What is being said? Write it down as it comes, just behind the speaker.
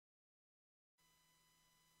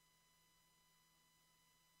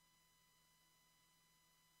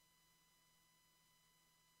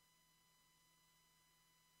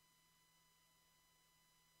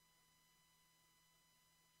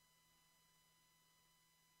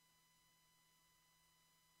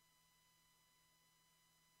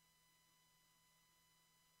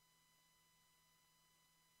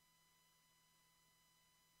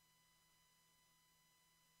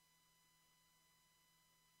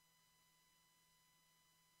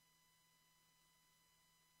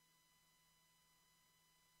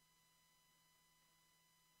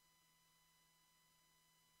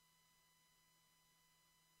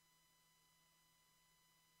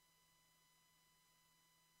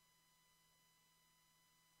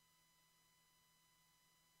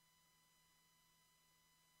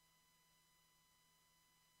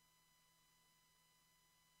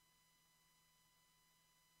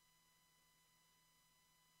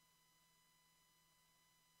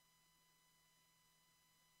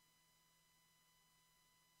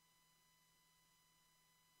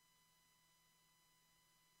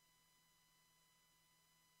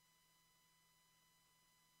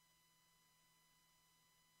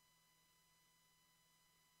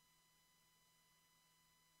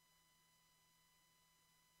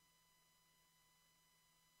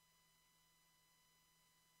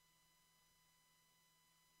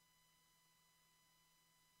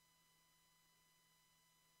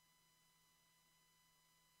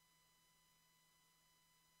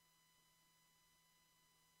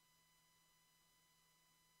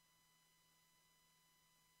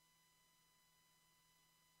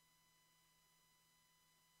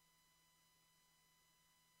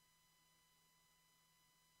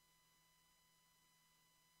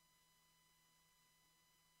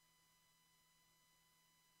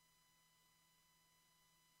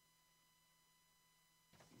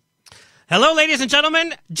Hello, ladies and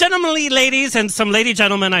gentlemen, gentlemanly ladies, and some lady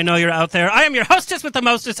gentlemen, I know you're out there. I am your hostess with the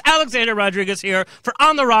mostess, Alexander Rodriguez here for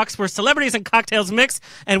On the Rocks, where celebrities and cocktails mix,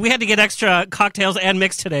 and we had to get extra cocktails and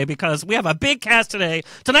mix today because we have a big cast today.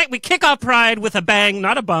 Tonight, we kick off Pride with a bang,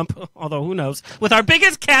 not a bump, although who knows, with our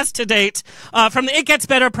biggest cast to date. From the It Gets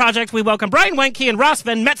Better project, we welcome Brian Wenke and Ross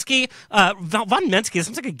Van Metzke. Von Metzke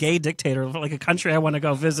sounds like a gay dictator of like a country I want to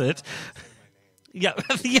go visit. Yeah,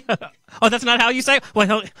 yeah. Oh, that's not how you say it?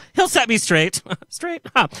 Well, he'll set me straight. Straight?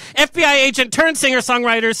 Huh. FBI agent turned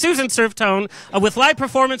singer-songwriter Susan Surftone with live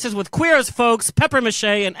performances with Queer as Folks, Pepper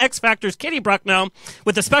Mashay, and X Factor's Kitty Brucknell,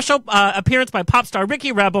 with a special appearance by pop star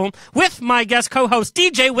Ricky Rebel, with my guest co-host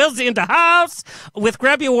DJ Wilsey in the house, with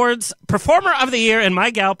Grabby Awards Performer of the Year and my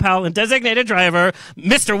gal pal and designated driver,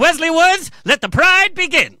 Mr. Wesley Woods. Let the pride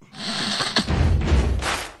begin.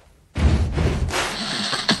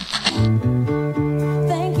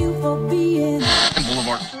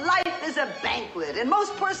 Life is a banquet, and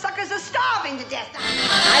most poor suckers are starving to death.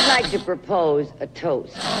 I'd like to propose a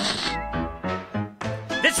toast.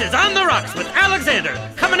 This is On the Rocks with Alexander,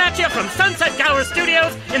 coming at you from Sunset Gower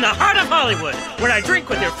Studios in the heart of Hollywood, where I drink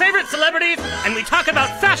with your favorite celebrities and we talk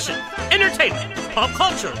about fashion, entertainment, pop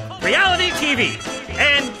culture, reality TV,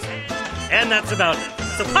 and that's about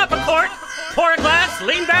it. So pop a cork, pour a glass,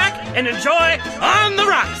 lean back, and enjoy On the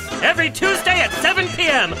Rocks every Tuesday at 7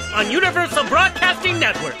 p.m. on Universal Broadcasting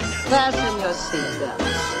Network. Fasten your seatbelts.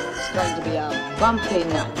 It's going to be a bumpy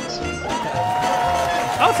night.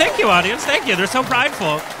 Oh, thank you, audience. Thank you. They're so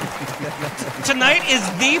prideful. Tonight is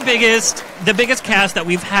the biggest cast that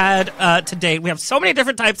we've had to date. We have so many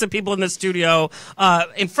different types of people in the studio,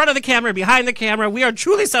 in front of the camera, behind the camera. We are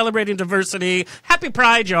truly celebrating diversity. Happy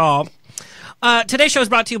Pride, y'all. Today's show is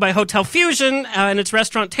brought to you by Hotel Fusion and its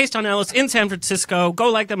restaurant Taste on Ellis in San Francisco.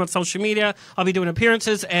 Go like them on social media. I'll be doing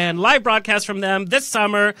appearances and live broadcasts from them this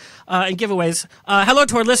summer and giveaways. Hello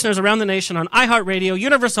to our listeners around the nation on iHeartRadio,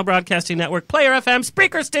 Universal Broadcasting Network, Player FM,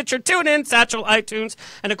 Spreaker, Stitcher, TuneIn, Satchel, iTunes.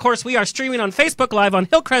 And, of course, we are streaming on Facebook Live on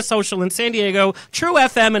Hillcrest Social in San Diego, True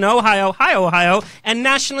FM in Ohio, Ohio, and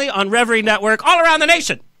nationally on Reverie Network all around the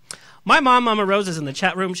nation. My mom, Mama Rose, is in the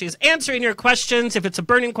chat room. She's answering your questions. If it's a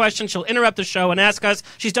burning question, she'll interrupt the show and ask us.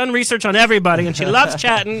 She's done research on everybody, and she loves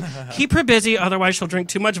chatting. Keep her busy, otherwise she'll drink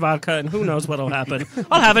too much vodka, and who knows what'll happen.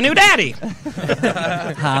 I'll have a new daddy.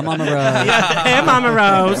 Hi, Mama Rose. Yeah, hey, Mama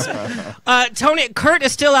Rose. Tony, Kurt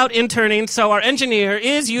is still out interning, so our engineer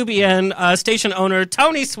is UBN station owner,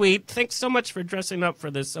 Tony Sweet. Thanks so much for dressing up for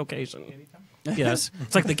this occasion. Yes,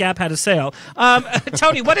 it's like the Gap had a sale.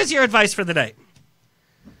 Tony, what is your advice for the day?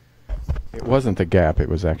 It wasn't the Gap. It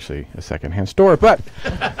was actually a secondhand store. But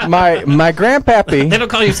my grandpappy... They don't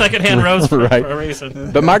call you secondhand Rose for, right. for a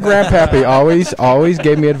reason. But my grandpappy always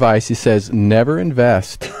gave me advice. He says, never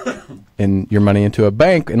invest in your money into a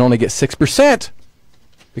bank and only get 6%,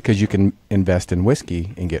 because you can invest in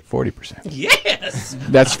whiskey and get 40%. Yes!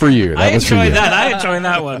 That's for you. I enjoyed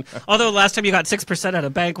that one. Although last time you got 6% at a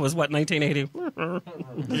bank was, what, 1980?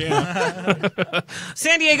 Yeah.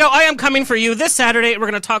 San Diego, I am coming for you this Saturday. We're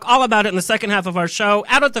going to talk all about it in the second half of our show,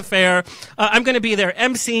 out at the fair. I'm going to be there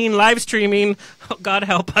emceeing, live streaming. Oh, God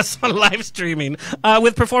help us on live streaming.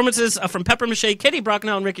 With performances from Pepper Mashay, Kitty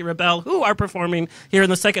Brucknell, and Ricky Rebel, who are performing here in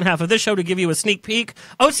the second half of this show to give you a sneak peek.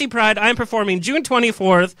 OC Pride, I am performing June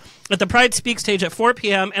 24th at the Pride Speak stage at 4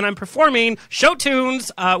 p.m. and I'm performing show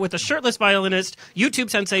tunes with a shirtless violinist. YouTube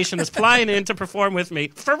sensation is flying in to perform with me.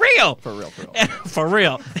 For real. For real. For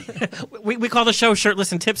real. we call the show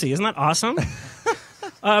Shirtless and Tipsy. Isn't that awesome?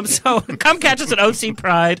 So come catch us at OC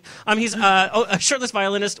Pride. He's a shirtless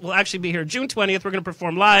violinist. Will actually be here June 20th. We're going to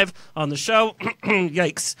perform live on the show.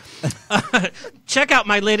 Yikes. Check out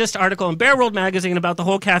my latest article in Bear World magazine about the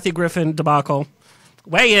whole Kathy Griffin debacle.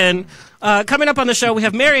 Weigh in. Coming up on the show, we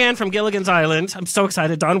have Marianne from Gilligan's Island. I'm so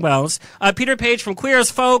excited. Don Wells. Peter Page from Queer as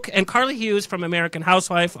Folk and Carly Hughes from American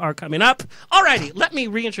Housewife are coming up. Alrighty, let me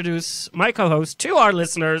reintroduce my co-host to our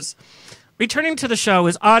listeners. Returning to the show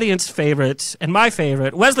is audience favorite and my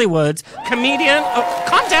favorite, Wesley Woods, comedian. Oh,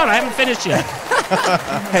 calm down. I haven't finished yet.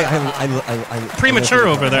 Hey, I premature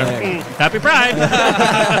over there. Happy Pride.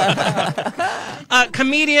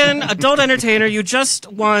 Comedian, adult entertainer. You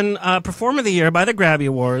just won Performer of the Year by the Grabby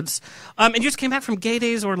Awards. And you just came back from Gay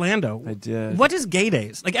Days Orlando. I did. What is Gay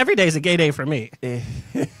Days? Like, every day is a gay day for me.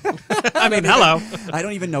 I mean, hello. I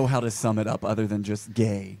don't even know how to sum it up other than just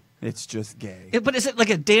gay. It's just gay. But is it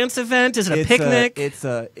like a dance event? Is it a picnic? It's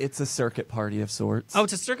a circuit party of sorts. Oh,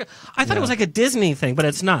 it's a circuit. I thought it was like a Disney thing, but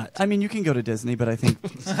it's not. I mean, you can go to Disney, but I think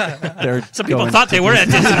some people thought they were at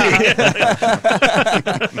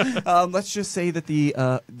Disney. Let's just say that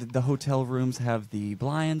the hotel rooms have the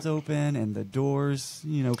blinds open and the doors,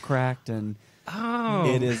 cracked, and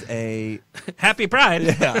it is a happy Pride.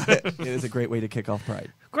 Yeah, it is a great way to kick off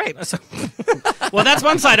Pride. Great. So, well, that's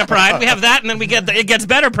one side of Pride. We have that, and then we get the It Gets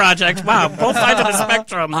Better project. Wow, both sides of the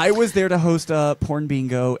spectrum. I was there to host a porn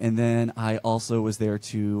bingo, and then I also was there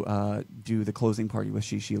to do the closing party with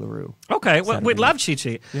Shishi LaRue. Okay, well, we'd love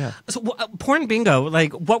Chi-Chi. Yeah. So, porn bingo,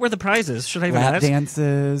 like, what were the prizes? Should I even Lap ask?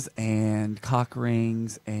 dances and cock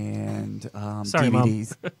rings and Sorry,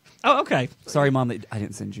 DVDs. Mom. Oh, okay. Sorry, Mom, that I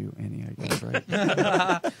didn't send you any, I guess, right?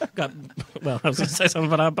 Well, I was going to say something,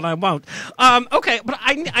 but I won't. Okay, but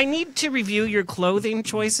I need to review your clothing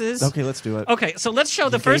choices. Okay, let's do it. Okay, so let's show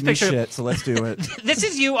the You first gave me picture. Shit, so let's do it. This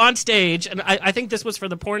is you on stage, and I think this was for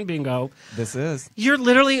the porn bingo. This is. You're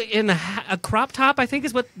literally in a crop top, I think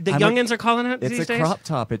is what the youngins are calling it these days. It's a crop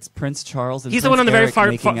top. It's Prince Charles and He's Prince the one on the very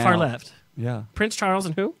Eric far left. Yeah. Prince Charles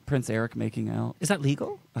and who? Prince Eric making out. Is that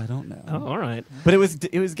legal? I don't know. Oh, all right. But it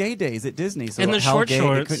was gay days at Disney, so and the how short gay,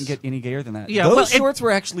 shorts. It couldn't get any gayer than that. Yeah, those well, shorts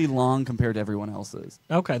were actually long compared to everyone else's.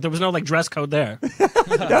 Okay, there was no like dress code there.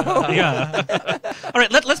 No. Yeah. All right,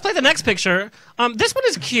 let's play the next picture. This one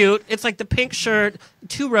is cute. It's like the pink shirt,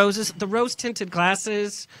 2 roses, the rose tinted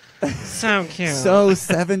glasses. So cute. So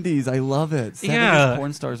 70s. I love it. 70s Yeah.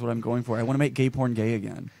 porn star is what I'm going for. I want to make gay porn gay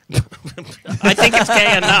again. I think it's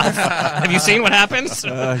gay enough. Have you seen what happens?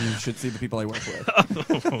 You should see the people I work with.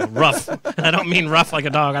 Rough. And I don't mean rough like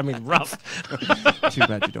a dog. I mean rough. Too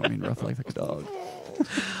bad you don't mean rough like a dog.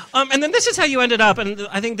 And then this is how you ended up, and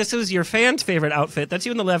I think this is your fan's favorite outfit. That's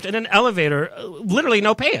you in the left, in an elevator, literally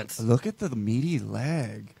no pants. Look at the meaty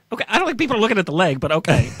leg. Okay, I don't think people are looking at the leg, but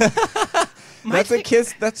okay. That's a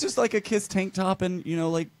Kiss. That's just like a Kiss tank top and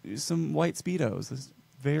like some white Speedos.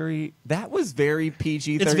 That was very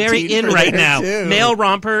PG-13. It's very in right now. Too. Male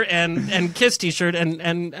romper and Kiss T-shirt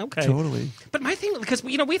and okay. Totally. But my thing, because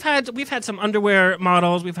we've had some underwear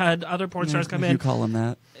models, we've had other porn stars come in. You call them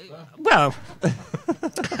that? Well,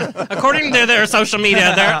 according to their social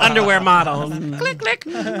media, they're underwear models. Click, click.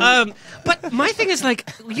 But my thing is, like,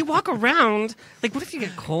 you walk around, like, what if you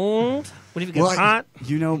get cold? What if you get hot?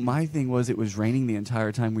 My thing was it was raining the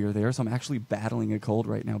entire time we were there, so I'm actually battling a cold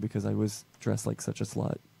right now because I was dressed like such a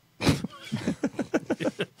slut.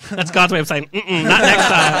 That's God's way of saying, not next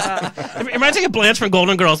time. It reminds me of Blanche from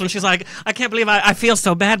Golden Girls when she's like, I can't believe I feel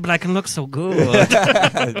so bad, but I can look so good.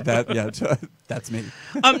 That's me.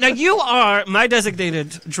 Now, you are my designated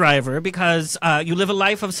driver because you live a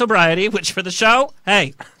life of sobriety, which for the show,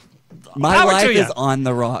 hey, my life is on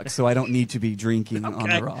the rocks, so I don't need to be drinking on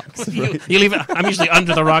the rocks. Right? You leave it. I'm usually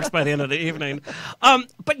under the rocks by the end of the evening.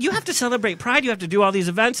 But you have to celebrate Pride. You have to do all these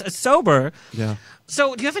events as sober. Yeah.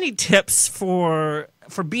 So do you have any tips for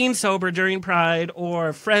being sober during Pride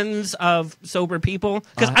or friends of sober people?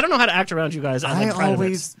 Because I don't know how to act around you guys. I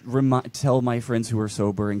always tell my friends who are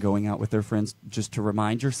sober and going out with their friends just to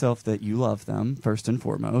remind yourself that you love them first and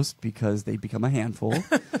foremost because they become a handful.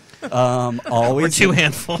 Always or 2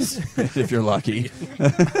 handfuls. if you're lucky.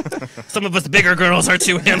 Some of us bigger girls are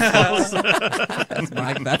 2 handfuls.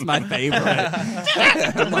 That's my favorite.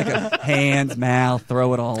 I'm like a hands, mouth,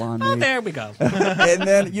 throw it all on me. There we go. And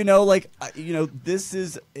then this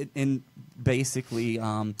is in basically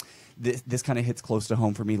this kind of hits close to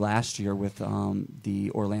home for me last year with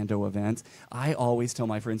the Orlando events. I always tell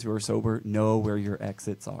my friends who are sober, know where your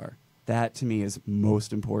exits are. That to me is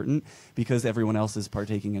most important because everyone else is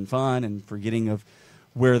partaking in fun and forgetting of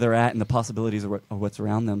where they're at and the possibilities of what's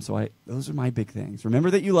around them. So those are my big things. Remember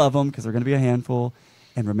that you love them because they're going to be a handful.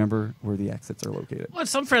 And remember where the exits are located. Well,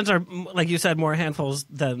 some friends are, like you said, more handfuls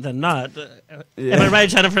than not. Yeah. Am I right,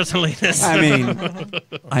 Jennifer Salinas? I mean,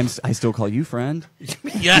 I still call you friend.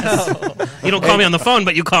 Yes. You don't call me on the phone,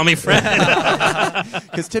 but you call me friend.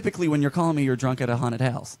 Because typically when you're calling me, you're drunk at a haunted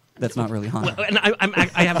house. That's not really haunted. Well, and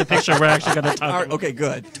I have the picture we're actually going to talk about. Okay,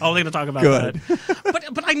 good. Totally going to talk about good. that.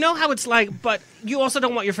 But I know how it's like, but you also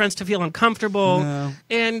don't want your friends to feel uncomfortable. No.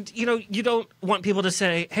 And, you don't want people to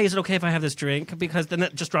say, hey, is it okay if I have this drink? Because then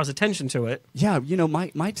that just draws attention to it. Yeah,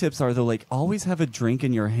 my tips are, though, like, always have a drink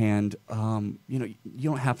in your hand. You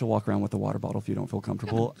don't have to walk around with a water bottle if you don't feel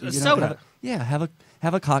comfortable. Soda.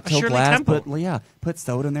 Have a cocktail glass. Temple. Put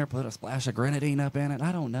soda in there. Put a splash of grenadine up in it.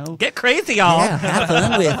 I don't know. Get crazy, y'all. Yeah, have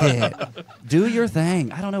fun with it. Do your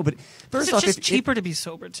thing. I don't know, but first off, it's just cheaper to be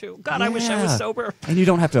sober too. God, I wish I was sober. And you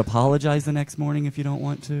don't have to apologize the next morning if you don't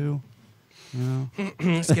want to.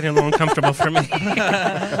 It's getting a little uncomfortable for me.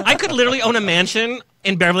 I could literally own a mansion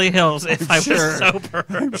in Beverly Hills if I was sober.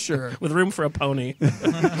 I'm sure. With room for a pony.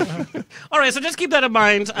 All right, so just keep that in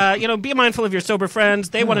mind. Be mindful of your sober friends.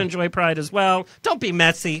 They want to enjoy Pride as well. Don't be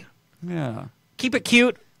messy. Yeah. Keep it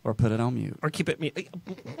cute. Or put it on mute. Or keep it...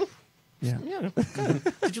 Yeah.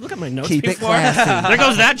 Good. Did you look at my notes Keep it before? classy. There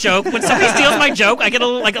goes that joke. When somebody steals my joke, I get a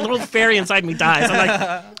little fairy inside me dies. I'm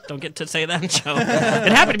like, don't get to say that joke.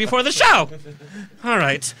 It happened before the show. All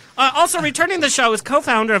right. Also, returning the show is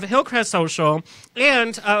co-founder of Hillcrest Social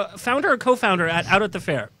and founder or co-founder at Out at the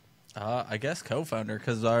Fair. I guess co-founder,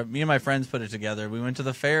 because me and my friends put it together. We went to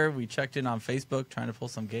the fair, we checked in on Facebook, trying to pull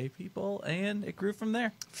some gay people, and it grew from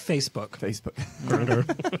there. Facebook.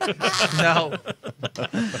 No.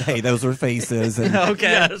 Hey, those were faces. And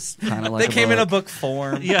Okay. Yes. kind of like They came in a book. book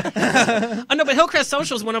form. Yeah. No, but Hillcrest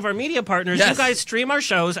Social is one of our media partners. Yes. You guys stream our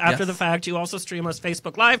shows after Yes. the fact. You also stream us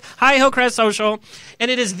Facebook Live. Hi, Hillcrest Social. And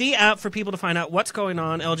it is the app for people to find out what's going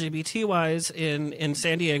on LGBT-wise in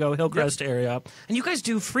San Diego, Hillcrest area. And you guys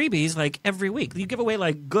do freebies like every week. You give away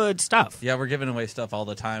like good stuff. Yeah, we're giving away stuff all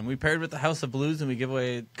the time. We paired with the House of Blues, and we give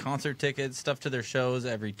away concert tickets, stuff to their shows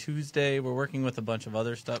every Tuesday. We're working with a bunch of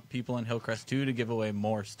other people in Hillcrest, too, to give away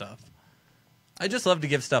more stuff. I just love to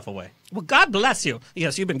give stuff away. Well, God bless you.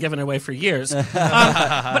 Yes, you've been giving away for years. But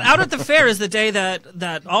Out at the Fair is the day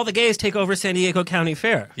that all the gays take over San Diego County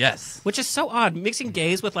Fair. Yes. Which is so odd. Mixing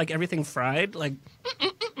gays with like everything fried. Like,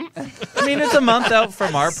 I mean, it's a month out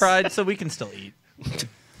from our Pride, so we can still eat.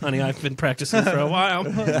 honey, I've been practicing for a while.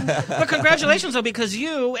 But congratulations, though, because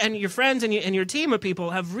you and your friends and your team of people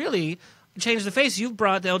have really changed the face. You've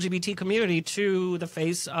brought the LGBT community to the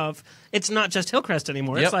face of, it's not just Hillcrest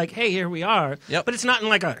anymore. Yep. It's like, hey, here we are. Yep. But it's not in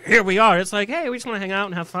like a, here we are. It's like, hey, we just want to hang out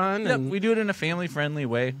and have fun. Yep, And we do it in a family-friendly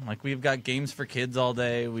way. Like, we've got games for kids all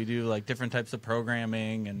day. We do, like, different types of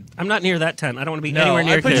programming. And I'm not near that tent. I don't want to be no, anywhere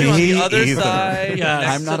near I put kids. you on Me the other either. side. Yeah.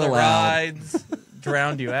 next I'm not to the allowed. rides.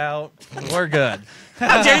 Drowned you out. We're good.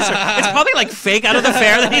 How dare you, sir? It's probably like fake Out of the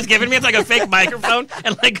Fair that he's giving me. It's like a fake microphone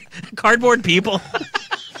and like cardboard people.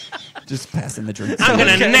 Just passing the drinks. I'm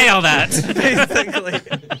going to nail that. Basically.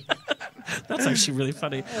 That's actually really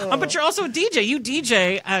funny. But you're also a DJ. You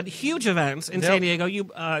DJ at huge events in San Diego. You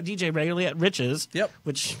DJ regularly at Rich's. Yep.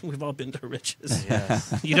 Which we've all been to Rich's.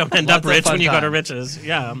 Yes. You don't end Lots up of rich fun when you go to time. Rich's.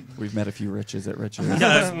 Yeah. We've met a few riches at Riches.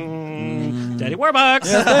 Yes. Daddy Warbucks.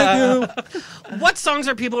 Thank you. What songs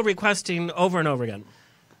are people requesting over and over again?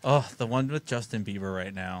 Oh, the one with Justin Bieber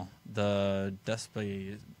right now. The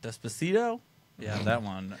Despacito? Yeah, that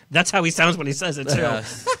one. That's how he sounds when he says it, too.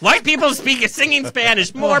 Yes. White people singing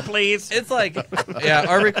Spanish. More, please. It's like, yeah,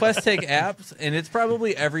 our requests take apps, and it's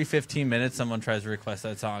probably every 15 minutes someone tries to request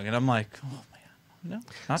that song. And I'm like, oh, man, no,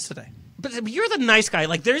 not today. But you're the nice guy.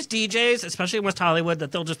 Like, there's DJs, especially in West Hollywood,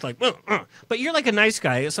 that they'll just like, but you're like a nice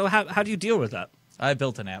guy. So how do you deal with that? I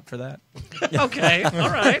built an app for that. Okay, all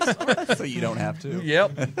right. So you don't have to.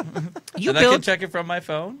 Yep. You and I can built. check it from my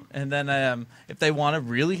phone, and then if they want to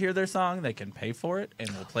really hear their song, they can pay for it, and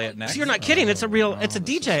we'll play it next. So you're not kidding. It's a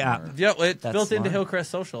DJ app Yeah, it's That's built into smart.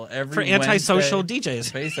 Hillcrest Social every for antisocial Wednesday,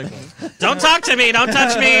 DJs. basically. Don't talk to me. Don't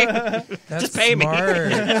touch me. That's Just pay me.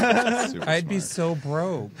 smart. I'd be so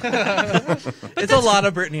broke. It's a lot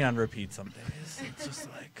of Britney on repeat some days. It's just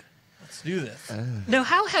like, let's do this. Now,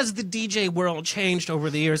 how has the DJ world changed over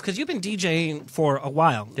the years? Because you've been DJing for a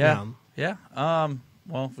while. Yeah, now. yeah.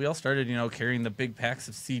 Well, we all started, carrying the big packs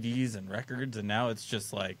of CDs and records, and now it's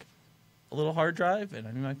just like a little hard drive and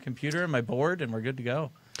I need my computer and my board, and we're good to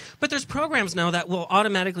go. But there's programs now that will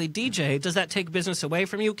automatically DJ. Does that take business away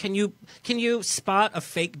from you? Can you spot a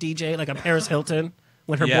fake DJ like a Paris Hilton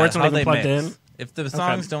when her board's not how even they plugged mix. in? If the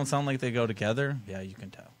songs don't sound like they go together, yeah, you can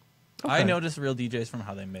tell. I Okay. notice real DJs from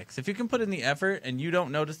how they mix. If you can put in the effort and you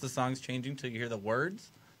don't notice the songs changing till you hear the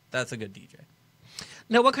words, that's a good DJ.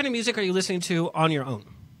 Now, what kind of music are you listening to on your own?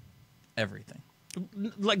 Everything.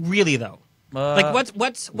 Like really though. Like what's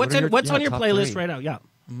are your- on your top playlist 3? right now? Yeah.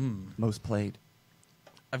 Most played.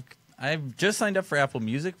 I've just signed up for Apple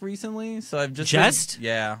Music recently, so I've just Just?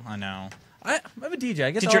 yeah, I know. I'm a DJ. I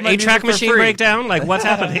guess Did all your my 8-track music for machine free. break down? Like what's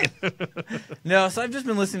happening? No, so I've just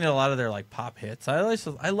been listening to a lot of their like pop hits. I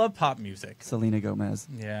love pop music. Selena Gomez.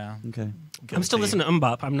 Yeah. Okay. I'm still listening to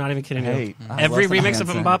MBop. I'm not even kidding Hey, you. I Every love some remix of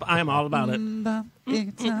Hanson. MBop, I am all about it.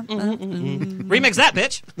 Remix that,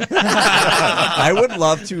 bitch. I would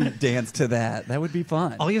love to dance to that. That would be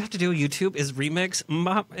fun. All you have to do on YouTube is remix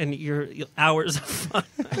MBop, and your hours of fun.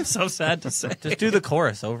 I'm so sad to say. Just do the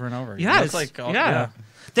chorus over and over. Yes. It's like yeah.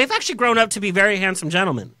 They've actually grown up to be very handsome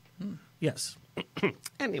gentlemen. Yes.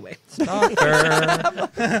 Anyway. Stalker.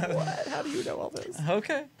 What? How do you know all this?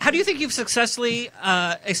 Okay. How do you think you've successfully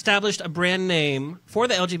established a brand name for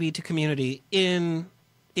the LGBT community in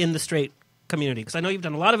the straight community? Because I know you've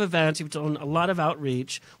done a lot of events, you've done a lot of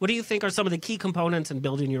outreach. What do you think are some of the key components in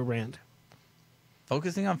building your brand?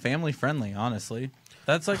 Focusing on family friendly, honestly.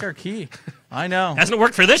 That's like our key. I know. Hasn't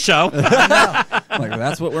worked for this show. Like,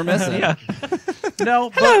 that's what we're missing. Yeah. No,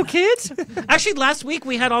 Hello, kids. Actually, last week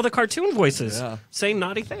we had all the cartoon voices Yeah. saying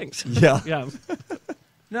naughty things. Yeah. Yeah.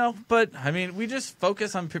 No, but I mean, we just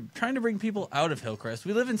focus on trying to bring people out of Hillcrest.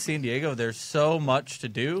 We live in San Diego. There's so much to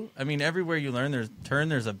do. I mean, everywhere you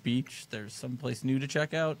there's a beach. There's someplace new to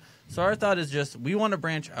check out. So our thought is just we want to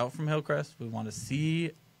branch out from Hillcrest. We want to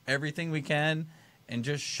see everything we can and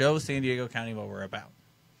just show San Diego County what we're about.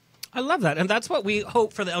 I love that. And that's what we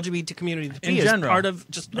hope for the LGBT community to be, In is general. part of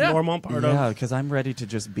just a normal part of... Yeah, because I'm ready to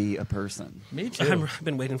just be a person. Me too. I've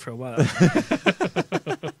been waiting for a while.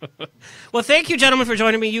 Well, thank you, gentlemen, for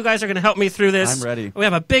joining me. You guys are going to help me through this. I'm ready. We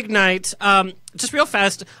have a big night. Just real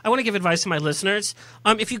fast, I want to give advice to my listeners.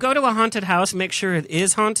 If you go to a haunted house, make sure it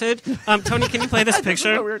is haunted. Tony, can you play this This is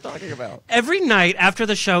picture? what we were talking about. Every night after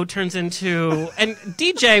the show turns into... And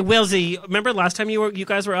DJ Wilsey, remember last time you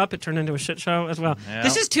guys were up, it turned into a shit show as well. Yeah.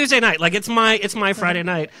 This is Tuesday night. Like, it's my Friday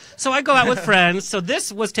night. So I go out with friends. So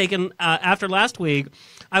this was taken after last week.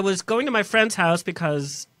 I was going to my friend's house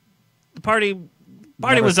because the party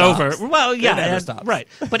Never was stops. over. Well, yeah, It never stops. right.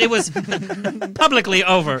 But it was publicly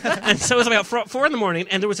over. And so it was about 4 in the morning,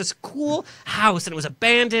 and there was this cool house, and it was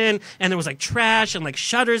abandoned, and there was like trash and like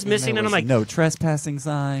shutters missing, and I'm like, no trespassing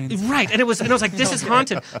signs. right. And I was like, this is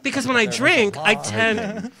haunted. Because when I drink, I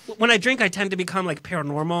tend to become like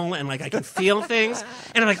paranormal, and like I can feel things,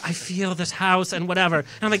 and I'm like, I feel this house and whatever. And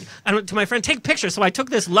I'm like, to my friend, take pictures. So I took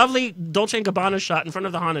this lovely Dolce & Gabbana shot in front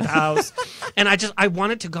of the haunted house, and I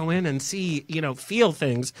wanted to go in and see, feel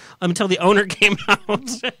things until the owner came out.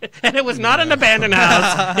 And it was not an abandoned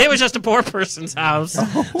house. It was just a poor person's house.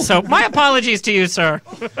 So my apologies to you, sir.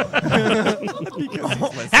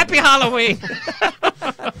 Happy Halloween.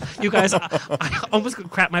 You guys, I almost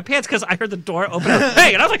crap my pants because I heard the door open up.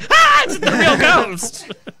 Hey, and I was like, it's the real ghost.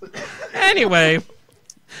 Anyway,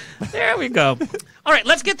 there we go. All right,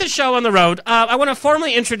 let's get this show on the road. I want to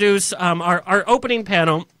formally introduce our opening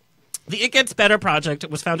panel. The It Gets Better Project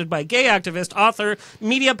was founded by gay activist, author,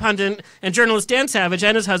 media pundit, and journalist Dan Savage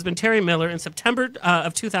and his husband Terry Miller in September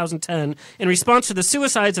of 2010 in response to the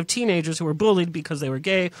suicides of teenagers who were bullied because they were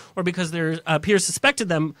gay or because their peers suspected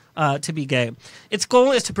them to be gay. Its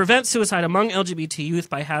goal is to prevent suicide among LGBT youth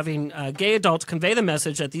by having gay adults convey the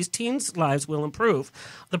message that these teens' lives will improve.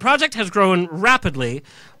 The project has grown rapidly.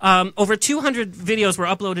 Over 200 videos were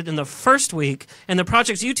uploaded in the first week, and the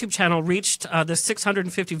project's YouTube channel reached the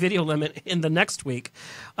 650 video limit in the next week.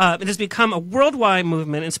 It has become a worldwide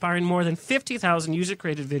movement, inspiring more than 50,000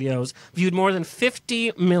 user-created videos, viewed more than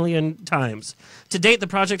 50 million times. To date, the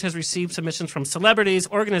project has received submissions from celebrities,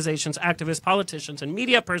 organizations, activists, politicians, and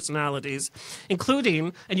media personalities,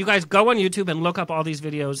 including, and you guys go on YouTube and look up all these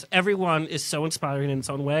videos. Everyone is so inspiring in its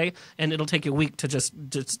own way, and it'll take you a week to just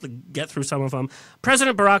get through some of them.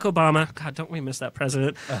 President Barack Obama, God, don't we miss that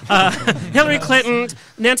president? Hillary Clinton,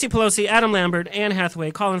 Nancy Pelosi, Adam Lambert, Anne Hathaway,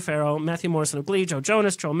 Colin Farrell, Matthew Morrison of Glee, Joe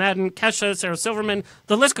Jonas, Joel Madden, Kesha, Sarah Silverman.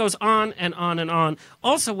 The list goes on and on and on.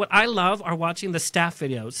 Also, what I love are watching the staff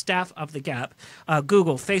videos, Staff of the Gap,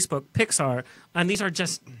 Google, Facebook, Pixar, and these are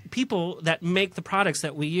just people that make the products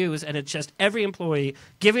that we use, and it's just every employee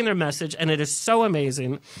giving their message, and it is so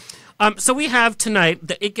amazing. So we have tonight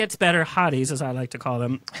the It Gets Better hotties, as I like to call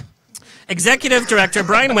them. Executive Director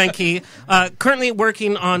Brian Wenke, currently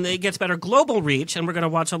working on the It Gets Better global reach, and we're going to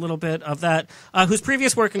watch a little bit of that, whose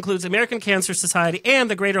previous work includes American Cancer Society and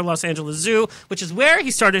the Greater Los Angeles Zoo, which is where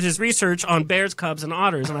he started his research on bears, cubs, and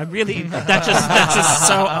otters. And I really, that's just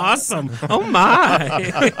so awesome. Oh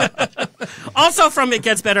my. Also from It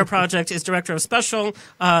Gets Better Project is Director of Special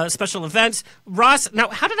Events, Ross. Now,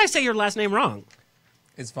 how did I say your last name wrong?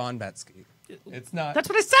 It's Von Metzke. It's not. That's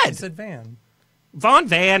what I said. I said Van. Von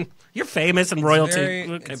Van. You're famous and royalty.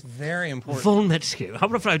 It's very important. Von Metzke. How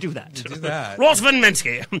about if I do that? Do that. Ross Von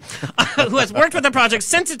Metzke, who has worked with the project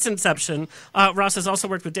since its inception. Ross has also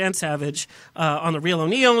worked with Dan Savage on The Real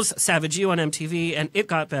O'Neills, Savage U on MTV, and It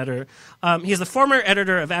Got Better. He is the former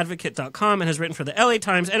editor of Advocate.com and has written for the LA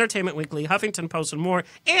Times, Entertainment Weekly, Huffington Post, and more.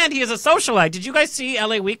 And he is a socialite. Did you guys see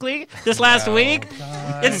LA Weekly this last week?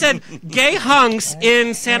 God. It said gay hunks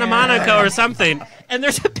in Santa Monica or something. And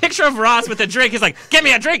there's a picture of Ross with a drink. He's like, "Get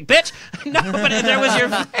me a drink, bitch!" No, but there was your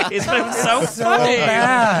face. But it was so funny.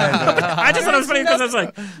 I just thought it was funny because I was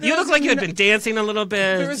like, "You look like you had been dancing a little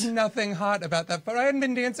bit." There was nothing hot about that, but I hadn't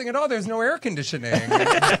been dancing at all. There's no air conditioning.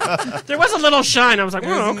 There was a little shine. I was like,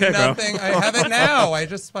 "Oh, okay, girl." Nothing. I have it now. I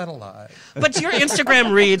just sweat a lot. But your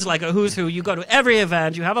Instagram reads like a who's who. You go to every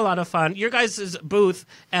event. You have a lot of fun. Your guys' booth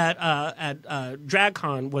at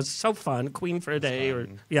DragCon was so fun. Queen for a day,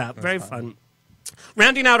 very fun.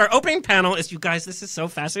 Rounding out our opening panel is you guys. This is so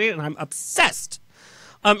fascinating, and I'm obsessed.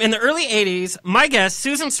 In the early 80s, my guest,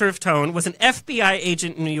 Susan Surftone, was an FBI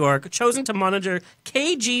agent in New York, chosen to monitor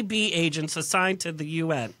KGB agents assigned to the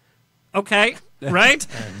UN. Okay, right?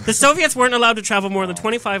 The Soviets weren't allowed to travel more than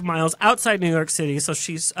 25 miles outside New York City, so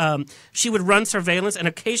she would run surveillance and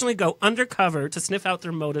occasionally go undercover to sniff out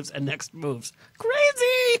their motives and next moves.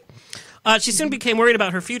 Crazy! She soon became worried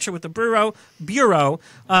about her future with the Bureau.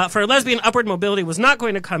 For a lesbian, upward mobility was not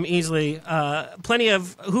going to come easily. Plenty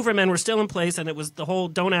of Hoover men were still in place, and it was the whole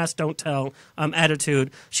don't ask, don't tell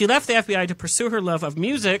attitude. She left the FBI to pursue her love of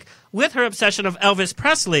music with her obsession of Elvis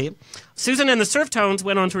Presley. Susan and the Surftones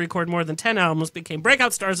went on to record more than 10 albums, became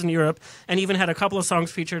breakout stars in Europe, and even had a couple of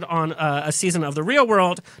songs featured on a season of The Real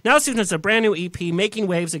World. Now Susan has a brand new EP, Making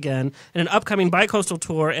Waves Again, and an upcoming bi-coastal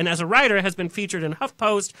tour, and as a writer has been featured in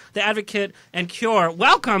HuffPost, The Advocate, and Cure.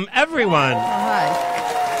 Welcome, everyone.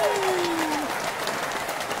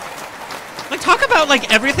 Like, talk about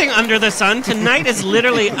like everything under the sun. Tonight is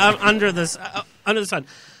literally under the sun.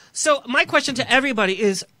 So my question to everybody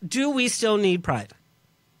is: do we still need Pride?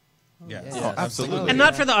 Yes. Oh, absolutely. And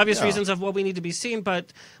not for the obvious reasons of what we need to be seen,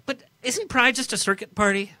 but isn't Pride just a circuit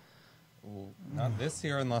party? Well, not this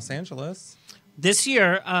year in Los Angeles. This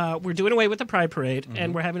year, we're doing away with the Pride Parade,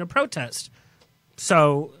 and we're having a protest.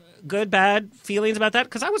 So, good, bad feelings about that?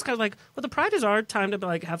 Because I was kind of like, well, the Pride is our time to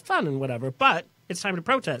like have fun and whatever, but it's time to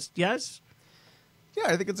protest. Yes? Yeah,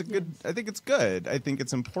 I think it's good. I think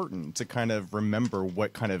it's important to kind of remember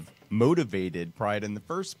what kind of motivated Pride in the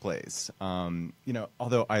first place.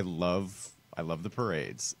 Although I love the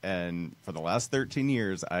parades, and for the last 13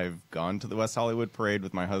 years, I've gone to the West Hollywood Parade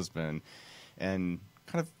with my husband, and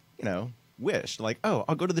kind of, wished like, oh,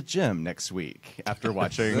 I'll go to the gym next week after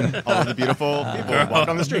watching all of the beautiful people walk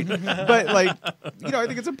on the street. But I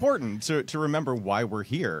think it's important to remember why we're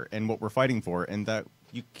here and what we're fighting for, and that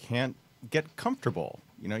you can't get comfortable.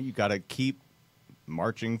 You got to keep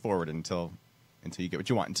marching forward until you get what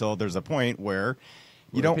you want, until there's a point where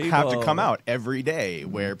you don't have to come out every day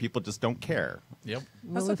where people just don't care. Yep.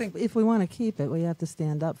 Well, if we want to keep it, we have to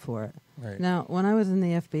stand up for it. Right. Now, when I was in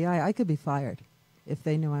the FBI, I could be fired if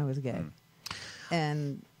they knew I was gay.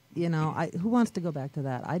 And, who wants to go back to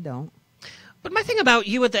that? I don't. But my thing about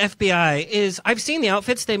you at the FBI is I've seen the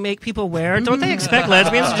outfits they make people wear. Don't they expect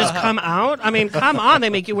lesbians to just come out? I mean, come on. They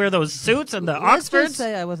make you wear those suits and the Let's Oxfords. just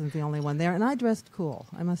say I wasn't the only one there, and I dressed cool,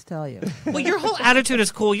 I must tell you. Well, your whole attitude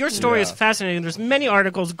is cool. Your story is fascinating. There's many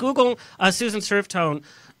articles. Google Susan Surftone.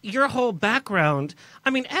 Your whole background. I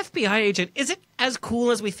mean, FBI agent, is it as cool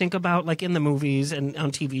as we think about, like in the movies and on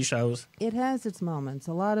TV shows? It has its moments.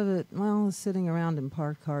 A lot of it, is sitting around in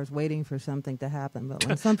parked cars waiting for something to happen. But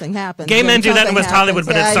when something happens... Gay men do that in West Hollywood,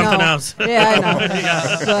 but it's something else. Yeah, I know.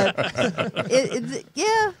 But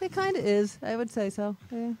it kind of is. I would say so.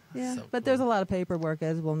 Yeah. So but there's a lot of paperwork,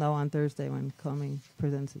 as we'll know on Thursday when Comey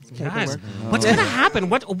presents its paperwork. What's going to happen?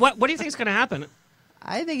 What do you think is going to happen?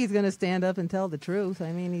 I think he's going to stand up and tell the truth.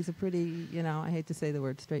 I mean, he's a pretty, I hate to say the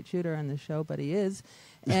word straight shooter on this show, but he is.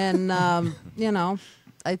 And,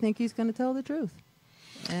 I think he's going to tell the truth.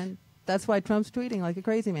 And that's why Trump's tweeting like a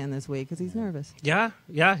crazy man this week, because he's nervous. Yeah,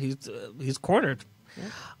 he's cornered. Yeah.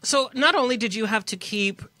 So not only did you have to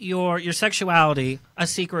keep your sexuality a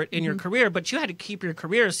secret in your career, but you had to keep your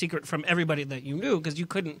career a secret from everybody that you knew because you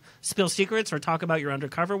couldn't spill secrets or talk about your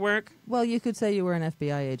undercover work. Well, you could say you were an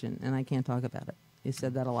FBI agent, and I can't talk about it. You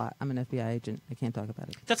said that a lot. I'm an FBI agent. I can't talk about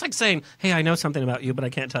it. That's like saying, hey, I know something about you, but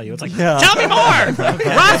I can't tell you. It's like, tell me more!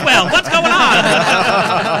 Roswell, what's going on?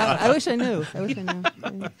 I wish I knew.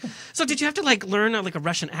 So did you have to learn a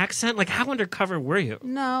Russian accent? Like, how undercover were you?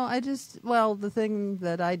 No, the thing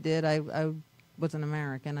that I did, I was an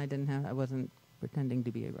American. I wasn't pretending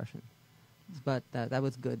to be a Russian. But that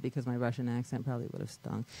was good because my Russian accent probably would have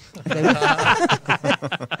stung.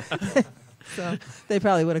 So they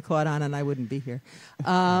probably would have caught on and I wouldn't be here.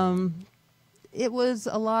 It was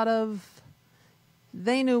a lot of,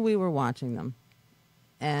 they knew we were watching them.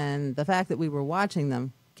 And the fact that we were watching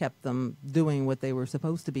them kept them doing what they were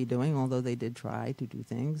supposed to be doing, although they did try to do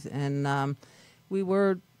things. And we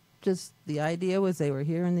were the idea was they were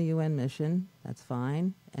here in the UN mission, that's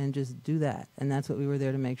fine, and just do that. And that's what we were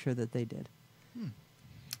there to make sure that they did.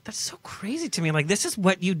 That's so crazy to me. Like, this is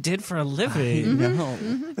what you did for a living. No.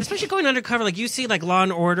 Especially going undercover. Like, you see, like, Law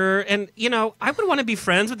and Order. And, you know, I would want to be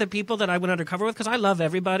friends with the people that I went undercover with because I love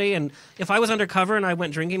everybody. And if I was undercover and I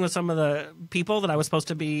went drinking with some of the people that I was supposed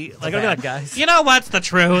to be, like, I'd be like, guys. you know what's the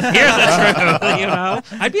truth? Here's the truth, you know?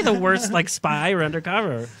 I'd be the worst, like, spy or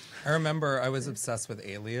undercover. I remember I was obsessed with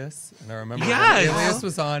Alias, and I remember Yes. when Alias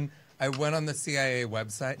was on. I went on the CIA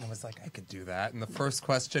website and I was like, I could do that. And the first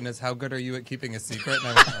question is, how good are you at keeping a secret?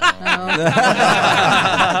 And I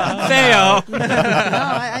went, Fail. No,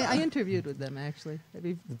 I interviewed with them, actually.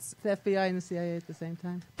 Maybe it's the FBI and the CIA at the same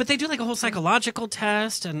time. But they do, like, a whole psychological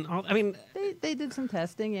test and all. I mean, They did some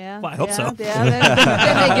testing, yeah. Well, I hope yeah, so.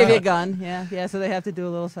 Yeah, they give you a gun, yeah. So they have to do a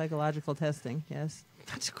little psychological testing, yes.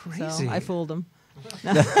 that's crazy. So I fooled them.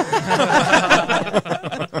 Now,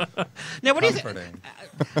 what do you think?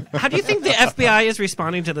 How do you think the FBI is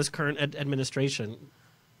responding to this current administration?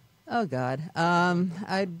 Oh, God.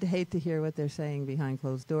 I'd hate to hear what they're saying behind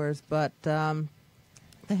closed doors, but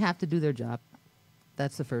they have to do their job.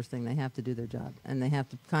 That's the first thing. They have to do their job. And they have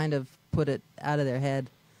to kind of put it out of their head,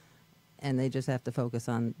 and they just have to focus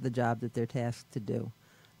on the job that they're tasked to do.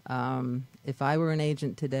 If I were an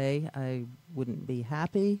agent today, I wouldn't be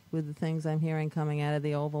happy with the things I'm hearing coming out of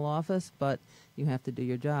the Oval Office, but you have to do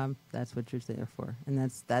your job. That's what you're there for.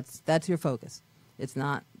 And that's your focus. It's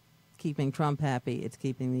not keeping Trump happy, it's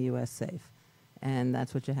keeping the U.S. safe. And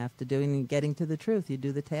that's what you have to do. And getting to the truth, you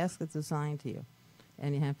do the task that's assigned to you.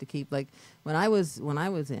 And you have to keep, like, when I was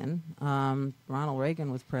in, Ronald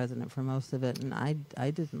Reagan was president for most of it, and I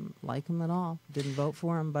didn't like him at all. Didn't vote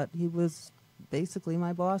for him, but he was basically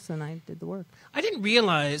my boss, and I did the work. I didn't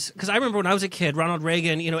realize, because I remember when I was a kid, Ronald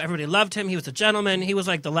Reagan, you know, everybody loved him. He was a gentleman. He was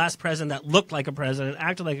like the last president that looked like a president,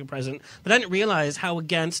 acted like a president. But I didn't realize how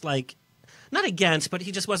against, like, not against, but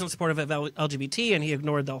he just wasn't supportive of LGBT, and he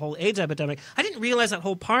ignored the whole AIDS epidemic. I didn't realize that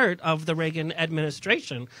whole part of the Reagan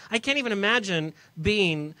administration. I can't even imagine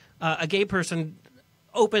being a gay person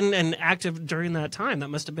open and active during that time. That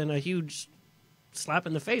must have been a huge slap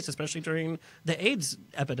in the face, especially during the AIDS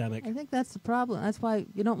epidemic. I think that's the problem. That's why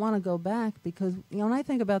you don't want to go back, because, you know, when I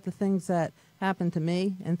think about the things that happened to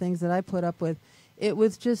me and things that I put up with, it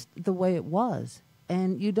was just the way it was.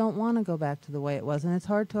 And you don't want to go back to the way it was. And it's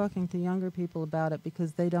hard talking to younger people about it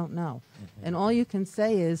because they don't know. Mm-hmm. And all you can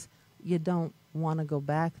say is you don't want to go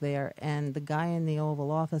back there. And the guy in the Oval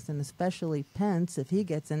Office, and especially Pence, if he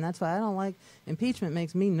gets in, that's why I don't like impeachment.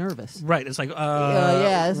 Makes me nervous. Right. It's like,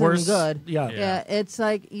 yeah, this worse. isn't good. Yeah. It's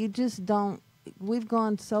like you just don't. We've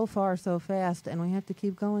gone so far so fast, and we have to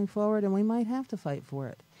keep going forward, and we might have to fight for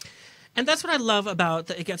it. And that's what I love about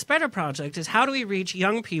the It Gets Better project, is how do we reach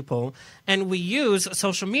young people? And we use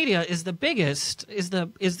social media is the biggest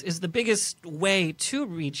way to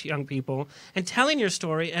reach young people, and telling your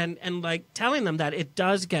story and like telling them that it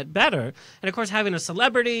does get better. And of course, having a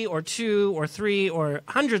celebrity or two or three or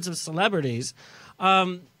hundreds of celebrities,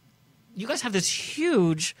 you guys have this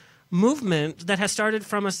huge movement that has started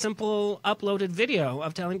from a simple uploaded video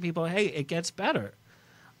of telling people, hey, it gets better.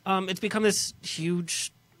 It's become this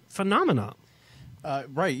huge phenomenon.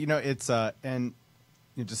 Right. You know, it's and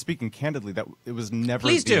you know, just speaking candidly, that it was never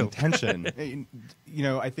Please the do. intention. You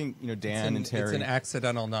know, I think, you know, Dan and Terry. It's an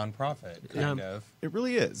accidental nonprofit, kind of. It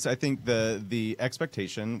really is. I think the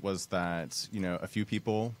expectation was that, you know, a few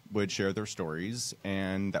people would share their stories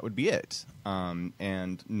and that would be it,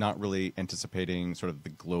 and not really anticipating sort of the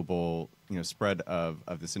global, you know, spread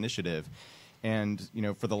of this initiative. And, you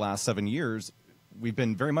know, for the last 7 years, we've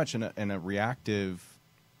been very much in a reactive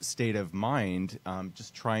state of mind,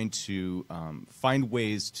 just trying to find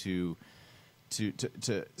ways to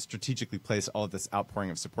strategically place all of this outpouring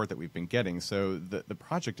of support that we've been getting. So the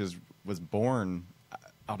project was born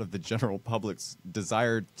out of the general public's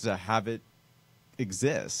desire to have it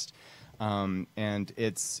exist, and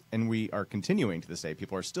we are continuing to this day.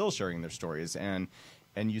 People are still sharing their stories, and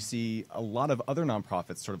you see a lot of other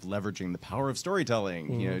nonprofits sort of leveraging the power of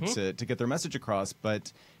storytelling, you know, to get their message across.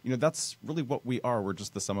 But, you know, that's really what we are. We're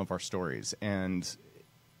just the sum of our stories, and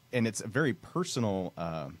it's a very personal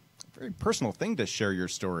thing to share your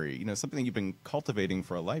story. You know, something that you've been cultivating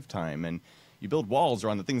for a lifetime, and you build walls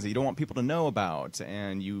around the things that you don't want people to know about,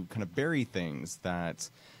 and you kind of bury things that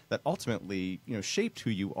ultimately, you know, shaped who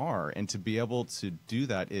you are. And to be able to do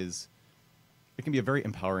that it can be a very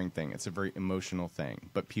empowering thing. It's a very emotional thing,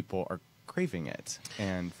 but people are craving it.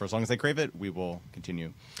 And for as long as they crave it, we will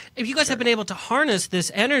continue. If you guys have been able to harness this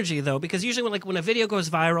energy, though, because usually when a video goes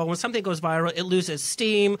viral, when something goes viral, it loses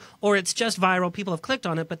steam, or it's just viral, people have clicked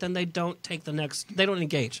on it, but then they don't take they don't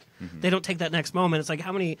engage. They don't take that next moment. It's like,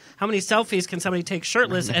 how many selfies can somebody take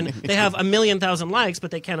shirtless and they have 1,000,000 likes,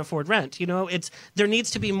 but they can't afford rent? There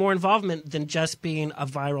needs to be more involvement than just being a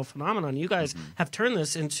viral phenomenon. You guys have turned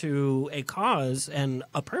this into a cause and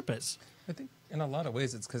a purpose. I think in a lot of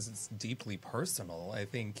ways it's because it's deeply personal. I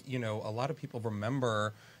think, a lot of people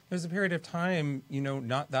remember there's a period of time,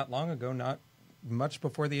 not that long ago, not much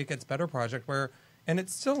before the It Gets Better project, where, and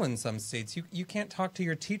it's still in some states, you can't talk to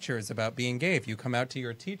your teachers about being gay. If you come out to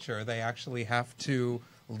your teacher, they actually have to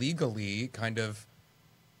legally kind of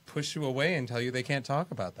push you away and tell you they can't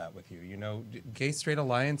talk about that with you. Gay straight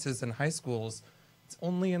alliances in high schools, it's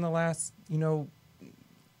only in the last,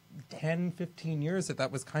 10, 15 years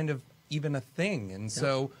that was kind of even a thing. And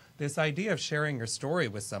so this idea of sharing your story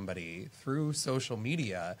with somebody through social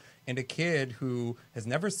media, and a kid who has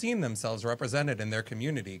never seen themselves represented in their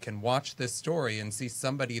community can watch this story and see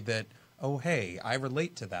somebody that, oh, hey, I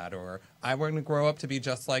relate to that, or I want to grow up to be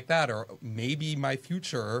just like that, or maybe my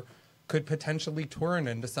future could potentially turn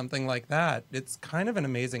into something like that. It's kind of an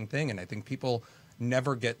amazing thing, and I think people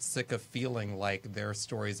never get sick of feeling like their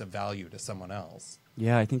story's of value to someone else.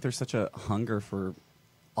 Yeah, I think there's such a hunger for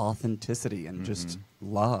authenticity and just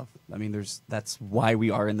love. I mean, that's why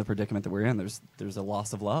we are in the predicament that we're in. There's a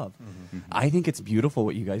loss of love. I think it's beautiful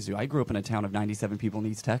what you guys do. I grew up in a town of 97 people in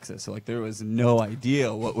East Texas, so there was no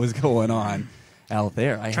idea what was going on out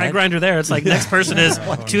there. Try Grindr there. It's like next person is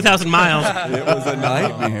 2,000 miles. It was a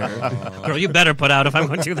nightmare. Girl, you better put out if I'm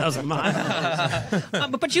going 2,000 miles.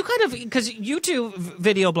 But you kind of, because you do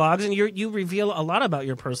video blogs and you reveal a lot about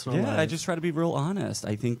your personal life. Yeah, I just try to be real honest.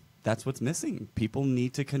 I think that's what's missing. People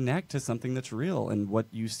need to connect to something that's real, and what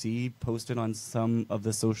you see posted on some of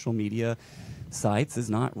the social media sites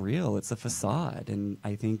is not real. It's a facade, and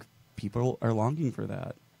I think people are longing for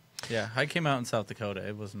that. Yeah, I came out in South Dakota.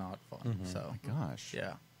 It was not fun. So, gosh,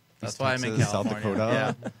 yeah, that's why I'm in California. South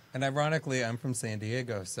Dakota. Yeah, and ironically, I'm from San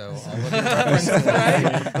Diego, so all of the references,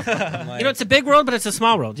 it's a big world, but it's a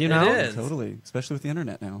small world. It is. Totally, especially with the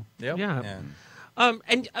internet now. Yep. Yeah.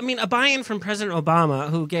 And I mean, a buy-in from President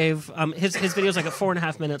Obama, who gave his videos like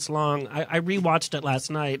 4.5 minutes long. I rewatched it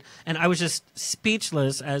last night, and I was just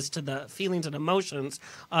speechless as to the feelings and emotions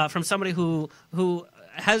from somebody who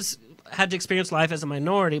has had to experience life as a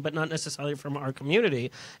minority, but not necessarily from our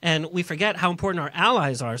community. And we forget how important our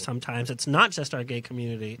allies are sometimes. It's not just our gay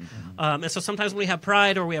community. And so sometimes when we have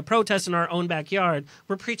pride or we have protests in our own backyard,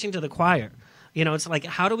 we're preaching to the choir. It's like,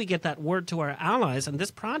 how do we get that word to our allies? And this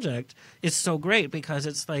project is so great because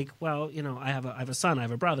it's like, well, I have a son, I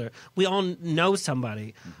have a brother. We all know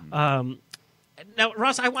somebody. Now,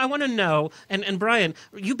 Ross, I want to know, and Brian,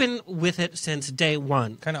 you've been with it since day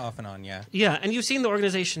one. Kind of off and on, yeah. Yeah, and you've seen the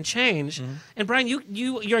organization change. And Brian,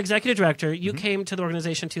 you're executive director. You came to the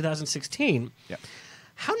organization in 2016. Yeah.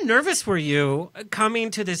 How nervous were you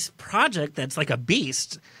coming to this project that's like a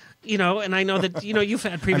beast? And I know that, you've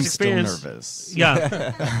had previous experience. I'm still nervous.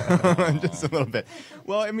 Yeah. Just a little bit.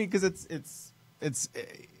 Well, I mean, because it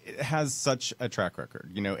has such a track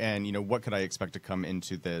record, and, what could I expect to come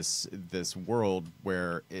into this world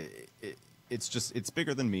where it's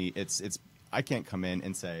bigger than me. I can't come in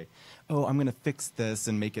and say, oh, I'm going to fix this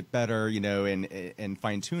and make it better, and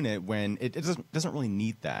fine tune it when it doesn't really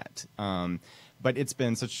need that. But it's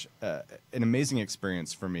been such an amazing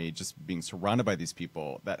experience for me, just being surrounded by these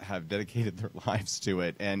people that have dedicated their lives to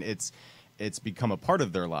it, and it's become a part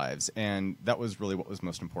of their lives. And that was really what was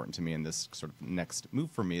most important to me in this sort of next move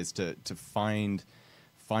for me, is to find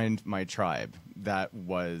my tribe. That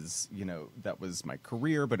was my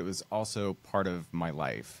career, but it was also part of my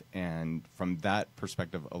life. And from that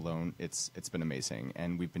perspective alone, it's been amazing.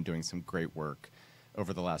 And we've been doing some great work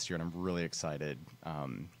over the last year, and I'm really excited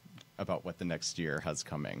about what the next year has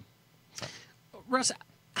coming. So. Russ,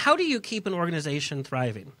 how do you keep an organization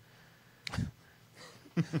thriving?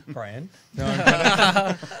 Brian? No,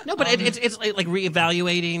 but it's like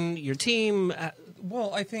reevaluating your team.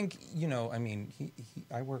 Well, I think,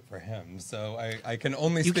 I work for him, so I can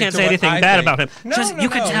only speak to You can't say anything bad about him. You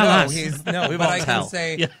could tell us. But I can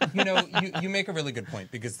say, you make a really good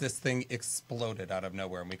point, because this thing exploded out of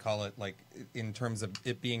nowhere, and we call it, like, in terms of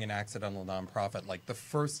it being an accidental nonprofit, like, the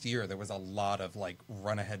first year there was a lot of, like,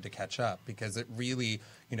 run ahead to catch up, because it really,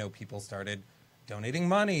 people started donating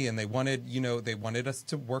money, and they wanted us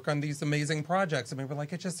to work on these amazing projects, and we were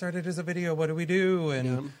like, it just started as a video, what do we do?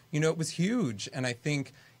 And it was huge. And I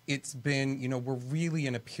think it's been, we're really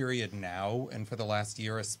in a period now, and for the last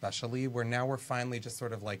year especially, where now we're finally just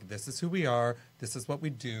sort of like, this is who we are, this is what we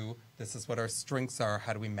do, this is what our strengths are,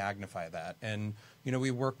 how do we magnify that? And,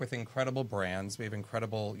 we work with incredible brands, we have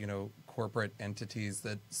incredible, corporate entities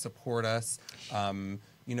that support us,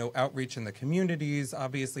 outreach in the communities,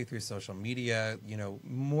 obviously through social media,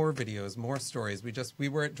 more videos, more stories. We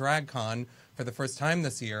were at DragCon for the first time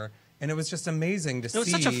this year, and it was just amazing to see. It was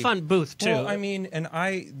such a fun booth, too. Well, I mean, and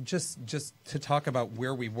I just to talk about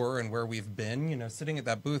where we were and where we've been, sitting at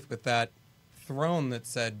that booth with that throne that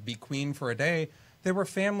said, be queen for a day, there were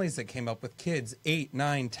families that came up with kids 8,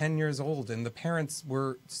 9, 10 years old, and the parents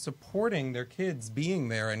were supporting their kids being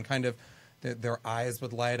there, and kind of their eyes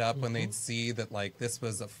would light up when they'd see that, like, this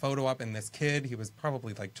was a photo op, and this kid, he was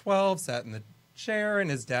probably like 12, sat in the chair, and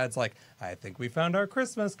his dad's like, I think we found our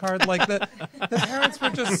Christmas card. Like, the parents were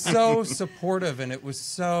just so supportive, and it was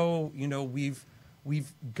so,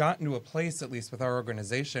 we've gotten to a place, at least with our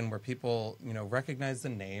organization, where people, recognize the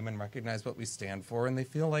name and recognize what we stand for, and they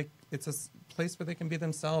feel like it's a place where they can be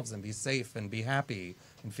themselves and be safe and be happy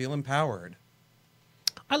and feel empowered.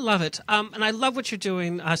 I love it, and I love what you're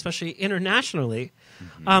doing, especially internationally.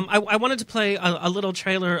 I wanted to play a little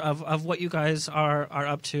trailer of what you guys are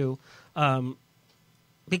up to,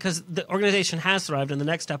 because the organization has thrived, and the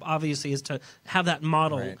next step, obviously, is to have that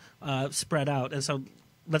model spread out. And so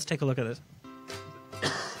let's take a look at this.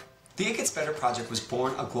 The It Gets Better project was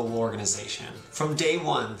born a global organization. From day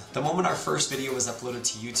one, the moment our first video was uploaded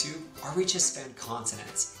to YouTube, our reach has spanned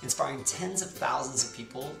continents, inspiring tens of thousands of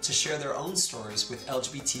people to share their own stories with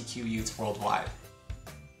LGBTQ youth worldwide.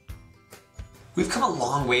 We've come a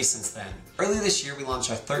long way since then. Earlier this year, we launched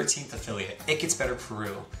our 13th affiliate, It Gets Better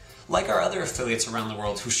Peru. Like our other affiliates around the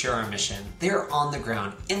world who share our mission, they are on the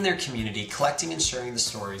ground, in their community, collecting and sharing the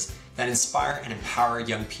stories that inspire and empower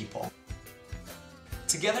young people.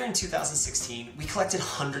 Together in 2016, we collected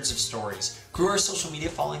hundreds of stories, grew our social media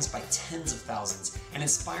followings by tens of thousands, and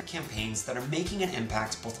inspired campaigns that are making an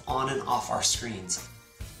impact both on and off our screens.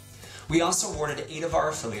 We also awarded 8 of our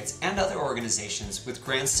affiliates and other organizations with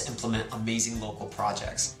grants to implement amazing local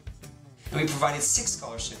projects. And we provided 6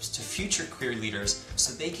 scholarships to future queer leaders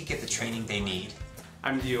so they could get the training they need.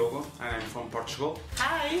 I'm Diogo, and I'm from Portugal.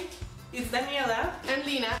 Hi, it's Daniela and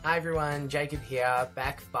Lina. Hi everyone, Jacob here,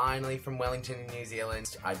 back finally from Wellington in New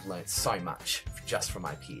Zealand. I've learned so much just from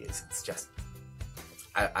my peers. It's just,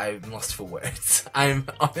 I'm lost for words. I'm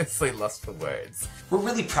honestly lost for words. We're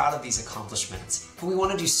really proud of these accomplishments, but we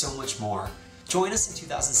want to do so much more. Join us in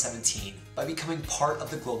 2017 by becoming part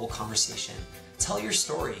of the global conversation. Tell your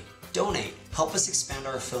story, donate, help us expand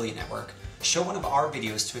our affiliate network, show one of our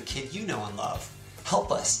videos to a kid you know and love.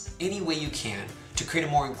 Help us any way you can to create a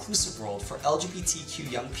more inclusive world for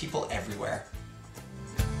LGBTQ young people everywhere.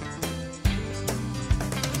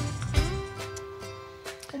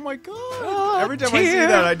 Oh my god! Every time I see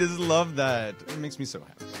that, I just love that. It makes me so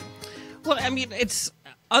happy. Well, I mean,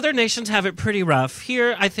 other nations have it pretty rough.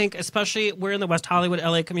 Here, I think, especially we're in the West Hollywood,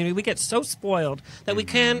 LA community, we get so spoiled that we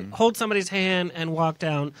can hold somebody's hand and walk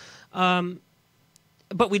down.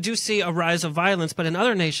 But we do see a rise of violence. But in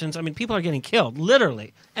other nations, I mean, people are getting killed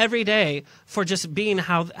literally every day for just being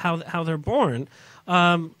how they're born.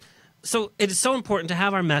 So it is so important to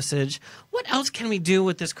have our message. What else can we do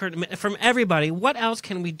with this current from everybody? What else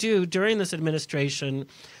can we do during this administration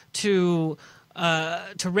to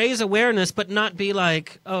raise awareness, but not be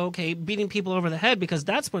like, oh, okay, beating people over the head, because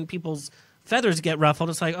that's when people's feathers get ruffled.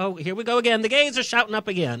 It's like, oh, here we go again. The gays are shouting up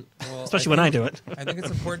again, especially when I do it. I think it's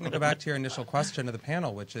important to go back to your initial question of the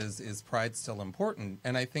panel, which is Pride still important?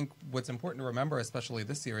 And I think what's important to remember, especially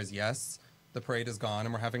this year, is yes, the parade is gone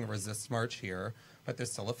and we're having a resist march here, but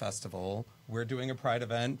there's still a festival. We're doing a Pride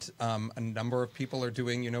event. A number of people are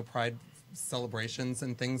doing, Pride celebrations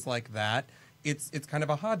and things like that. It's kind of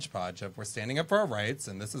a hodgepodge of we're standing up for our rights,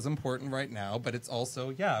 and this is important right now, but it's also,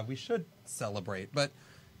 yeah, we should celebrate. But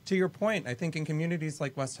to your point, I think in communities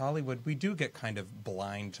like West Hollywood, we do get kind of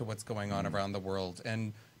blind to what's going on around the world.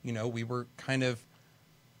 And, we were kind of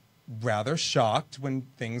rather shocked when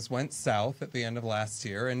things went south at the end of last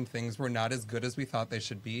year and things were not as good as we thought they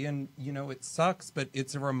should be. And, it sucks, but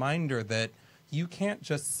it's a reminder that you can't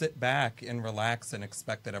just sit back and relax and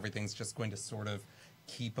expect that everything's just going to sort of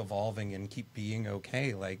keep evolving and keep being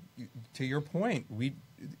okay. Like, to your point,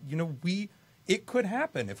 it could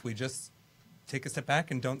happen if we just take a step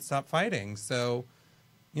back and don't stop fighting. So,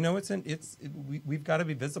 we've got to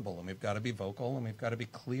be visible, and we've got to be vocal, and we've got to be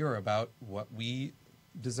clear about what we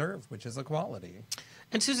deserve, which is equality.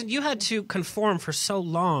 And Susan, you had to conform for so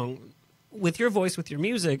long with your voice, with your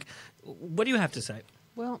music. What do you have to say?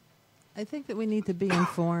 Well, I think that we need to be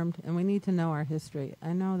informed and we need to know our history.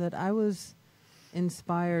 I know that I was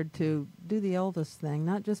inspired to do the Elvis thing,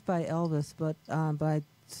 not just by Elvis, but by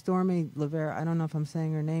Stormy Rivera. I don't know if I'm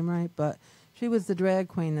saying her name right, but she was the drag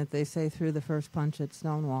queen that they say threw the first punch at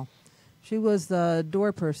Stonewall. She was the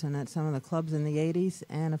door person at some of the clubs in the 80s,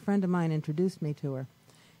 and a friend of mine introduced me to her.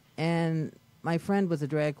 And my friend was a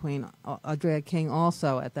drag queen, a drag king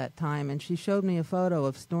also at that time, and she showed me a photo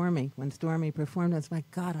of Stormy when Stormy performed. It's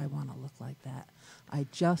like, God, I want to look like that. I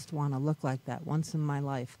just want to look like that once in my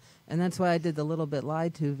life. And that's why I did the Little Bit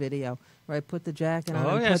Lied To video, where I put the jacket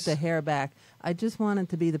on and put the hair back. I just wanted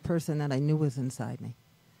to be the person that I knew was inside me.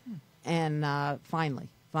 And finally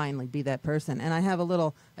be that person. And I took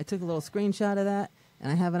a little screenshot of that,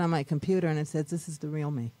 and I have it on my computer, and it says, this is the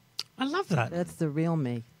real me. I love that. That's the real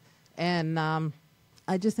me. And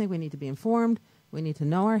I just think we need to be informed, we need to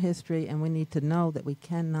know our history, and we need to know that we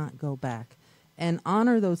cannot go back. And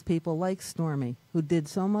honor those people like Stormy, who did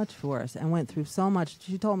so much for us and went through so much.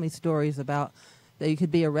 She told me stories about that you could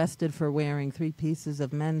be arrested for wearing 3 pieces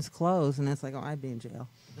of men's clothes, and it's like, oh, I'd be in jail.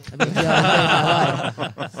 I'd be in jail all my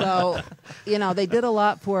life. So, they did a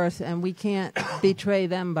lot for us, and we can't betray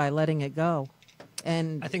them by letting it go.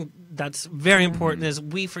 And I think that's very important. Is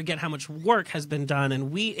we forget how much work has been done,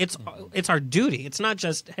 and it's our duty. It's not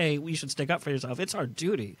just, hey, we should stick up for yourself. It's our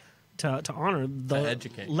duty to honor the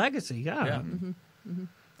legacy. Yeah.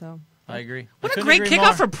 So I agree. What a great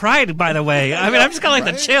kickoff for Pride, by the way. I mean, I'm just got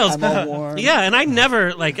the chills. I'm all warm. Yeah, and I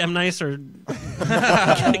never am nice or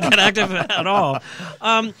get active at all.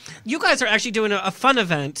 You guys are actually doing a fun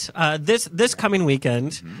event this coming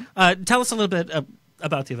weekend. Tell us a little bit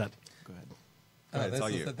about the event.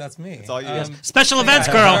 That's me. It's all you. Special events,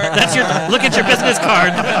 girl. That's look at your business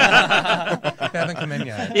card. They haven't come in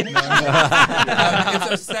yet.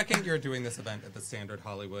 It's our second year doing this event at the Standard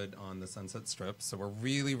Hollywood on the Sunset Strip, so we're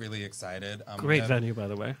really, really excited. Great venue, by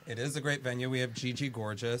the way. It is a great venue. We have Gigi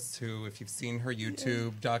Gorgeous, who, if you've seen her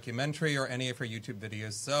YouTube documentary or any of her YouTube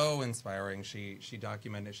videos, so inspiring. She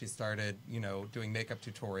documented. She started, doing makeup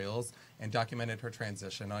tutorials and documented her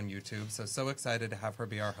transition on YouTube. So excited to have her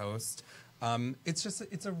be our host.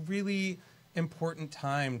 It's a really important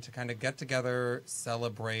time to kind of get together,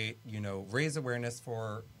 celebrate, raise awareness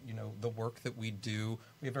for, the work that we do.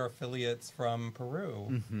 We have our affiliates from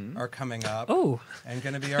Peru are coming up and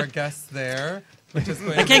going to be our guests there. Which is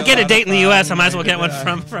going I can't get a date in the U.S. I might as well get one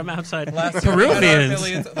from outside.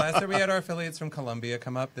 Peruvians. Last year we had our affiliates from Colombia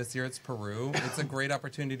come up. This year it's Peru. It's a great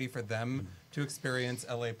opportunity for them to experience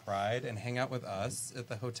LA Pride and hang out with us at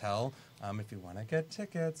the hotel. If you want to get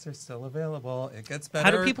tickets, they're still available. It Gets Better.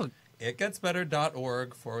 How do people?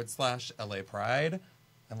 itgetsbetter.org/LA Pride.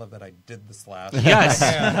 I love that I did the slash. Yes.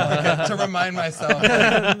 To remind myself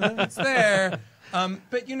that it's there.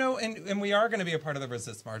 But, and we are going to be a part of the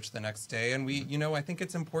Resist March the next day. And we, I think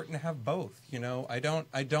it's important to have both. I don't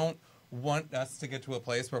want us to get to a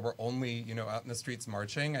place where we're only, out in the streets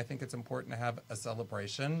marching. I think it's important to have a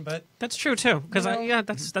celebration. But that's true, too. Because,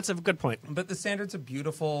 that's a good point. But the Standard's a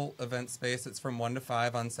beautiful event space. It's from 1 to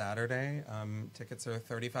 5 on Saturday. Tickets are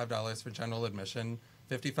 $35 for general admission,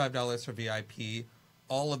 $55 for VIP.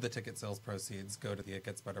 All of the ticket sales proceeds go to the It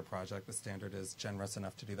Gets Better Project. The Standard is generous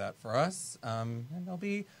enough to do that for us. And there'll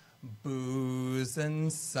be booze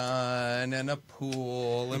and sun and a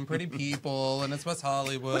pool and pretty people, and it's West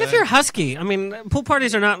Hollywood. What if you're husky? I mean, pool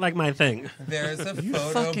parties are not like my thing. There's a You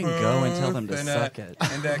photo fucking booth go and tell them to and suck it.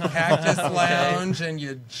 And a cactus lounge, and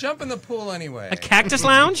you jump in the pool anyway. A cactus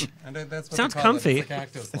lounge? And that's what Sounds they call comfy. It. It's a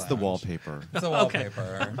cactus It's the lounge. wallpaper. It's a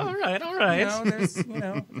wallpaper. All right. There's,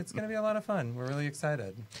 it's going to be a lot of fun. We're really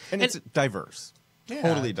excited. And it's diverse. Yeah,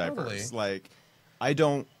 totally diverse. totally. Like, I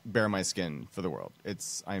don't bare my skin for the world.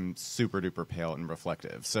 I'm super duper pale and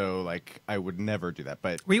reflective. So, like, I would never do that.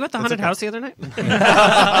 But were you at the haunted house the other night?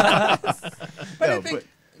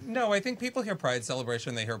 I think people hear Pride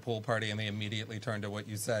Celebration, they hear pool party, and they immediately turn to what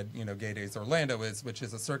you said, Gay Days Orlando is, which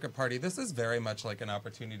is a circuit party. This is very much like an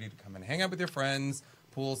opportunity to come and hang out with your friends,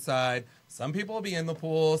 poolside. Some people will be in the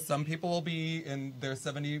pool. Some people will be in their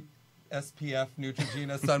 70 SPF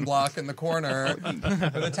Neutrogena sunblock in the corner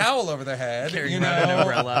with a towel over their head. Carrying around an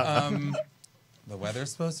umbrella. The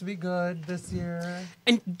weather's supposed to be good this year.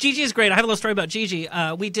 And Gigi is great. I have a little story about Gigi.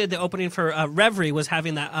 We did the opening for Reverie was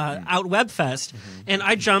having that Out Web Fest, and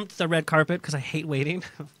I jumped the red carpet because I hate waiting.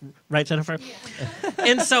 Right, Jennifer? Yeah.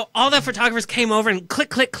 And so all the photographers came over and click,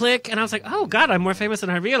 click, click, and I was like, oh, God, I'm more famous than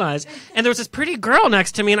I realized. And there was this pretty girl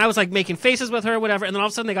next to me, and I was like making faces with her or whatever, and then all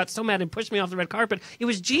of a sudden they got so mad and pushed me off the red carpet. It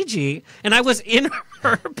was Gigi, and I was in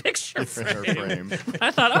her picture frame.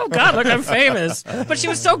 I thought, oh, God, look, I'm famous. But she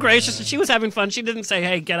was so gracious, and she was having fun and she didn't say,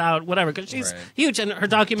 "Hey, get out," whatever, because she's huge, and her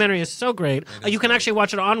documentary is so great. You can actually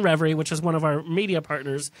watch it on Reverie, which is one of our media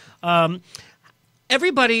partners.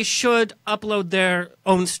 Everybody should upload their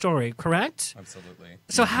own story, correct? Absolutely.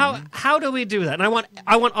 So how do we do that? And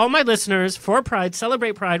I want all my listeners for Pride,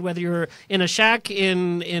 celebrate Pride, whether you're in a shack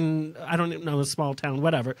in I don't even know, a small town,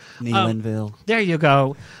 whatever. Neelanville. There you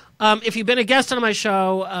go. If you've been a guest on my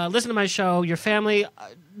show, listen to my show, your family,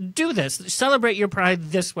 do this. Celebrate your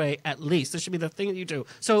Pride this way, at least. This should be the thing that you do.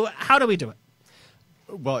 So how do we do it?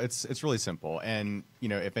 Well, it's really simple, and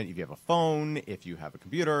if you have a phone, if you have a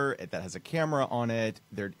computer that has a camera on it,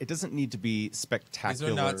 it doesn't need to be spectacular.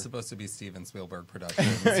 These are not supposed to be Steven Spielberg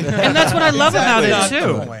productions, and that's what I love about it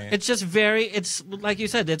too. It's just it's like you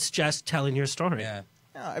said, it's just telling your story. Yeah,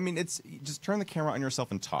 I mean, it's just turn the camera on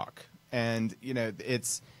yourself and talk, and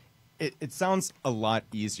it sounds a lot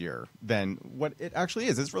easier than what it actually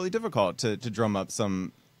is. It's really difficult to drum up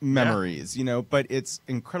some memories, but it's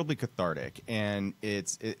incredibly cathartic, and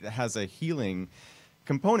it has a healing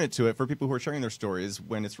component to it for people who are sharing their stories,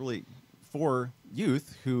 when it's really for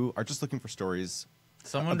youth who are just looking for stories,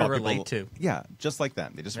 someone to relate to. Yeah, just like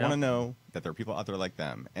them. They just want to know that there are people out there like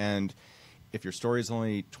them. And if your story is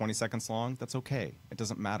only 20 seconds long, that's okay. It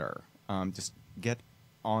doesn't matter. Just get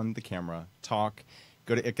on the camera, talk,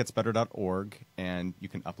 go to itgetsbetter.org, and you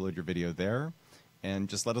can upload your video there. And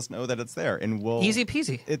just let us know that it's there, and we'll easy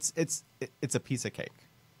peasy. It's a piece of cake.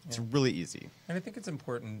 It's really easy. And I think it's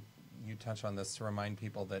important you touch on this to remind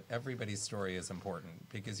people that everybody's story is important,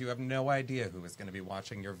 because you have no idea who is going to be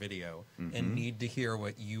watching your video and need to hear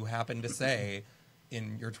what you happen to say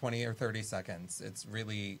in your 20 or 30 seconds. It's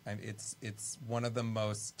really it's one of the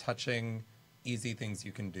most touching, easy things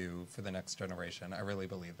you can do for the next generation. I really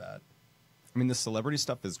believe that. I mean, the celebrity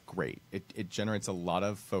stuff is great. It generates a lot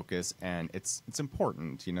of focus, and it's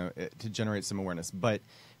important, to generate some awareness. But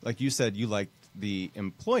like you said, you liked the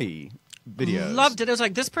employee videos. Loved it. It was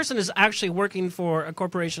like, this person is actually working for a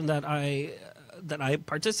corporation that I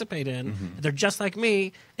participate in. They're just like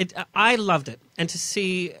me. I loved it. And to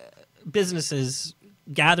see businesses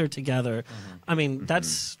gather together, I mean,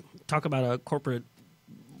 that's talk about a corporate.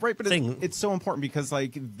 Right, but it's so important, because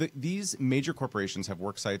these major corporations have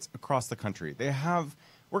work sites across the country. They have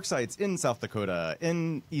work sites in South Dakota,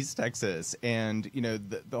 in East Texas, and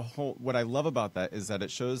the whole. What I love about that is that it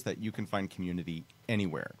shows that you can find community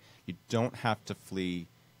anywhere. You don't have to flee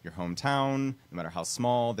your hometown, no matter how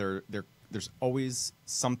small. There's always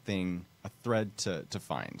something, a thread to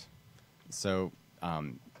find. So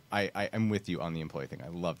I'm with you on the employee thing. I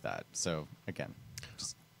love that. So again,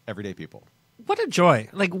 just everyday people. What a joy.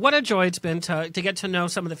 What a joy it's been to get to know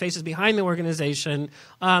some of the faces behind the organization.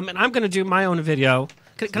 And I'm going to do my own video.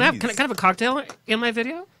 Can I have a cocktail in my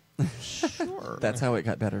video? Sure. That's how it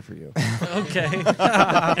got better for you. Okay.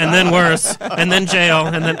 And then worse. And then jail.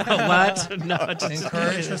 And then what? No, just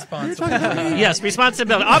encourage responsibility. Yes,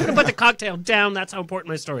 responsibility. I'm going to put the cocktail down. That's how important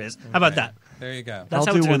my story is. How about that? There you go. That's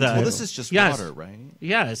how we do that. Well, this is just water, right?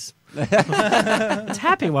 Yes. It's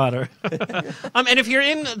happy water. And if you're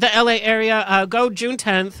in the LA area, go June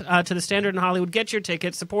 10th to the Standard in Hollywood. Get your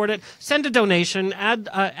ticket, support it, send a donation,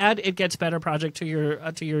 add It Gets Better project to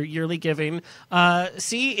your yearly giving.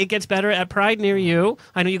 See It Gets Better at Pride near you.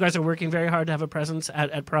 I know you guys are working very hard to have a presence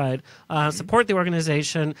at Pride. Support the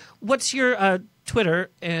organization. What's your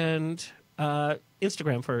Twitter and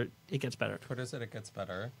Instagram for It Gets Better? Twitter's at It Gets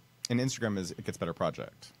Better. And Instagram is It Gets Better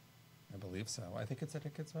Project. I believe so. I think it's at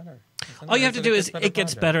It Gets Better. All you have to do is It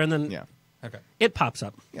Gets Better, and then okay, it pops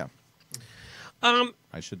up. Yeah.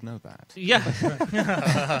 I should know that. Yeah.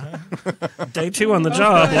 Day 2 on the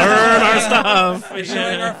job. Learn our stuff. We're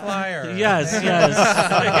showing our flyer. Yes.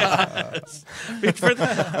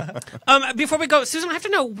 Before we go, Susan, I have to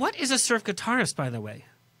know, what is a surf guitarist, by the way?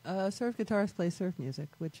 Surf guitarists play surf music,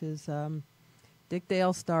 which is Dick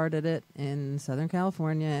Dale started it in Southern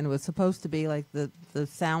California, and it was supposed to be like the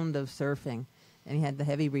sound of surfing. And he had the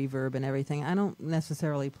heavy reverb and everything. I don't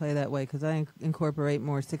necessarily play that way because I incorporate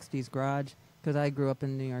more 60s garage, because I grew up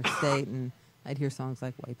in New York State, and I'd hear songs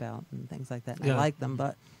like Wipeout and things like that, and I like them.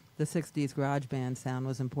 But the 60s garage band sound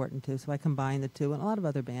was important, too, so I combined the two. And a lot of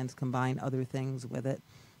other bands combine other things with it.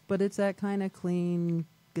 But it's that kind of clean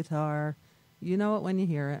guitar. You know it when you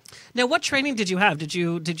hear it. Now, what training did you have? Did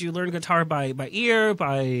you learn guitar by ear,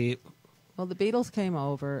 by... Well, the Beatles came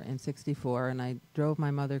over in '64, and I drove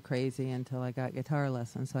my mother crazy until I got guitar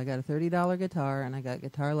lessons. So I got a $30 guitar, and I got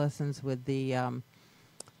guitar lessons with the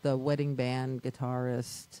wedding band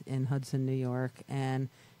guitarist in Hudson, New York. And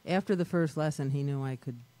after the first lesson, he knew I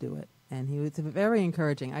could do it. And he was very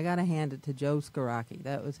encouraging. I got to hand it to Joe Scaracchi.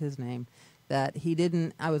 That was his name. that he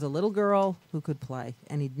didn't. I was a little girl who could play,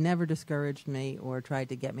 and he'd never discouraged me or tried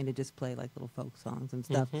to get me to just play like little folk songs and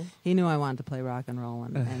stuff. Mhm. He knew I wanted to play rock and roll,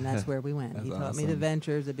 and that's where we went. That's He taught me the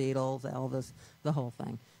Ventures, the Beatles, Elvis, the whole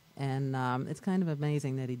thing. And it's kind of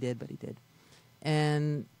amazing that he did, but he did.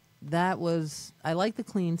 And that was, I like the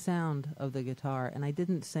clean sound of the guitar, and I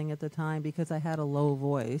didn't sing at the time because I had a low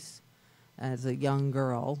voice. As a young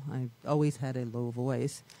girl, I always had a low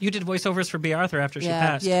voice. You did voiceovers for B. Arthur after she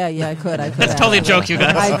passed. Yeah, I could. That's totally a joke, you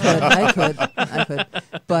guys. I could.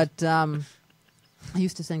 But I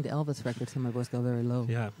used to sing to Elvis records, so my voice got very low.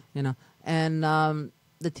 Yeah. You know, and the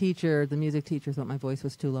music teacher thought my voice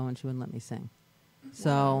was too low, and she wouldn't let me sing.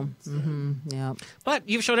 So, yeah. But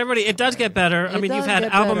you've shown everybody it does get better. I It mean, you've does had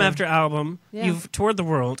get album better. after album. Yeah. You've toured the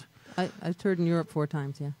world. I've toured in Europe 4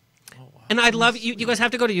 times, yeah. And I love you. You guys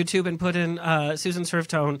have to go to YouTube and put in Susan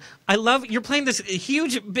Surftone. I love you're playing this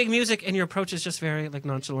huge, big music, and your approach is just very like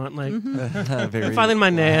nonchalant. Like I'm filing my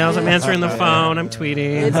nails. I'm answering the phone. I'm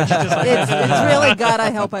tweeting. It's really God.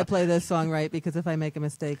 I hope I play this song right, because if I make a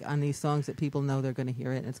mistake on these songs that people know, they're going to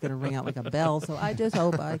hear it, and it's going to ring out like a bell. So I just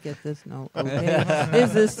hope I get this note. Okay,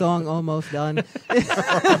 is this song almost done?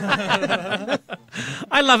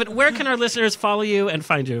 I love it. Where can our listeners follow you and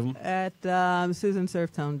find you? At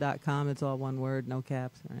SusanSurftone.com. It's all one word, no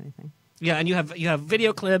caps or anything. Yeah, and you have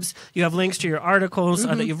video clips, you have links to your articles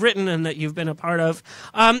that you've written and that you've been a part of.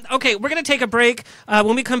 Okay, we're going to take a break.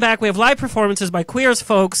 When we come back, we have live performances by Queer as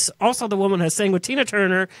Folks, also The Woman Has Sang with Tina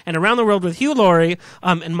Turner, and Around the World with Hugh Laurie,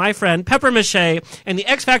 and my friend Pepper Mashay, and the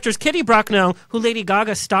X Factor's Kitty Brucknell, who Lady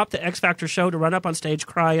Gaga stopped the X Factor show to run up on stage,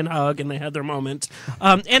 cry, and hug, and they had their moment.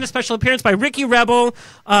 And a special appearance by Ricky Rebel.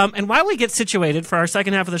 And while we get situated for our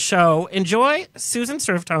second half of the show, enjoy Susan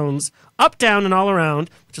Surftone's Up, Down, and All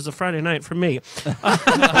Around, which is a Friday night for me.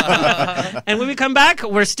 And when we come back,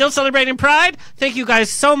 we're still celebrating Pride. Thank you guys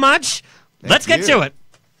so much. Let's get to it.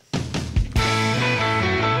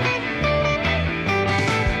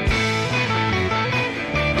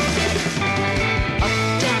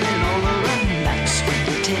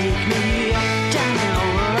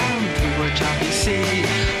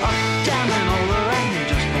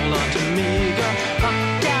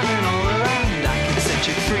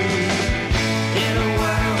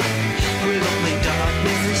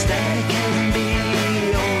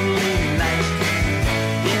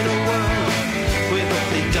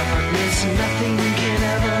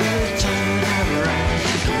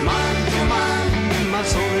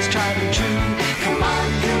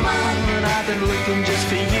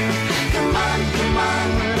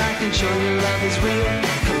 Show your love is real.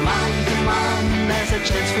 Come on, there's a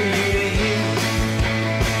chance for you to hear.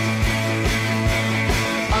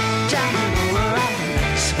 Up, down, and all around.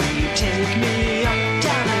 That's when you take me up,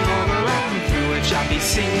 down, and all around through a choppy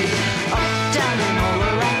sea. Up, down, and all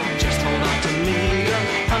around. Just hold on to me, girl.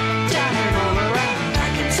 Up, down, and all around. I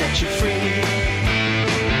can set you free.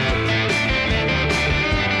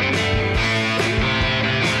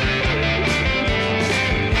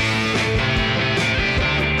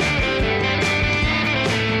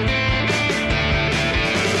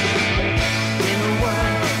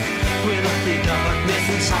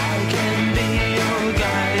 I can be your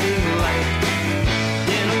guiding light.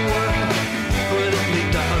 In a world with only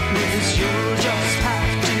darkness, you'll just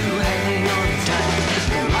have to hang on tight.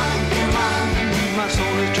 Come on, my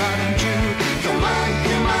soul is tried and true. Come on,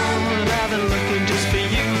 I've been looking just for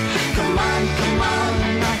you. Come on,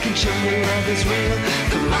 I can show you love is real.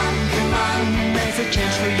 Come on, there's a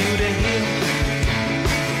chance for you to heal.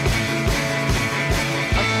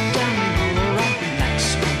 Up, down, and all around,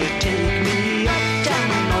 that's when you take me up.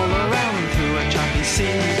 See,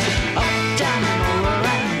 up, down, and all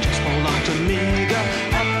around. Just hold on to me, girl.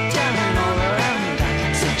 Up, down, and all around. I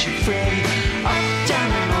can set you free. Up, down,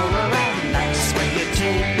 and all around. That's where you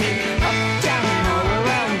take me. Up, down, and all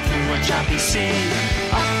around through a choppy sea.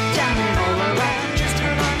 Up, down, and all around. Just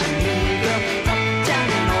hold on to me, girl. Up, down,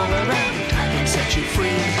 and all around. I can set you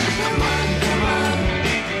free. Come on, come on.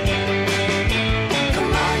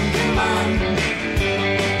 Come on, come on.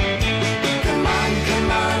 Come on, come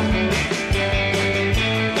on.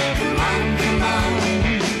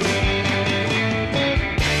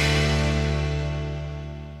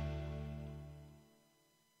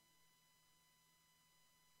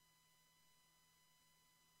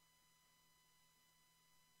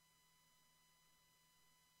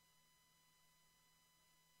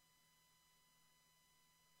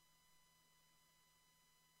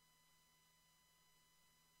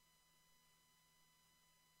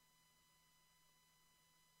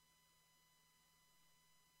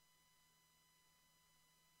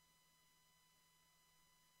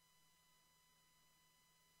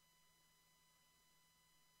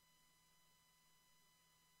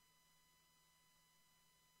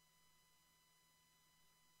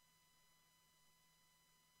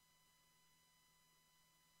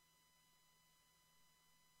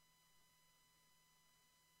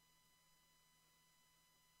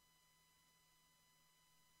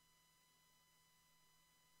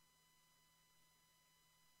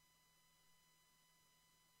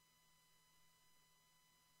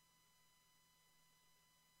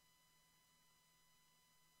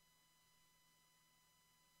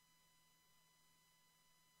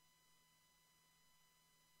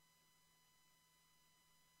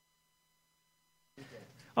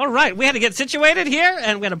 All right, we had to get situated here,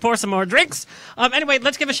 and we had to pour some more drinks. Anyway,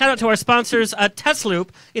 let's give a shout-out to our sponsors, Tesloop.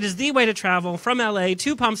 It is the way to travel from L.A.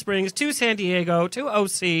 to Palm Springs to San Diego to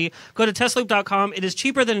OC. Go to Tesloop.com. It is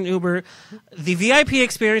cheaper than an Uber. The VIP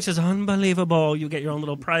experience is unbelievable. You get your own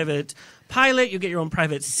little private pilot. You get your own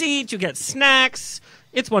private seat. You get snacks.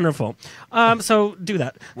 It's wonderful. So do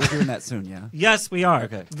that. We're doing that soon, yeah? Yes, we are.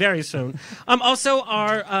 Okay. Very soon. Also,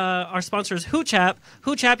 our sponsor is Hooch App.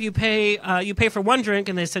 Hooch App, you pay for one drink,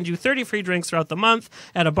 and they send you 30 free drinks throughout the month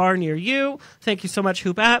at a bar near you. Thank you so much,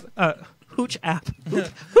 Hooch App.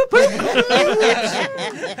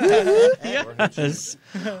 Yes.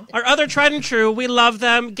 Our other tried and true, we love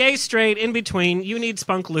them. Gay, straight, in between. You need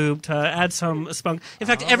spunk lube to add some spunk. In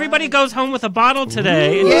fact, everybody goes home with a bottle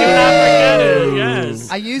today. And do not forget it.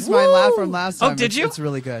 Yes. I used my laugh from last time. Oh, did you? It's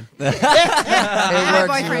really good. It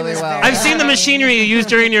works really well. I've seen the machinery you use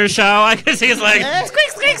during your show. I can see it's like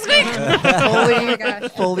squeak, squeak, squeak.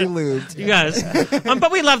 Fully lubed. You guys.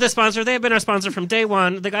 But we love this sponsor. They have been our sponsor from day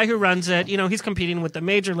one. The guy who runs it, he's competing with the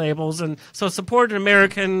major labels, and so support an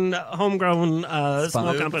American homegrown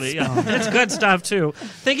small company. Yeah. And it's good stuff too.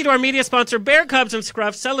 Thank you to our media sponsor, Bear Cubs and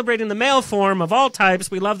Scruff, celebrating the male form of all types.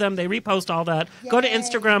 We love them. They repost all that. Yay. Go to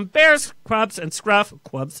Instagram, Bears Cubs and Scruff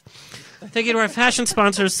Quubs. Thank you to our fashion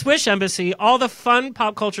sponsors, Swish Embassy, all the fun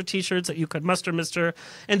pop culture t-shirts that you could muster, mister,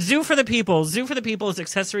 and Zoo for the People. Zoo for the People is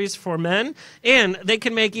accessories for men, and they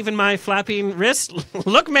can make even my flapping wrist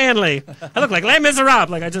look manly. I look like Les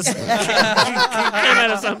Miserables, like I just came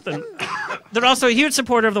out of something. They're also a huge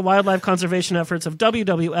supporter of the wildlife conservation efforts of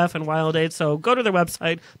WWF and Wild Aid, so go to their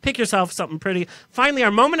website, pick yourself something pretty. Finally,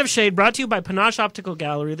 our Moment of Shade brought to you by Panache Optical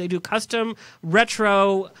Gallery. They do custom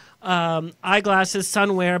retro eyeglasses,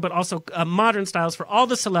 sunwear, but also modern styles for all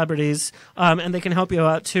the celebrities, and they can help you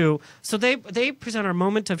out too. So they present our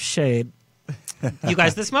Moment of Shade. You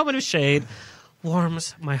guys, this Moment of Shade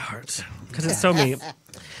warms my heart because it's so me.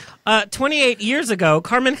 28 years ago,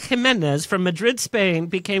 Carmen Jimenez from Madrid, Spain,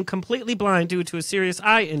 became completely blind due to a serious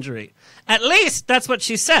eye injury. At least that's what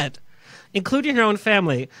she said, including her own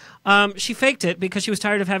family. She faked it because she was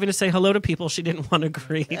tired of having to say hello to people she didn't want to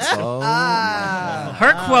greet.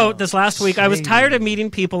 Her quote this last week, I was tired of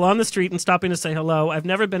meeting people on the street and stopping to say hello. I've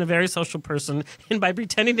never been a very social person, and by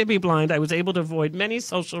pretending to be blind, I was able to avoid many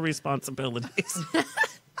social responsibilities.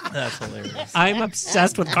 That's hilarious. I'm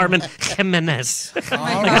obsessed with Carmen Jimenez. I guess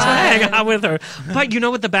I hang out with her. But you know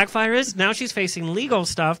what the backfire is? Now she's facing legal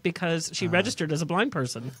stuff because she registered as a blind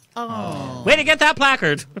person. Oh. Way to get that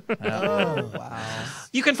placard. Oh, wow.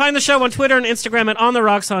 You can find the show on Twitter and Instagram at On The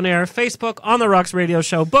Rocks On Air, Facebook On The Rocks Radio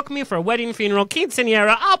Show. Book me for a wedding, funeral,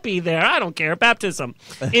 quinceañera. I'll be there. I don't care. Baptism.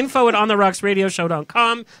 Info at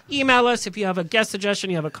ontherocksradioshow.com. Email us if you have a guest suggestion,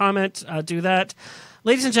 you have a comment, do that.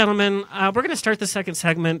 Ladies and gentlemen, we're going to start the second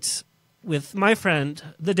segment with my friend,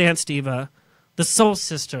 the dance diva, the soul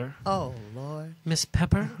sister. Oh, Lord. Miss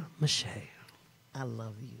Pepper Mashay. I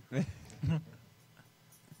love you.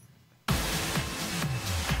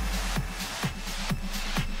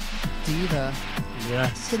 Diva.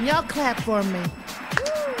 Yes. Can y'all clap for me?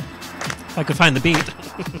 If I could find the beat.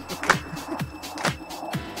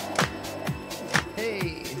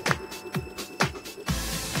 Hey.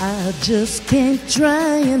 I just can't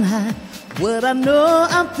try and hide what I know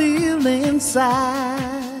I feel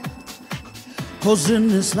inside. 'Cause in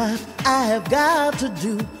this life I have got to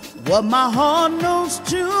do what my heart knows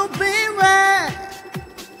to be right.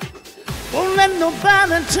 Won't let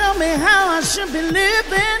nobody tell me how I should be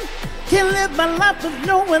living. Can't live my life with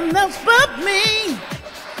no one else but me.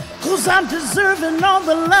 'Cause I'm deserving all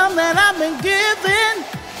the love that I've been given.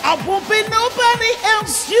 I won't be nobody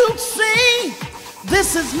else you see.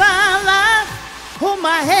 This is my life, hold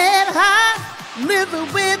my head high,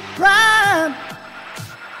 living with pride.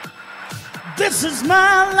 This is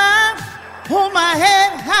my life, hold my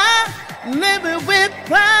head high, living with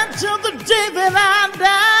pride till the day that I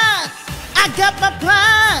die. I got my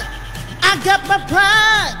pride, I got my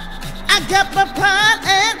pride, I got my pride,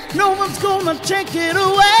 and no one's gonna take it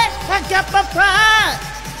away. I got my pride,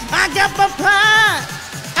 I got my pride,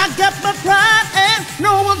 I got my pride, and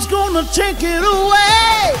no one's gonna take it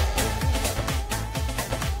away.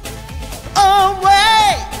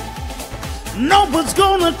 Away. No one's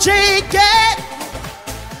gonna take it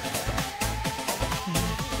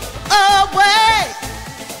away.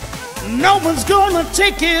 No one's gonna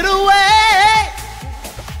take it away.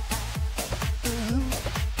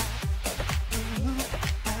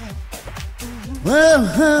 Woo!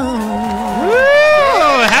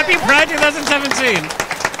 Happy Pride 2017.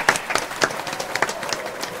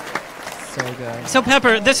 So good. So,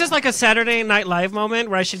 Pepper, this is like a Saturday Night Live moment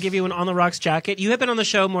where I should give you an On the Rocks jacket. You have been on the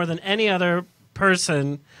show more than any other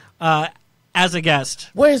person as a guest.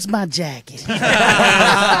 Where's my jacket?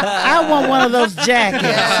 I want one of those jackets,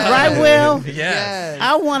 right, Will? Yes.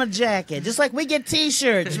 I want a jacket, just like we get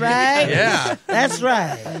T-shirts, right? Yeah. That's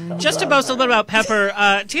right. Just to boast a little bit about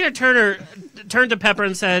Pepper, Tina Turner turned to Pepper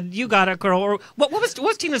and said, "You got it, girl." Or what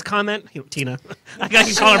was Tina's comment? Tina, I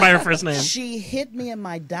can call her by her first name. She hit me in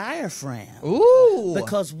my diaphragm. Ooh.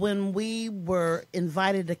 Because when we were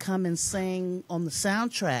invited to come and sing on the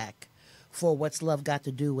soundtrack for What's Love Got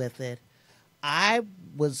to Do with It, I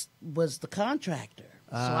was the contractor,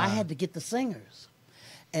 so I had to get the singers.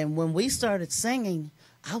 And when we started singing,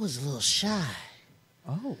 I was a little shy.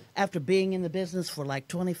 Oh. After being in the business for like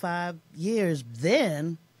 25 years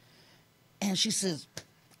then, and she says,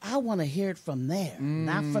 I want to hear it from there,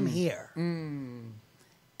 not from here.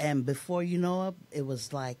 And before you know it, it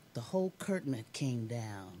was like the whole curtain came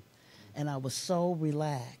down. And I was so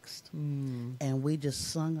relaxed. And we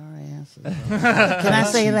just sung our asses off. Can I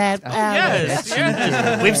say that?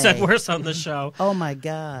 Yes. We've said worse on the show. Oh, my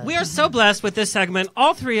God. We are so blessed with this segment.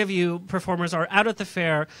 All three of you performers are out at the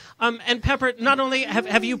fair. And Pepper, not only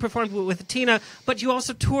have you performed with Tina, but you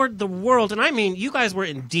also toured the world. And I mean, you guys were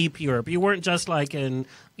in deep Europe. You weren't just like in,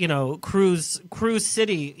 Cruise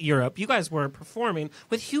City, Europe. You guys were performing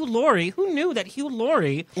with Hugh Laurie. Who knew that Hugh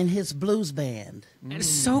Laurie... in his blues band. It's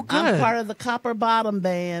so good. I'm part of the Copper Bottom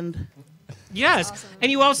Band. Yes. Awesome.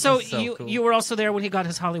 And you also, cool. you were also there when he got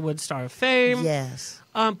his Hollywood Star of Fame. Yes.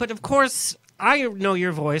 But of course, I know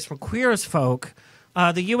your voice from Queer as Folk,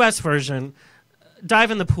 the U.S. version, Dive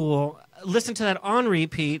in the Pool. Listen to that on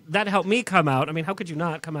repeat. That helped me come out. I mean, how could you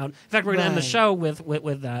not come out? In fact, we're going to end the show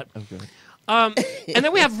with that. Okay. And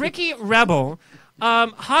then we have Ricky Rebel,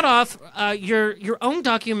 hot off your own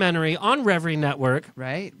documentary on Reverie Network.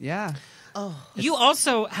 Right? Yeah. Oh, you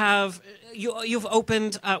also have you've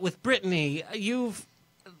opened with Britney. You've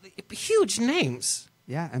huge names.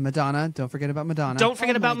 Yeah, and Madonna. Don't forget about Madonna. Don't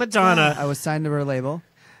forget about Madonna. I was signed to her label.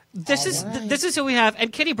 This is who we have.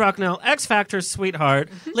 And Kitty Brucknell, X Factor's sweetheart.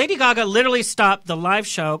 Lady Gaga literally stopped the live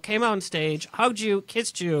show, came on stage, hugged you,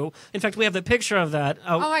 kissed you. In fact, we have the picture of that.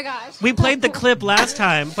 Oh my gosh. We played the clip last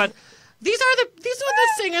time, but these are the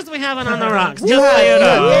singers we have on the rocks. Just play it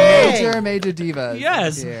up. Major divas.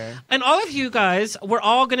 Yes. And all of you guys, we're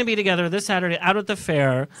all going to be together this Saturday out at the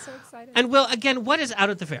fair. So excited. And Will, again, what is out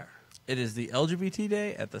at the fair? It is the LGBT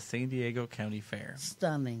Day at the San Diego County Fair.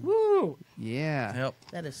 Stunning. Woo! Yeah. Yep.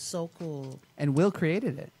 That is so cool. And Will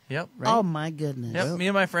created it. Yep. Right? Oh, my goodness. Yep. Me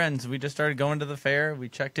and my friends, we just started going to the fair. We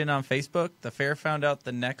checked in on Facebook. The fair found out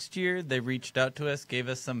the next year. They reached out to us, gave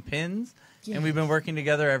us some pins, and we've been working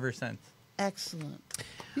together ever since. Excellent.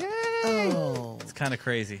 Yay! Oh. It's kind of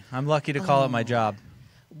crazy. I'm lucky to call it my job.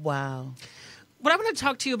 Wow. What I want to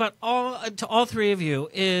talk to you about all three of you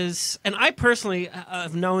is, and I personally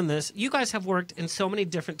have known this, you guys have worked in so many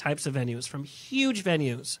different types of venues, from huge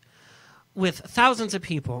venues with thousands of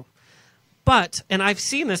people. But, and I've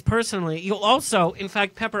seen this personally, you'll also, in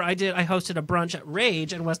fact, Pepper, I hosted a brunch at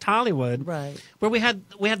Rage in West Hollywood. Right. Where we had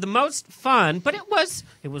the most fun, but it was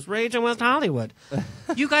Rage in West Hollywood.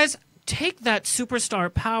 You guys take that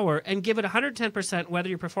superstar power and give it 110%, whether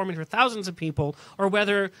you're performing for thousands of people or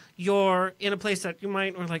whether you're in a place that you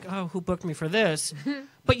might, or like, oh, who booked me for this?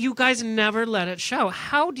 But you guys never let it show.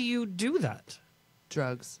 How do you do that?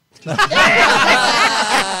 Drugs.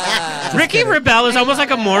 Ricky Rebel is almost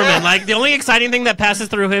like a Mormon. Like, the only exciting thing that passes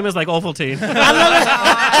through him is like Ovaltine.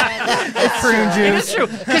 It's prune juice. It's true.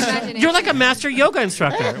 Because you're like a master yoga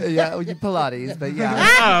instructor. Yeah, well, you Pilates, but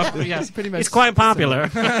yeah. Oh, yes. Pretty much. He's quite popular.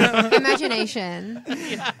 Imagination.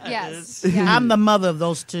 Yes. Yeah. I'm the mother of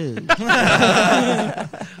those two.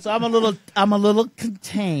 So I'm a little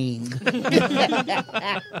contained. But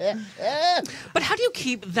how do you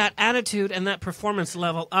keep that attitude and that performance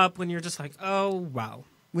level up when you're just like, oh, wow.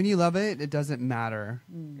 When you love it, it doesn't matter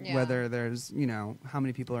Yeah. whether there's, how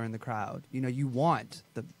many people are in the crowd. You want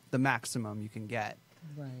the maximum you can get.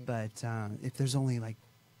 Right. But if there's only like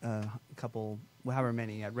a couple, however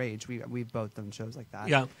many at Rage, we've both done shows like that.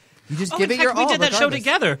 Yeah. You just Oh, give in it your fact, all. we did that show regardless.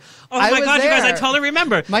 together. Oh I my was God, you guys, I there. totally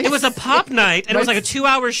remember. It was a pop night, and it was like a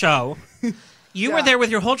 2-hour show. You were there with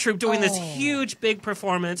your whole troupe doing this huge, big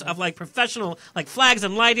performance of like professional, like flags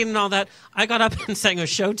and lighting and all that. I got up and sang a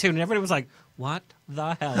show tune, and everybody was like, what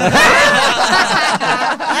the hell?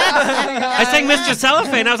 I sang Mr.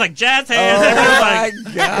 Cellophane. I was like, jazz hands. Oh my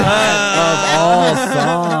God. Of all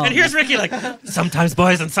songs. And here's Ricky like, sometimes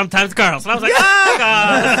boys and sometimes girls. And I was like, oh,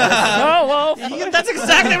 God. Oh, well, that's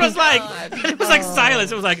exactly what it was like. It was like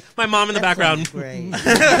silence. It was like my mom in the background.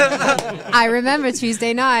 I remember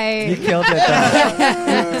Tuesday night. You killed it,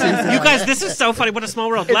 though. You guys, this is so funny. What a small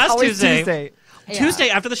world. It's Last always Tuesday. Tuesday. Tuesday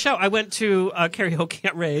after the show, I went to karaoke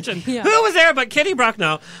at Rage, and who was there but Kitty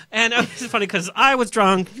Brucknell? And it was funny because I was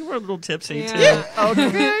drunk. You were a little tipsy too.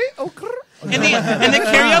 Okay. And the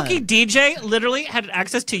karaoke DJ literally had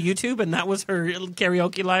access to YouTube, and that was her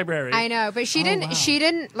karaoke library. I know, but she didn't. Wow. She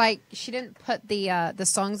didn't put the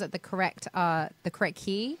songs at the correct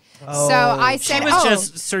key. Oh. So I said, she was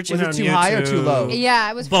just searching. Was it too high or too low? Yeah,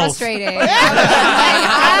 it was Both. frustrating.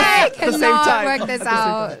 I At the same cannot time. work this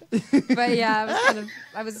out. But yeah,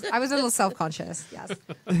 I was a little self-conscious. Yes.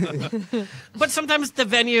 But sometimes the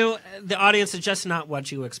venue, the audience is just not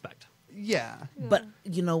what you expect. Yeah. But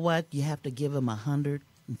you know what? You have to give them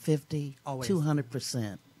 150, Always.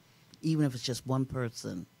 200%, even if it's just one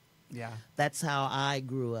person. Yeah. That's how I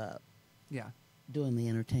grew up. Yeah. Doing the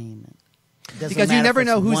entertainment. Because you never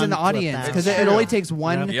know who's in the audience. Because it only takes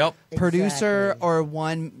one Yep. producer or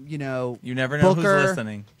one, You never know booker. who's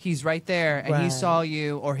listening. He's right there, and he Right. saw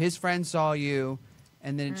you, or his friend saw you,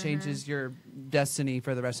 and then it changes your destiny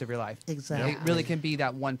for the rest of your life. Exactly. It really can be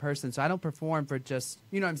that one person. So I don't perform for just,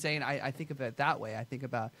 you know what I'm saying? I think of it that way. I think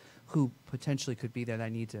about who potentially could be that I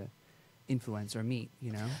need to influence or meet,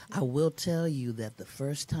 I will tell you that the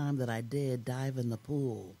first time that I did dive in the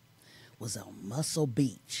pool was on Muscle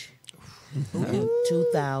Beach in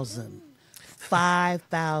 2000.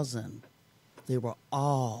 5,000. They were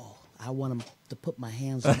all. I want them to put my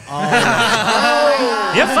hands on all of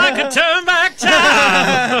them. If I could turn back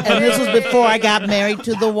time. And this was before I got married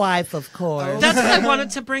to the wife, of course. That's what I wanted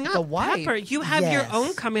to bring up. The wife. Pepper, you have your Yes.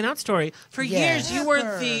 own coming out story. For Yes. years, you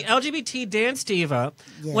were the LGBT dance diva.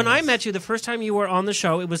 When I Yes. met you the first time you were on the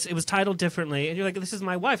show, it was titled differently, and you're like, "This is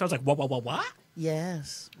my wife." I was like, what?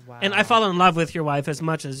 Yes. Wow. And I fall in love with your wife as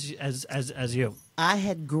much as you. I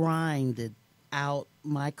had grinded out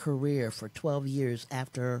my career for 12 years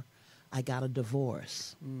after I got a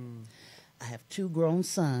divorce. I have 2 grown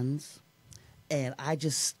sons, and I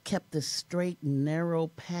just kept this straight and narrow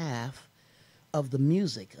path of the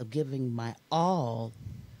music, of giving my all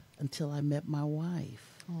until I met my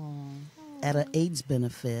wife at an AIDS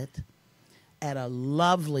benefit at a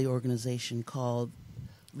lovely organization called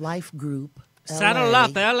Life Group Saddle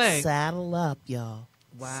Up, LA. Saddle Up, y'all.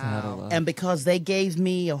 Wow. And because they gave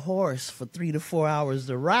me a horse for 3 to 4 hours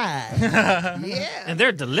to ride. And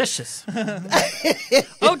they're delicious.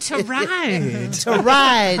 To ride. To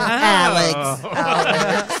ride, Alex.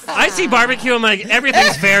 I see barbecue, I'm like,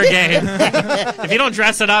 everything's fair game. If you don't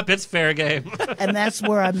dress it up, it's fair game. And that's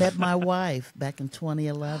where I met my wife back in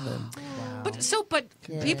 2011. But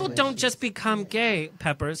people don't just become gay,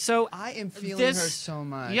 Pepper. So I am feeling this, her so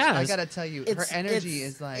much. Yes. I gotta tell you, her energy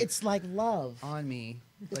is like it's like love on me.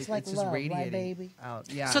 It's like just love, radiating right, baby?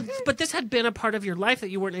 out. Yeah. So, but this had been a part of your life that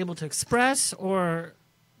you weren't able to express, or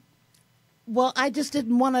Well, I just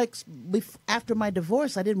didn't want to. After my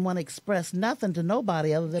divorce, I didn't want to express nothing to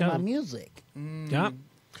nobody other than my music. Yeah.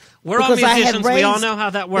 We're all musicians. We all know how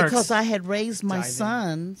that works. Because I had raised my Dive in.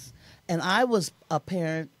 sons, and I was a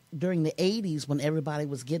parent during the 80s when everybody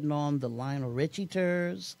was getting on the Lionel Richie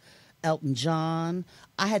tours, Elton John.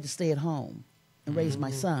 I had to stay at home and raise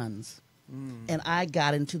my sons. And I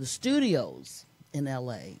got into the studios in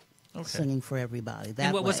L.A. singing for everybody. That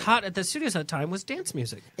and what was way. hot at the studios at the time was dance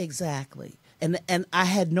music. Exactly. And I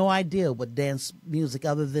had no idea what dance music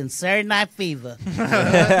other than Saturday Night Fever.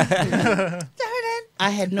 I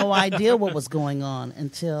had no idea what was going on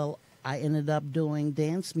until I ended up doing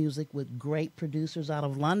dance music with great producers out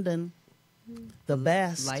of London. The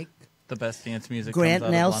best. Like the best dance music. Grant comes out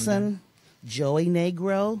of Nelson, London. Joey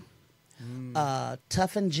Negro,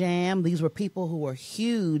 Tough and Jam. These were people who were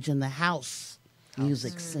huge in the house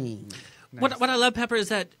music scene. What I love, Pepper, is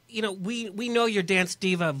that we know your dance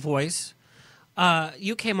diva voice.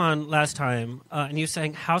 You came on last time and you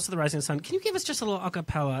sang "House of the Rising Sun." Can you give us just a little a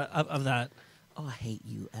cappella of that? Oh, I hate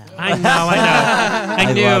you, Alex. I know.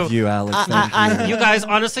 I knew. love you, Alex. Thank you. You guys,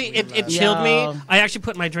 honestly, it chilled me. Yo. I actually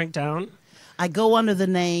put my drink down. I go under the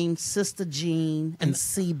name Sister Jean and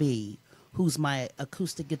CB, who's my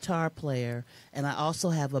acoustic guitar player, and I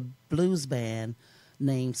also have a blues band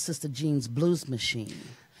named Sister Jean's Blues Machine,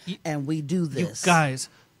 and we do this. You guys,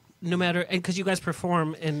 no matter, and because you guys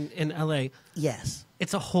perform in L.A. Yes.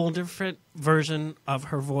 It's a whole different version of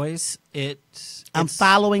her voice. I'm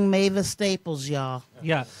following Mavis Staples, y'all.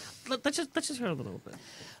 Yeah. Let's just hear a little bit.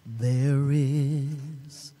 There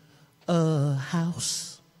is a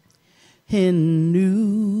house in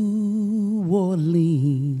New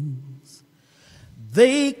Orleans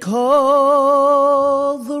they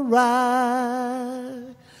call the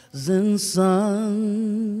Rising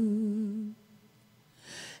Sun.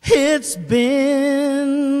 It's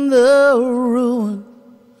been the ruin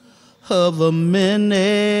of a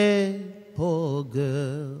Minneapolis poor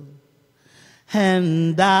girl,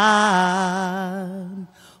 and I'm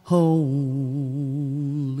only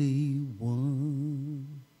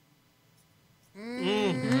one. I'm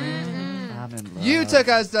in love. You took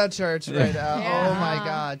us to church right now. Oh my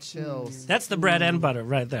God, chills. That's the bread and butter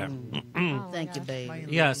right there. Thank you, baby.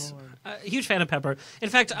 Yes. Huge fan of Pepper. In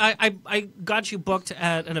fact, I got you booked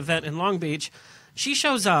at an event in Long Beach. She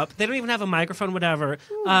shows up. They don't even have a microphone, whatever.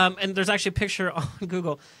 And there's actually a picture on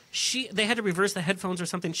Google. They had to reverse the headphones or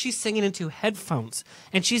something. She's singing into headphones,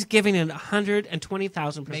 and she's giving it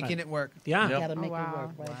 120,000%. Making it work. Yeah. You gotta make it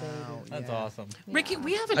work, right, baby? That's awesome. Ricky,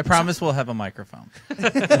 we haven't. I promise we'll have a microphone.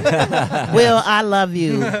 Well, I love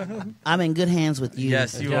you. I'm in good hands with you.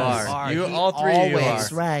 Yes, you are. You He all three of you are.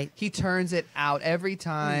 always- Right. He turns it out every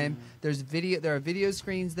time. There's video. There are video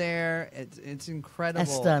screens there. It's incredible.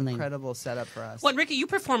 That's stunning. Incredible setup for us. Well, and Ricky, you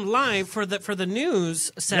performed live for the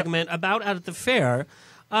news segment about out at the fair,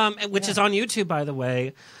 which is on YouTube, by the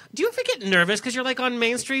way. Do you ever get nervous because you're like on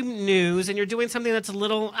mainstream news and you're doing something that's a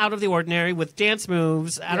little out of the ordinary with dance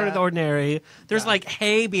moves out of the ordinary? There's like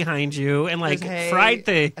hay behind you and like There's hay fried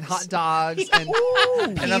things and hot dogs and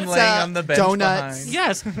And I'm laying on the bench donuts. behind.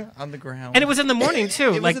 Yes, on the ground. and it was in the morning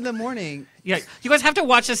too. It like was in the morning. yeah, you guys have to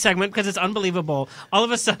watch this segment because it's unbelievable. All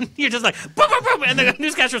of a sudden, you're just like boom, boom, boom, and the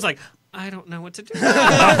newscaster's like, I don't know what to do.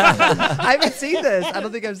 I haven't seen this. I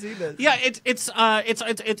don't think I've seen this. Yeah, it's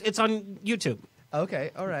on YouTube.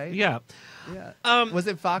 Okay. All right. Yeah. Yeah. Was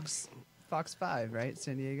it Fox 5, right?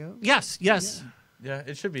 San Diego? Yes. Yeah,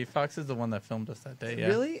 it should be. Fox is the one that filmed us that day. Yeah.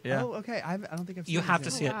 Really? Yeah. Oh, okay. I don't think I've seen You it have to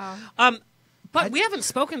yet. see it. But we haven't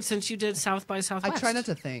spoken since you did South by I Southwest. try not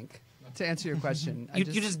to think. To answer your question, You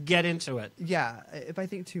just get into it. Yeah. If I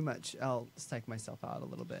think too much, I'll psych myself out a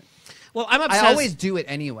little bit. Well, I'm obsessed. I always do it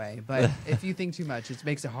anyway, but if you think too much, it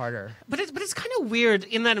makes it harder. But it's kind of weird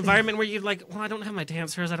in that environment where you're like, well, I don't have my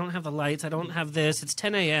dancers, I don't have the lights, I don't have this. It's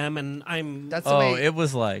 10 a.m. and I'm. That's the way. It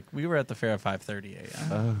was like we were at the fair at 5:30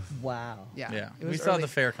 a.m. Wow. Yeah. Yeah, It we was saw early. the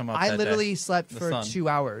fair come up. I that literally day. slept The for sun. 2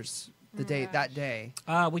 hours that day.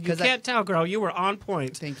 Well, you 'Cause can't tell, girl. You were on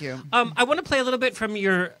point. Thank you. I want to play a little bit from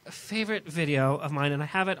your favorite video of mine, and I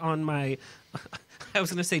have it on my. I was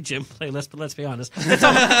going to say gym playlist, but let's be honest, it's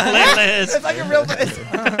on my playlist. It's like a real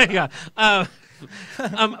playlist. Yeah.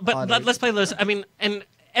 Let's play this. I mean, and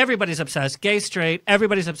everybody's obsessed. Gay, straight,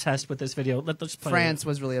 everybody's obsessed with this video. Let's play France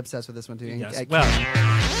was really obsessed with this one too. Yes. Well.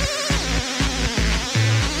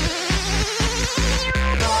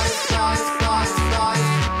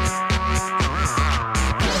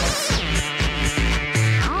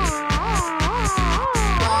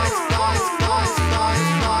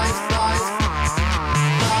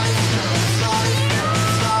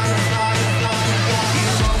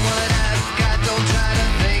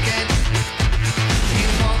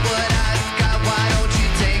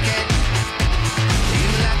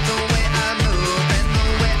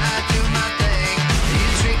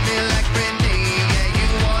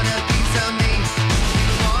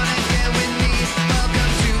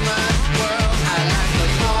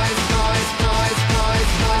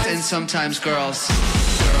 Sometimes girls.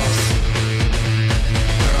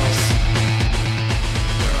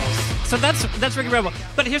 So that's Ricky Rebel.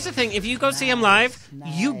 But here's the thing: if you go see him live,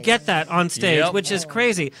 you get that on stage, Yep. which is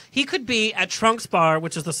crazy. He could be at Trunks Bar,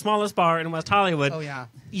 which is the smallest bar in West Hollywood. Oh yeah.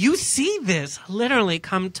 You see this literally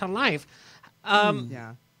come to life.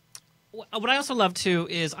 Yeah. What I also love too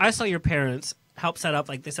is I saw your parents help set up,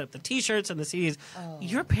 like they set up the T-shirts and the CDs.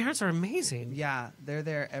 Your parents are amazing. Yeah, they're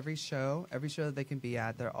there every show that they can be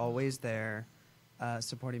at. They're always there,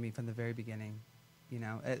 supporting me from the very beginning. You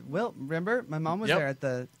know, remember my mom was Yep.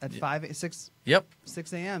 there at 6 Yep.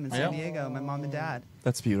 6 a.m. in Yep. San Diego. My mom and dad.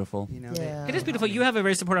 That's beautiful. You know, Yeah. It is beautiful. You have a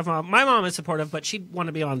very supportive mom. My mom is supportive, but she'd want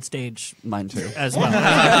to be on stage Mine too. as well.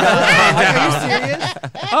 Are you serious?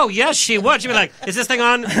 Oh, yes, she would. She'd be like, is this thing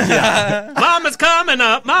on? Yeah. Mama's coming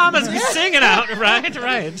up. Mama's singing out.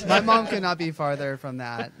 Right. My mom could not be farther from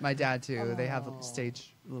that. My dad too. They have a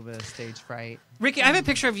little bit of stage fright. Ricky, I have a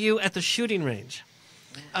picture of you at the shooting range.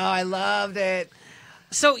 Oh, I loved it.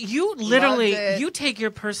 So you literally, Loved it. you take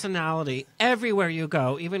your personality everywhere you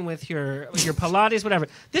go, even with your Pilates, whatever.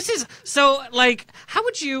 This is, so like, how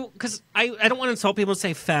would you, because I don't want to insult people and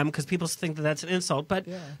say femme, because people think that that's an insult, but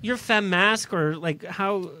your femme mask, or like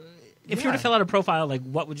how, if you were to fill out a profile, like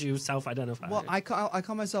what would you self-identify? Well, I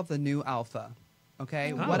call myself the new alpha.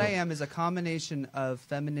 Okay, Oh. what I am is a combination of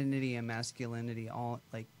femininity and masculinity, all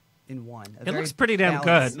like in one. It Very looks pretty damn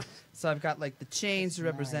balanced. good. So I've got like the chains to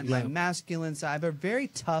represent Yeah. my masculine side. I have a very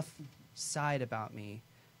tough side about me,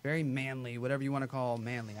 very manly, whatever you want to call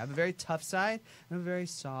manly. I have a very tough side and a very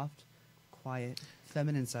soft, quiet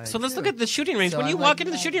feminine side. So let's too. look at the shooting range. So When you I'm walk like,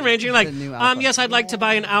 into the shooting range, you're like, the new alpha. yes, I'd like to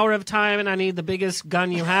buy an hour of time, and I need the biggest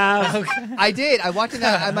gun you have. I did. I walked in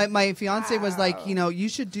that. My fiance was like, you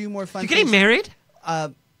should do more fun. You getting things. married?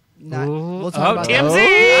 Not. We'll talk about TMZ!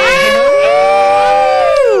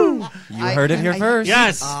 You heard it here first.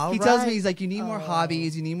 Yes. He tells me, he's like, you need more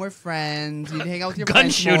hobbies, you need more friends, you need to hang out with your Gun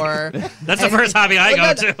friends shooting. more. That's the first hobby I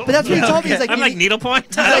go to. But that's what he told me. He's like, I'm you like need-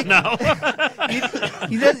 needlepoint. I don't know.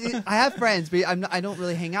 he does, I have friends, but I don't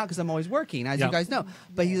really hang out because I'm always working, as Yeah. you guys know.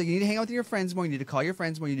 But he's like, you need to hang out with your friends more. You need to call your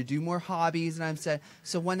friends more. You need to do more hobbies. And I'm said,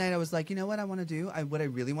 so one night I was like, you know what I want to do? What I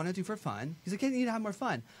really want to do for fun. He's like, you need to have more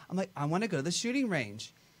fun. I'm like, I want to go to the shooting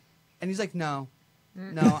range. And he's like, no,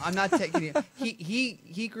 I'm not taking you.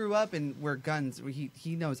 He grew up in where guns.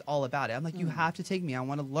 He knows all about it. I'm like, you have to take me. I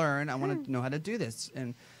want to learn. I want to know how to do this.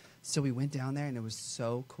 And so we went down there, and it was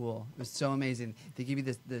so cool. It was so amazing. They give you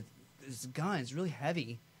this gun. It's really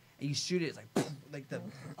heavy, and you shoot it. It's like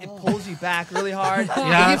it pulls you back really hard.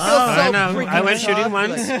 Yeah, You feel so I know. freaking I went tough. shooting You're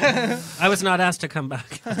once. like- I was not asked to come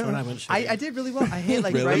back. That's when I went shooting. I did really well. I hit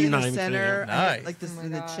like Really? right in No, the I'm kidding. center, I hit, Nice. like this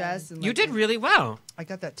in the chest. And You like, did really well. I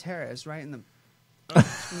got that terrace right in the. All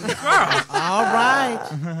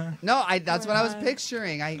right. No, that's what I was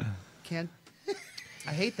picturing. I can't.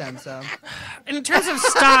 I hate them so. In terms of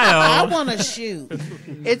style, I want to shoot.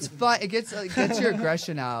 It's fun. It gets your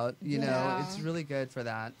aggression out. You know, Yeah. it's really good for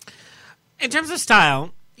that. in terms of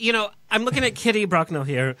style, I'm looking at Kitty Brucknell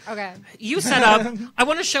here. Okay. You set up. I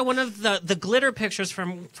want to show one of the glitter pictures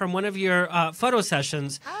from one of your photo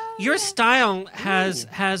sessions. Your style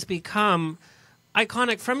has become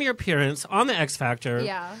iconic from your appearance on the X Factor.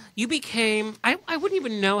 Yeah. You became. I wouldn't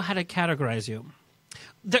even know how to categorize you.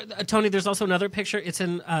 Tony, there's also another picture. It's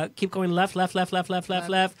in. Keep going left. There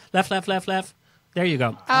you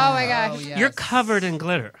go. Oh my gosh. yes. You're covered in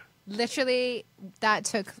glitter. Literally, that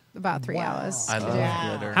took about 3 hours. I love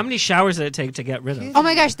glitter. How many showers did it take to get rid of? Oh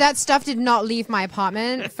my gosh, that stuff did not leave my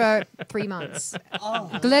apartment for 3 months.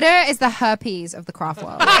 Glitter is the herpes of the craft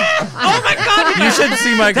world. Oh my god! You should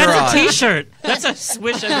see my garage. That's a T-shirt. That's a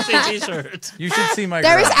Swish MC T-shirt. You should see my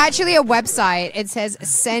There is garage. actually a website. It says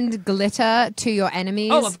 "Send glitter to your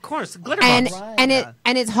enemies." Oh, of course, glitter and box.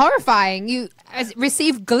 and it's horrifying. You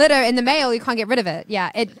receive glitter in the mail, you can't get rid of it. Yeah,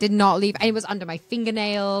 it did not leave. And it was under my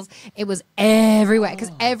fingernails. It was everywhere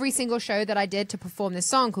because every single show that I did to perform this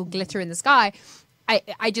song called "Glitter in the Sky."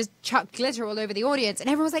 I just chucked glitter all over the audience, and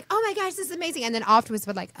everyone was like, "Oh my gosh, this is amazing!" And then afterwards,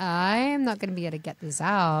 we're like, "I'm not going to be able to get this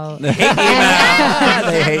out." They hate you.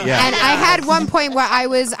 They hate you. And I had one point where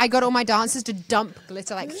I got all my dancers to dump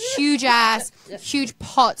glitter, like huge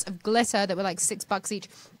pots of glitter that were like $6 each.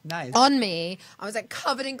 Nice. On me. I was like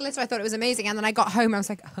covered in glitter. I thought it was amazing. And then I got home. I was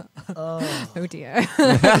like, oh dear.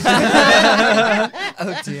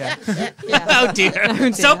 Oh dear. Yeah. Oh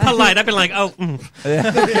dear. So polite. I've been like, oh.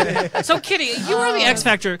 So Kitty, you were on the X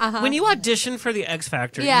Factor. When you auditioned for the X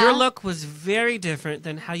Factor, Yeah. your look was very different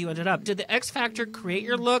than how you ended up. Did the X Factor create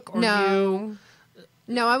your look, or you?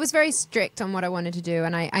 No, I was very strict on what I wanted to do,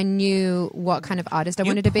 and I knew what kind of artist I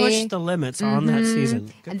wanted to be. You pushed the limits on that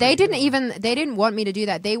season. And they didn't want me to do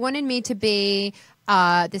that. They wanted me to be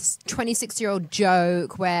this 26-year-old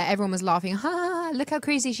joke where everyone was laughing. Ha! Look how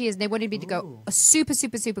crazy she is. And they wanted me to go super,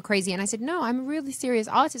 super, super crazy. And I said, no, I'm a really serious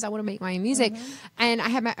artist. I want to make my own music. And I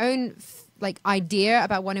had my own idea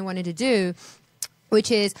about what I wanted to do,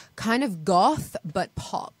 which is kind of goth but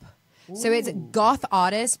pop. So it's a goth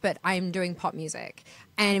artist, but I'm doing pop music.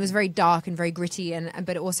 And it was very dark and very gritty,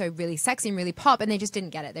 but also really sexy and really pop. And they just didn't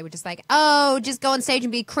get it. They were just like, oh, just go on stage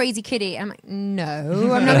and be crazy Kitty. And I'm like,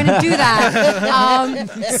 no, I'm not going to do that.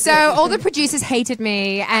 So all the producers hated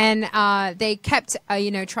me, and they kept,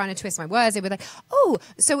 trying to twist my words. They were like, oh,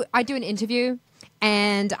 so I do an interview.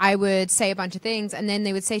 And I would say a bunch of things, and then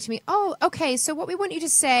they would say to me, oh, okay, so what we want you to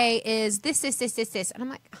say is this. And I'm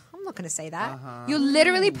like, I'm not going to say that. You're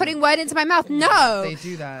literally putting word into my mouth. No. They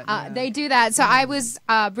do that. They do that. So I was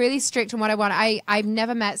really strict on what I want. I've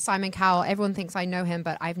never met Simon Cowell. Everyone thinks I know him,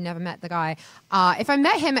 but I've never met the guy. If I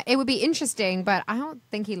met him, it would be interesting, but I don't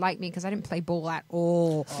think he liked me because I didn't play ball at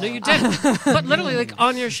all. No, you did. But literally, like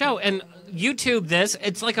on your show, and YouTube this,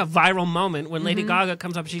 it's like a viral moment when Lady Gaga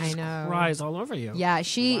comes up, she just cries all over you. Yeah,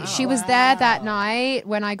 she was there that night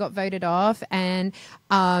when I got voted off, and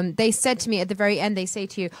they said to me at the very end, they say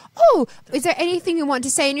to you, oh, is there anything you want to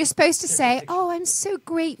say? And you're supposed to say, oh, I'm so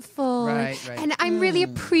grateful, Right. and I'm really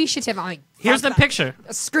appreciative. I'm like, Here's the picture.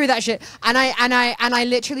 screw that shit. And I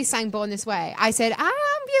literally sang Born This Way. I said,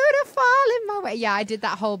 I'm beautiful in my way. Yeah, I did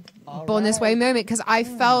that whole Born This Way moment because I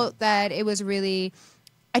felt that it was really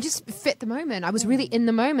I just fit the moment. I was really in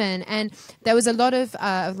the moment, and there was a lot of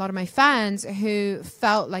my fans who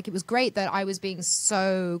felt like it was great that I was being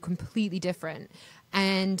so completely different.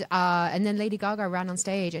 And then Lady Gaga ran on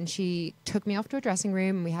stage and she took me off to a dressing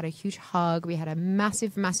room and we had a huge hug. We had a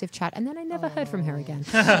massive, massive chat, and then I never heard from her again.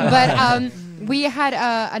 But we had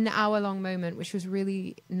an hour-long moment, which was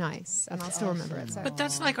really nice, and I'll still remember it. So. But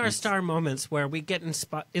that's like our star moments where we get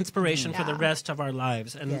inspiration for the rest of our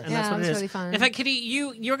lives, and that's what it is. Really fun. In fact, Kitty,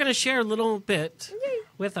 you're going to share a little bit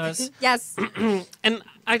with us. Yes. And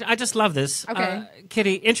I just love this. Okay.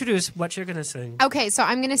 Kitty, introduce what you're going to sing. Okay, so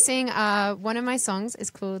I'm going to sing one of my songs.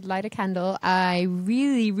 It's called Light a Candle. I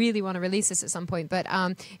really, really want to release this at some point, but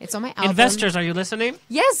it's on my album. Investors, are you listening?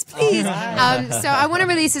 Yes, please. So I want to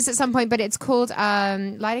release this at some point, but it's called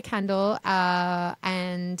Light a Candle,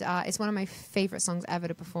 and it's one of my favorite songs ever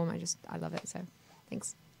to perform. I love it, so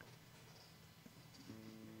thanks.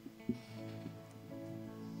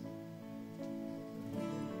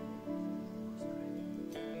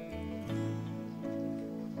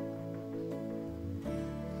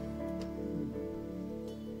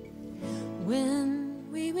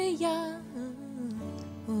 When we were young,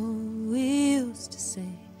 oh, we used to say,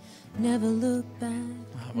 never look back,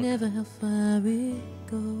 never how far it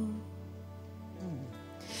goes.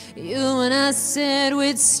 You and I said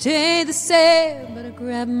we'd stay the same, but I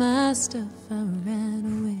grabbed my stuff, I ran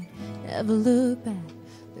away, never look back,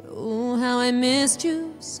 but oh, how I missed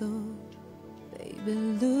you so. Baby,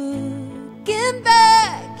 looking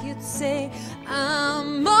back, you'd say,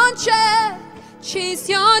 I'm on track. Chase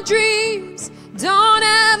your dreams, don't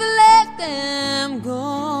ever let them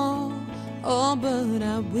go. Oh, but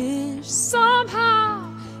I wish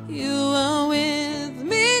somehow you were with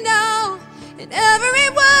me now. In every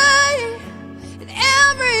way, in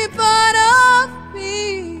every part of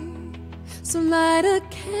me. So light a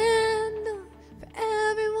candle for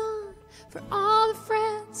everyone, for all the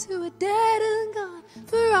friends who are dead and gone,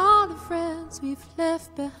 for all the friends we've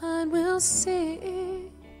left behind, we'll see.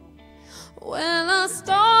 Well, our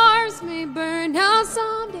stars may burn out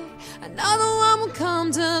someday, another one will come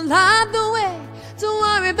to light the way. Don't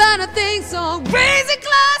worry about a thing, so raise your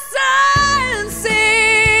glass and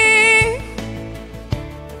sing.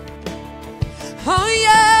 Oh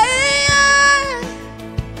yeah, yeah,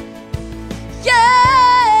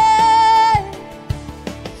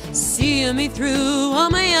 yeah. Seeing me through all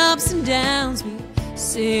my ups and downs, we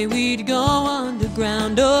say we'd go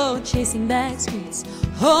underground, oh, chasing back streets.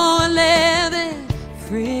 Oh, living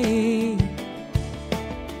free.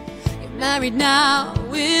 You're married now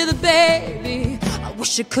with a baby. I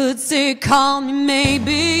wish I could say call me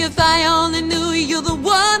maybe. If I only knew you're the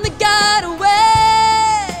one that got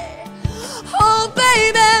away. Oh,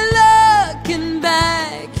 baby, looking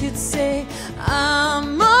back, you'd say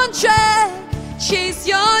I'm on track. Chase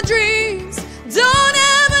your dreams, don't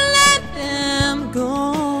ever let them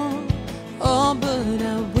go. Oh, but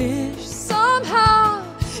I wish somehow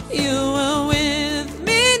you were with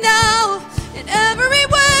me now, in every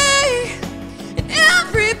way, in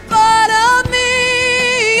every part of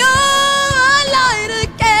me. Oh, I light a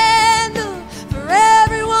candle for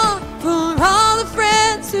everyone, for all the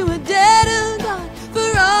friends who are dead and gone,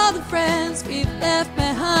 for all the friends we've left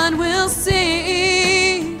behind, we'll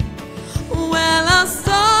see. Well, our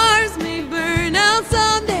stars may burn out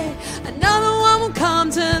someday, another one will come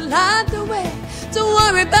to light the way. Don't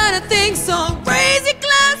worry about a thing, so raise your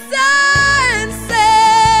glass and say,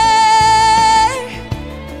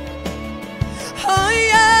 oh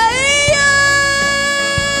yeah, yeah,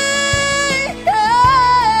 yeah.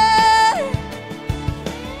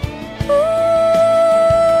 Ooh.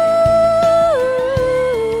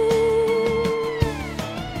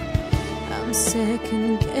 I'm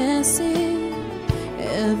second guessing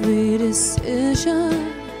every decision.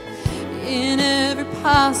 In every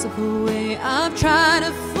possible way, I've tried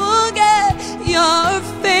to forget your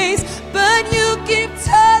face, but you keep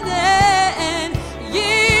turning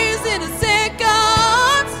years into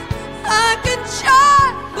seconds. I can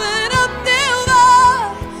try, but I'm never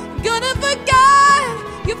gonna forget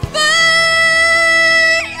your face.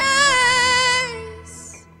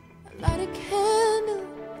 I light a candle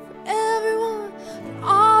for everyone, for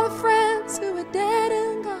all the friends who are dead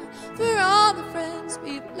and gone, for all the friends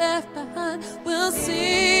we've left behind, we'll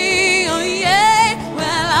see. Oh yeah,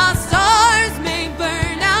 well, our stars may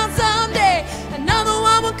burn out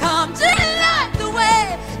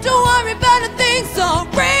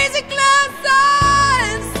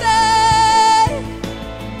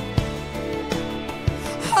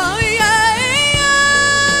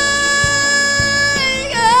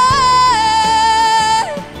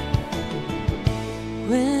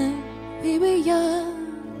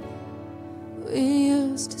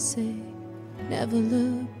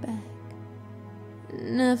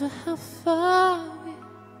how far we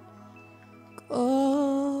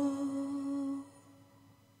go.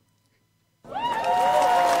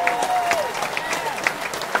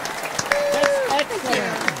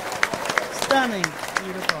 Stunning.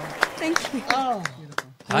 Beautiful. Thank you. Oh.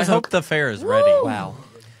 I hope the fair is ready. Wow.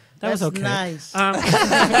 That was That's okay. nice.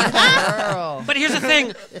 But here's the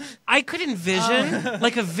thing. I could envision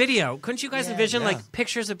like a video. Couldn't you guys envision like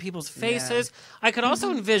pictures of people's faces? I could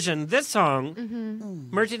also envision this song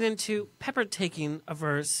merging into Pepper taking a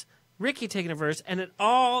verse, Ricky taking a verse, and it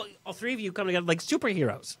all three of you come together like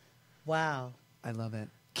superheroes. Wow. I love it.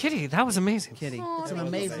 Kitty, that was amazing. Kitty. It's an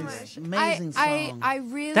amazing song. I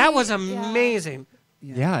really. That was amazing.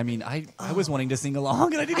 Yeah, I mean, I was wanting to sing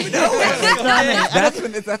along, and I didn't even know it.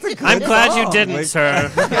 That's a good I'm glad you song. didn't,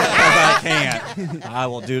 sir. I can't. I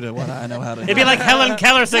will do to what I know how to do. It'd be like Helen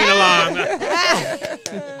Keller singing along.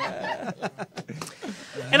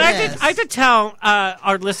 And I have to tell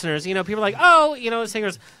our listeners, people are like, oh,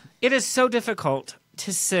 singers. It is so difficult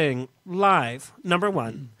to sing live, number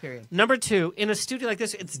one. Period. Number two, in a studio like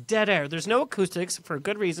this, it's dead air. There's no acoustics for a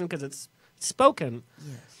good reason because it's spoken.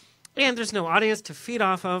 Yes. And there's no audience to feed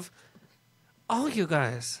off of. All you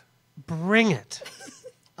guys, bring it.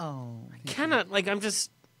 Oh. I cannot, I'm just...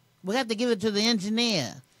 We have to give it to the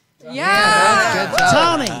engineer. Yeah. Good job.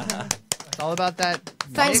 Tony. It's all about that.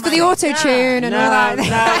 Thanks for the auto tune and all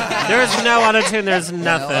that. There's no auto tune. There's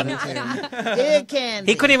nothing. Dear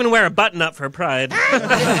Candy. He couldn't even wear a button up for Pride.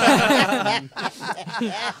 I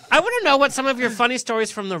want to know what some of your funny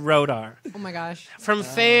stories from the road are. Oh my gosh. From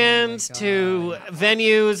fans to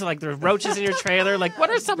venues, like the roaches in your trailer. Like, what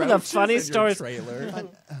are some of the funny stories?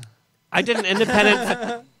 I did an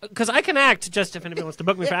independent, because I can act just if anybody wants to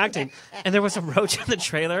book me for acting. And there was a roach in the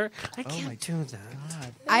trailer. I can't do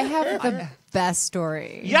that. I have the best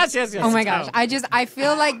story. Yes. Oh my gosh. I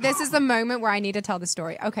feel like this is the moment where I need to tell the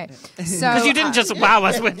story. Okay. So Because you didn't just wow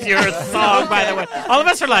us with your song, by the way. All of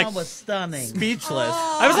us are like That was stunning. Speechless.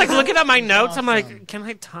 I was like looking at my notes. I'm like, can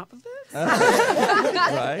I top this?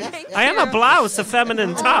 Right? I am a blouse, a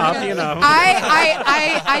feminine top,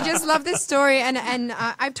 I just love this story, and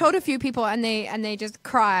I've told a few people, and they just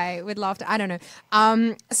cry with laughter. I don't know.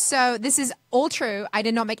 So this is all true. I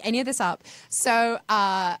did not make any of this up. So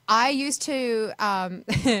I used to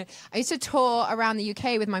tour around the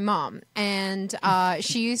UK with my mom, and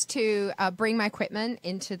she used to bring my equipment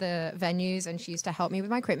into the venues, and she used to help me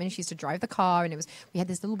with my equipment. She used to drive the car, and we had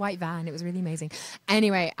this little white van. It was really amazing.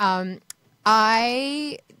 Anyway,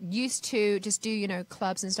 I used to just do,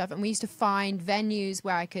 clubs and stuff, and we used to find venues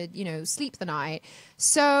where I could, sleep the night.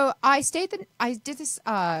 So I did this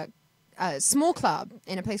small club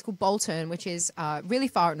in a place called Bolton, which is really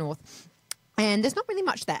far north. And there's not really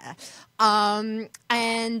much there. And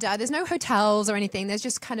there's no hotels or anything. There's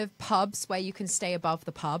just kind of pubs where you can stay above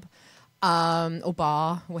the pub or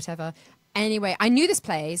bar, whatever. Anyway, I knew this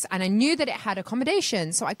place, and I knew that it had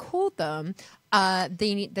accommodation. So I called them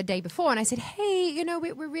the day before, and I said, hey,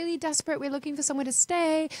 we're really desperate. We're looking for somewhere to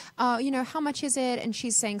stay. How much is it? And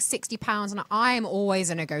she's saying £60, and I am always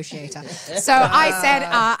a negotiator. So I said,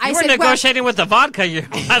 you were negotiating with the vodka.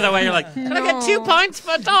 By the way, you're like, can I get 2 pints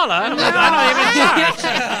for $1? I'm like, I don't even charge.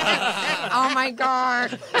 Oh my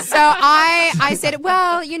God. So I said,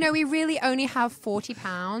 well, we really only have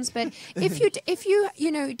 £40, but if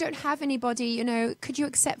you don't have anybody, could you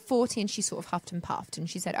accept 40? And she sort of huffed and puffed, and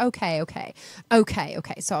she said, okay.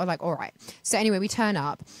 So I was like, all right. So anyway, we turn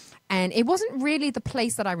up, and it wasn't really the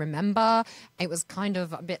place that I remember. It was kind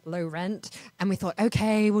of a bit low rent, and we thought,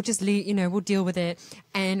 okay, we'll just leave, we'll deal with it.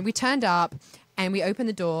 And we turned up, and we opened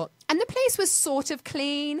the door, and the place was sort of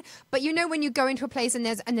clean, but when you go into a place and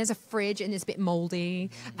there's a fridge and it's a bit moldy,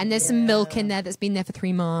 and there's some milk in there that's been there for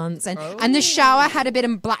 3 months, and the shower had a bit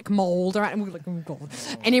of black mold around, and we were like, oh God.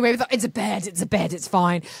 Anyway, we thought, it's a bed, it's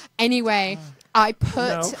fine. Anyway, I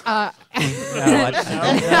put.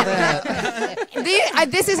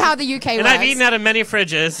 This is how the UK works. And I've eaten out of many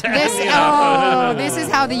fridges. This is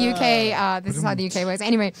how the UK. This is how the UK works.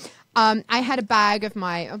 Anyway, I had a bag of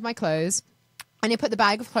my clothes, and I put the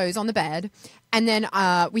bag of clothes on the bed, and then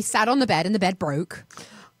we sat on the bed, and the bed broke.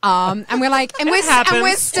 And we're like, and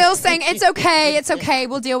we're still saying, it's okay,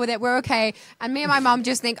 we'll deal with it, we're okay. And me and my mom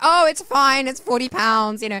just think, oh, it's fine, it's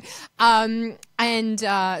 £40,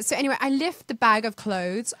 So anyway, I lift the bag of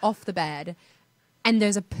clothes off the bed, and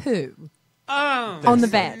there's a poo on the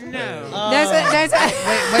bed. No. There's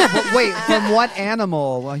a Wait, from what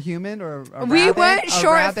animal? A human or a we rabbit? weren't A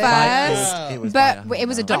sure at rabbit? first, but it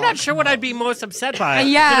was a dog. I'm not sure what I'd be most upset by.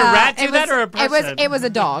 Yeah, Did a rat do it that was, or a person? It was a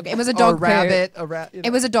dog. It was a dog a poo. rabbit.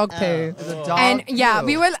 It was a dog poo. It's a dog And yeah, poo.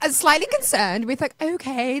 we were slightly concerned. We thought,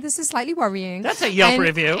 okay, this is slightly worrying. That's a Yelp And-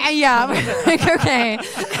 review. Yeah, we're like, okay.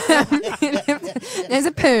 There's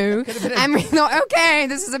a poo. And we thought, okay,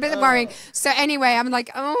 this is a bit worrying. So anyway, I'm like,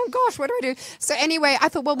 oh gosh, what do I do? So anyway, I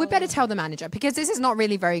thought, well, we better tell the manager because this is not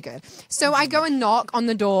really very good. So I go and knock on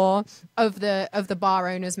the door of the bar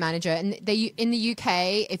owner's manager, and they in the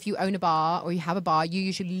UK, if you own a bar or you have a bar, you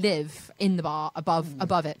usually live in the bar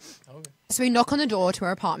above it. So we knock on the door to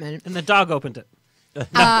her apartment, and the dog opened it. no,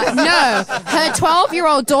 her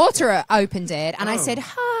 12-year-old daughter opened it, and I said,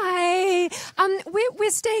 "Hi, we're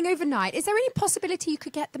staying overnight. Is there any possibility you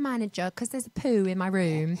could get the manager because there's a poo in my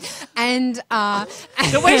room?" And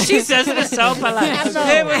The way she says it is so polite.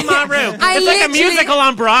 Poo in my room. I It's like a literally- musical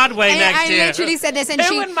on Broadway next I year. literally said this, and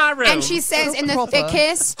Poo in my room. she says in the Proper.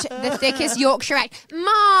 thickest Yorkshire accent,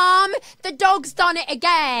 "Mom, the dog's done it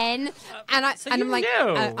again." And I'm like,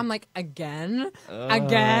 knew. I'm like, again.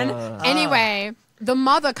 Anyway. The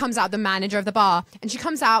mother comes out, the manager of the bar, and she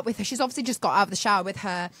comes out with her. She's obviously just got out of the shower with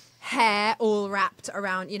her hair all wrapped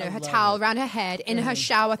around, her towel around her head in her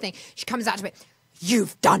shower thing. She comes out to me,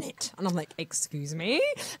 "You've done it." And I'm like, "Excuse me?"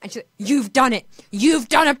 And she's like, "You've done it. You've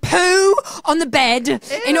done a poo on the bed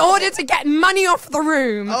in order to get money off the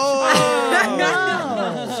room."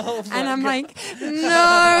 And I'm like,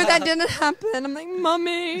 "No, that didn't happen." I'm like,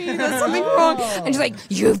 "Mummy, there's something wrong." And she's like,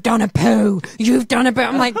 "You've done a poo. You've done a poo."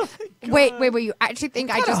 I'm like, wait, you actually think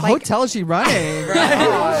I just like hotel is she running?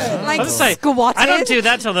 like I was like, squatted? I don't do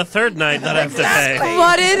that till the third night that I have to pay.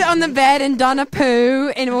 Squatted on the bed and done a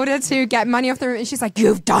poo in order to get money off the room. And she's like,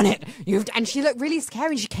 "You've done it. And she looked really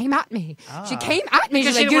scary. She came at me. She came at me.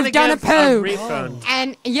 Because She's she like, didn't wanna "You've done a give poo." refund.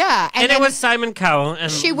 And yeah. And it then was Simon Cowell.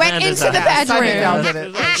 And she went Amanda's into the out.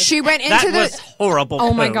 bedroom. She went into That the. was horrible.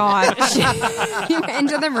 Oh my poo. God. She went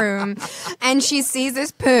into the room and she sees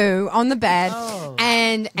this poo on the bed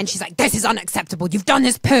and she's like, "This is unacceptable. You've done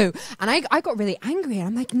this poo." And I got really angry and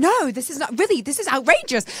I'm like, "No, this is not really, this is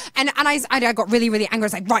outrageous." And I got really, really angry. I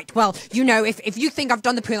was like, "Right, well, if you think I've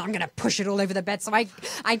done the poo, I'm going to push it all over the bed." So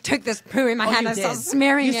I took this poo in my hand and started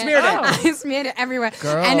smearing it. smeared it. I smeared it everywhere.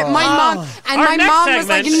 Girl. And my mom Our next was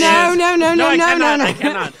like, segment is- no.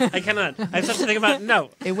 I cannot. I have something to think about. No.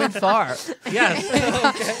 It went far. Yes.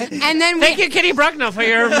 And then Thank you, Kitty Brucknell, for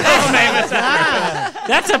your famous.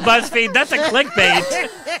 That's a BuzzFeed. That's a clickbait.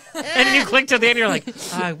 And you click to the end, you're like,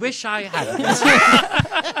 "I wish I hadn't."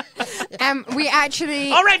 we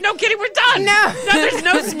actually. All right, no, Kitty, we're done. No, there's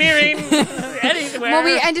no smearing anywhere. Well,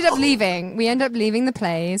 we ended up leaving. We ended up leaving the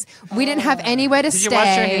place. We didn't have anywhere to Did stay. you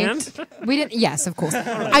wash your hands? We didn't. Yes, of course.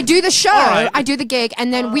 I do the show. right. I do the gig,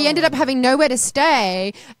 and then we ended up having nowhere to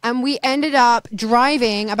stay, and we ended up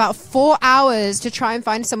driving about 4 hours to try and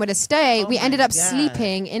find somewhere to stay. We ended up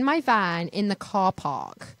sleeping in my van in the car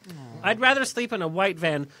park. I'd rather sleep in a white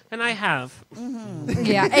van, and I have.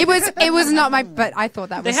 Yeah, it was not my. But I thought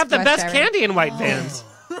that They was. have the worth best sharing. candy in white vans.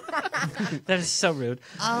 That is so rude.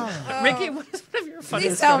 Ricky, what is one of your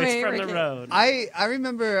funniest tell stories me, from Ricky. the road? I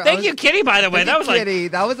remember. Thank you, Kitty, by the way. Thank That you, was like... Kitty.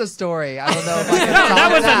 That was a story. I don't know if I can No, top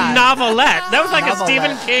that was that. a novelette. That was like Novelette.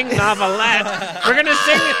 a Stephen King novelette.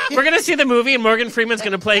 We're gonna see the movie, and Morgan Freeman's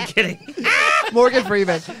gonna play Kitty. Morgan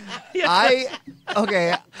Freeman. I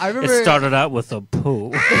remember. It started out with a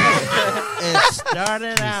poo. It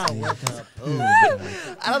started out with a poo.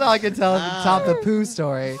 I don't know. I can top the poo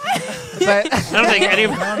story, but I don't think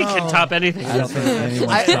anybody can top anything. I don't think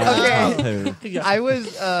anyone's trying to top poo. I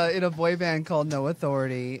was in a boy band called No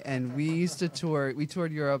Authority, and we used to tour. We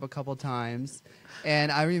toured Europe a couple times,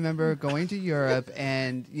 and I remember going to Europe,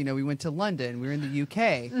 and we went to London. We were in the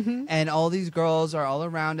UK, and all these girls are all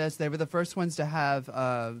around us. They were the first ones to have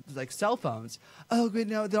like cell phones. Oh, good,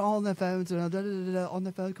 no, they're all on their phones. On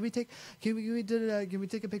the phone. Can we take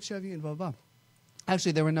a picture of you? And blah blah.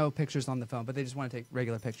 Actually, there were no pictures on the phone, but they just want to take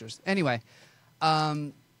regular pictures. Anyway.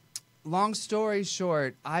 Long story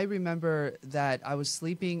short, I remember that I was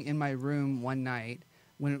sleeping in my room one night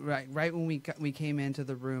when right when we came into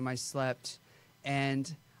the room. I slept,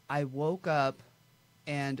 and I woke up,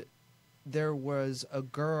 and there was a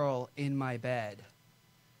girl in my bed.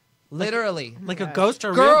 Literally, Like a ghost or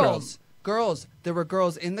a real girl? Girls. There were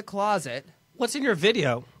girls in the closet. What's in your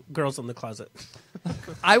video? Girls in the closet.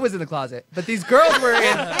 I was in the closet, but these girls were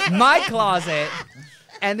in my closet.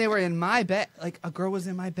 And they were in my bed. Like, a girl was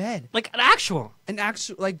in my bed. Like an actual,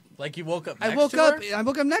 Like you woke up. I Next woke to up. her? I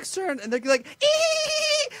woke up next to her, and they're like,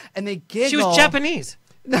 "Ee!" And they giggle. She was Japanese.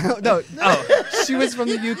 No. She was from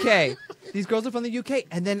the UK. These girls are from the UK.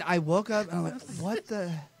 And then I woke up and I'm like, what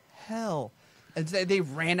the hell? And they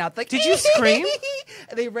ran out. Like, did you scream?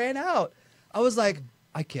 And they ran out. I was like,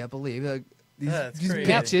 I can't believe it. These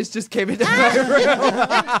crazy. bitches just came into my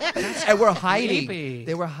room. And we're hiding. Creepy.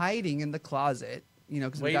 They were hiding in the closet. You know,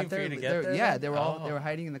 because we Waiting got there. for you to get there? Yeah, they were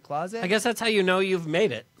hiding in the closet. I guess that's how you know you've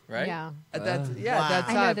made it. Right? Yeah. That's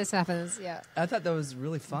I how know this happens. Yeah. I thought that was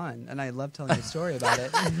really fun, and I love telling a story about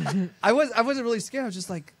it. I wasn't really scared. I was just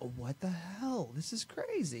like, what the hell? This is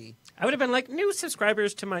crazy. I would have been like, new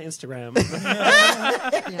subscribers to my Instagram.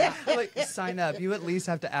 Yeah. Like, sign up. You at least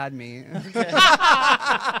have to add me.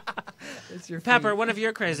 It's your Pepper, feed. one of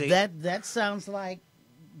your crazy. That sounds like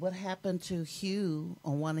what happened to Hugh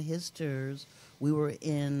on one of his tours. We were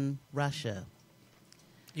in Russia.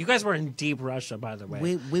 You guys were in deep Russia, by the way.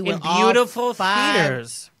 We in went all beautiful five-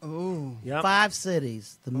 theaters. Ooh. Yep. 5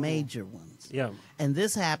 cities, the major ones. Yeah. And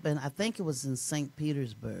this happened, I think it was in St.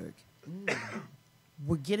 Petersburg.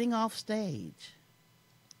 We're getting off stage,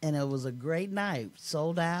 and it was a great night,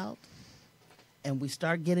 sold out. And we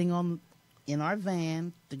start getting on in our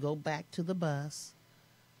van to go back to the bus.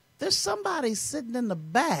 There's somebody sitting in the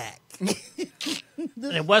back.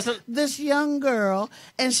 It wasn't this young girl,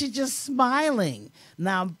 and she's just smiling.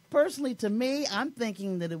 Now, personally, to me, I'm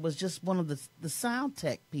thinking that it was just one of the sound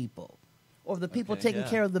tech people or the people taking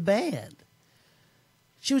care of the band.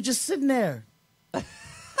 She was just sitting there,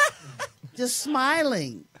 just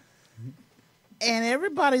smiling. And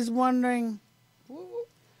everybody's wondering,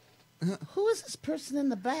 who is this person in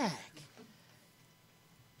the back?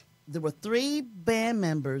 There were 3 band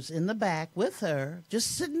members in the back with her,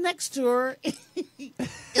 just sitting next to her.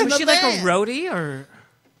 Was she like a roadie or?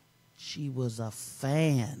 She was a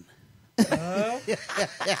fan.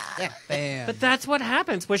 Fan. But that's what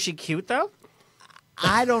happens. Was she cute though?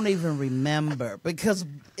 I don't even remember because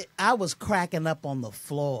I was cracking up on the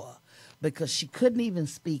floor because she couldn't even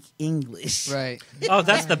speak English. Right. Oh,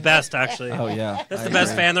 that's the best, actually. Oh, yeah. That's I the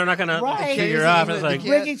best agree. fan. They're not going Right. to kill you off. It's like,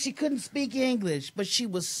 Ricky, she couldn't speak English, but she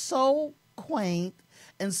was so quaint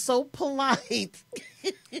and so polite.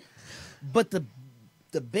 But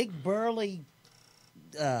the big burly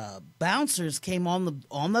bouncers came on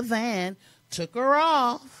the van, took her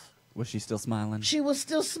off. Was she still smiling? She was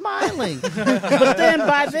still smiling. But then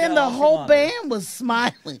by then the whole band was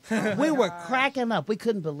smiling. We were cracking up. We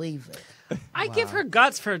couldn't believe it. I give her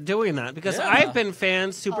guts for doing that because I've been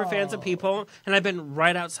fans, super fans of people, and I've been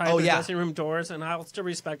right outside the dressing room doors, and I'll still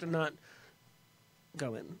respect and not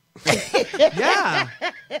go in. Yeah.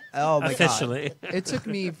 Oh my Officially. God. It took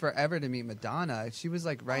me forever to meet Madonna. She was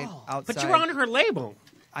like right outside. But you were on her label.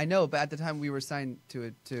 I know, but at the time we were signed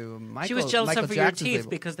to Michael. She was jealous Michael of your Jackson's teeth label.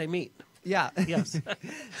 because they meet. Yeah. Yes.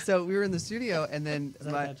 So we were in the studio, and then Is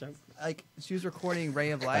that a bad joke? like she was recording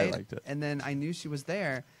 "Ray of Light," liked it. and then I knew she was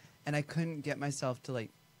there, and I couldn't get myself to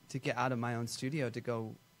get out of my own studio to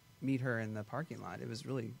go meet her in the parking lot. It was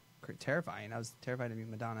really terrifying. I was terrified to meet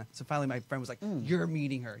Madonna. So finally, my friend was like, "You're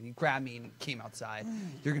meeting her." And he grabbed me and came outside.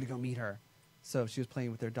 You're gonna go meet her. So she was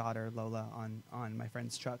playing with her daughter Lola on my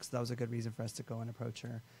friend's truck. So that was a good reason for us to go and approach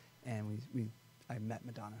her. And I met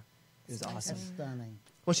Madonna. It was awesome. Stunning.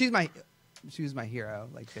 Well, she was my hero,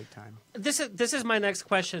 like big time. This is my next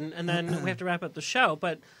question, and then we have to wrap up the show.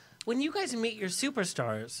 But when you guys meet your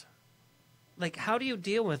superstars, like, how do you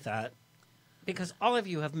deal with that? Because all of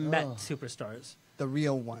you have met superstars. The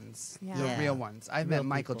real ones. Yeah. The Yeah. real ones. I've Real met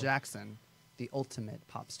Michael people. Jackson, the ultimate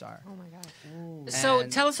pop star. Oh my God. So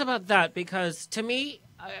And- tell us about that, because to me,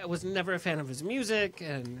 I was never a fan of his music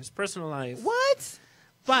and his personal life. What?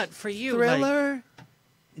 But for you, like, Thriller,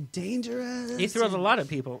 Dangerous. he thrilled a lot of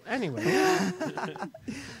people. Anyway.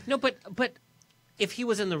 No, but if he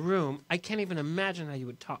was in the room, I can't even imagine how you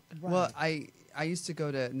would talk. Well, I used to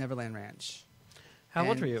go to Neverland Ranch. How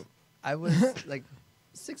old And were you? I was like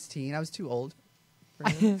 16. I was too old. for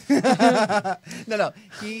him. No.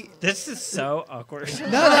 This is so awkward. No,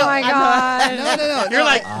 Oh my God. No. You're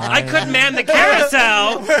like, I couldn't man the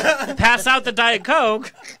carousel, pass out the Diet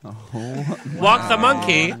Coke, walk the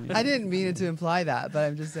monkey. I didn't mean it to imply that, but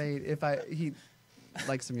I'm just saying he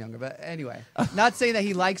likes him younger. But anyway, not saying that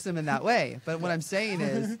he likes him in that way. But what I'm saying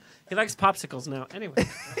is, He likes popsicles now. Anyway.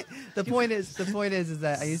 the point is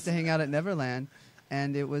that I used to hang out at Neverland,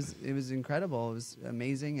 and it was incredible. It was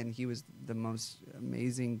amazing, and he was the most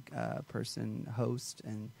amazing host,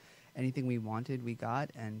 and anything we wanted, we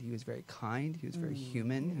got. And he was very kind. He was very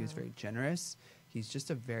human. He was very generous. He's just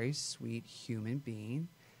a very sweet human being,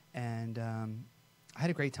 and I had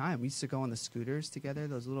a great time. We used to go on the scooters together.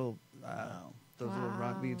 Those little,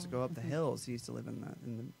 we used to go up the hills. He used to live in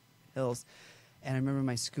the hills. And I remember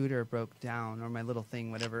my scooter broke down, or my little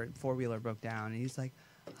thing, whatever, 4-wheeler broke down. And he's like,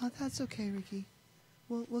 "Oh, that's okay, Ricky.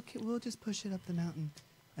 We'll just push it up the mountain."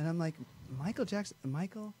 And I'm like, Michael Jackson,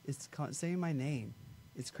 Michael is saying my name.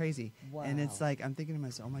 It's crazy. Wow. And it's like, I'm thinking to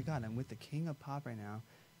myself, oh my God, I'm with the king of pop right now.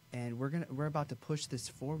 And we're about to push this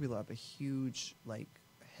 4-wheeler up a huge, like,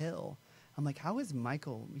 hill. I'm like, how is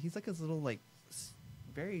Michael? He's like this little, like,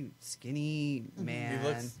 very skinny man.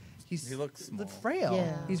 He looks small. Frail.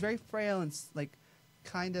 Yeah. He's very frail and, like,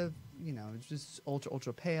 kind of, you know, just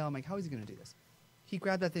ultra pale. I'm like, how is he going to do this? He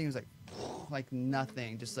grabbed that thing and was like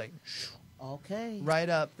nothing, just like, okay, right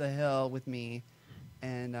up the hill with me.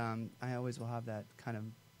 And I always will have that kind of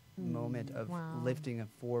moment of lifting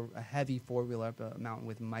a heavy 4-wheeler up a mountain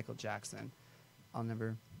with Michael Jackson. I'll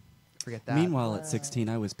never forget that. Meanwhile, at 16,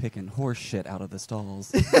 I was picking horse shit out of the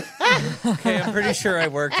stalls. Okay, I'm pretty sure I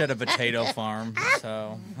worked at a potato farm,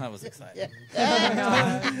 so that was exciting.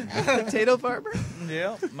 Potato farmer?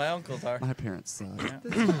 Yeah, my uncles are. My parents suck.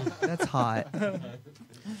 That's hot.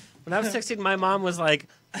 When I was 16, my mom was like,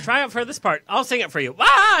 "Try out for this part. I'll sing it for you."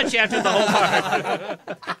 Ah! She acted the whole part.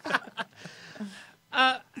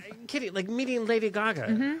 Kitty, like meeting Lady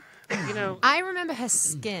Gaga. You know, I remember her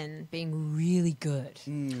skin being really good.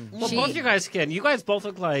 well, both you guys' skin. You guys both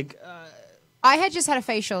look like. I had just had a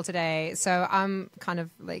facial today, so I'm kind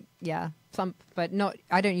of like, plump, but not.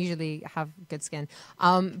 I don't usually have good skin.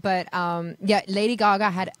 Lady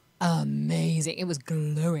Gaga had amazing. It was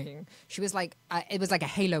glowing. She was like, it was like a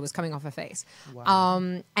halo was coming off her face.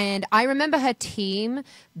 Wow. And I remember her team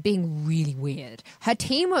being really weird. Her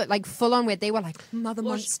team were like full on weird. They were like Mother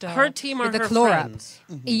Monster. Her team are with the her claw friends.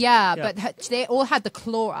 up. Yeah, but they all had the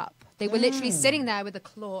claw up. They were literally sitting there with the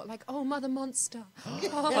claw, like, "Oh, Mother Monster."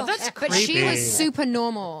 Well, that's but creepy. she was super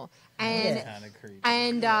normal. And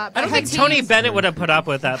I don't think Tony Bennett would have put up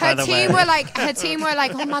with that. By her the team way, her team were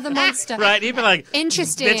like, "Oh, Mother Monster." Right? He'd be like,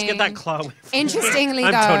 Interesting. Bitch, get that claw away from me." Interestingly,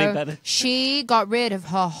 I'm Tony though, Bennett. she got rid of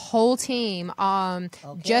her whole team.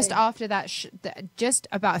 Just after that, just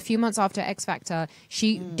about a few months after X Factor,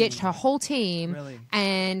 she ditched her whole team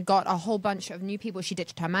and got a whole bunch of new people. She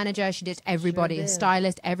ditched her manager. She ditched everybody, Sure a did.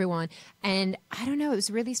 stylist, everyone. And I don't know, it was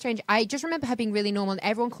really strange. I just remember her being really normal. And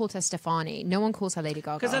everyone called her Stefani. No one calls her Lady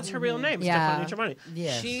Gaga Because that's her real name, Yeah. Stefani Giovanni.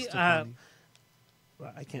 Yes, She, Stefani.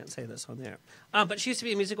 well, I can't say this on there, but she used to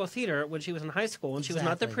be in musical theater when she was in high school, and she was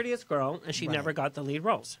not the Exactly. prettiest girl, and she Right. never got the lead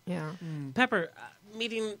roles. Yeah. Pepper,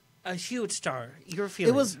 meeting a huge star, your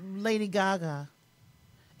feelings? It was Lady Gaga.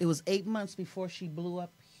 It was 8 months before she blew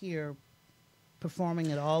up here,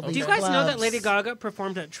 performing at all these Do you guys know that clubs. Lady Gaga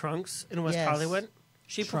performed at Trunks in West Yes. Hollywood?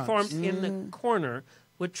 She Trunks. performed in the corner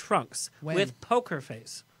with Trunks, When? with Poker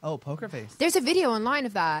Face. Oh, Poker Face. There's a video online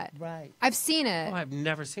of that. Right. I've seen it. Oh, I've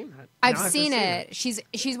never seen that. I've Now I have to seen see it.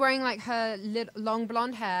 She's wearing like her long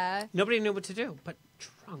blonde hair. Nobody knew what to do, but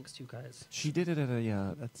Trunks, you guys. She did it at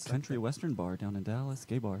a country western bar down in Dallas,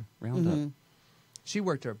 gay bar, Roundup. Mhm. She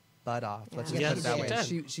worked her butt off. Let's just Yes, put it that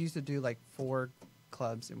she way. did. She used to do like 4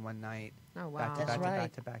 clubs in one night. Oh, Back wow. to That's back to right.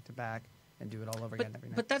 back to back to back, and do it all over again every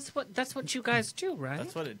night. But that's what you guys do, right?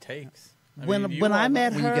 That's what it takes. When I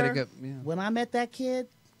met When her, you get a good- yeah. when I met that kid,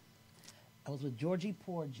 I was with Georgie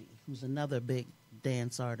Porgy, who's another big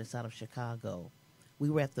dance artist out of Chicago. We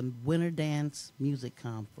were at the Winter Dance Music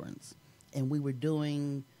Conference, and we were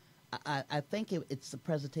doing, I think it's the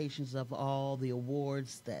presentations of all the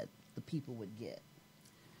awards that the people would get.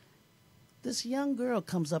 This young girl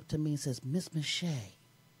comes up to me and says, "Miss Mashay,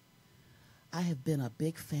 I have been a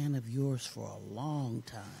big fan of yours for a long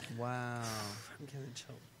time." Wow. I'm getting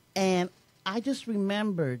chilled. And I just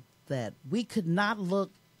remembered that we could not look,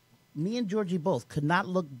 me and Georgie both could not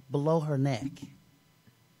look below her neck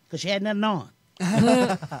because she had nothing on.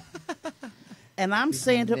 And I'm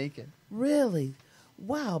saying to her, naked. really,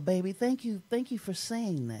 wow, baby, thank you for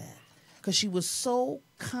saying that. Because she was so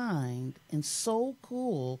kind and so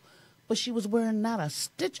cool, but she was wearing not a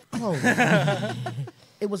stitch of clothing.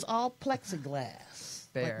 It was all plexiglass,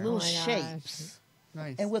 Fair. like little Oh my gosh. shapes.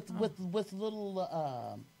 Nice. And with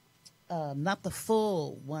little, not the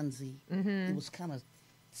full onesie. It was kind of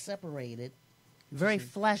separated, very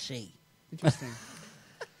fleshy. Interesting.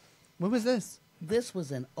 When was this? This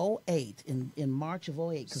was in 08, in March of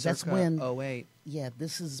 08, because that's Circa when. 08. Yeah,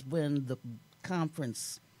 this is when the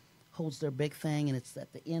conference holds their big thing, and it's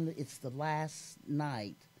at the end. It's the last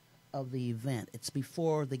night of the event. It's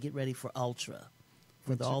before they get ready for Ultra,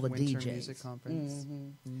 for all the Winter DJs. Music Conference.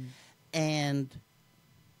 And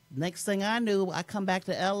next thing I knew, I come back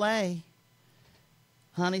to L.A.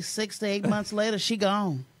 Honey, 6 to 8 months later, she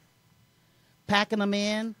gone. Packing them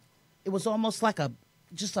in. It was almost like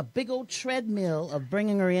just a big old treadmill of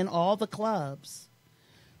bringing her in all the clubs.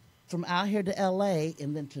 from out here to L.A.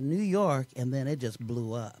 and then to New York, and then it just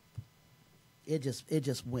blew up. It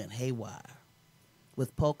just went haywire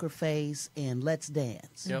with Poker Face and Let's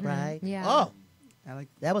Dance, Yep. right? Yeah. Oh, I like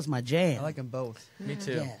that was my jam. I like them both. Me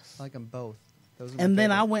too. Yes. I like them both. Those are my And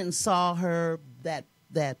then I favorite. went and saw her that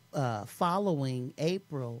following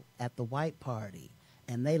April at the White Party,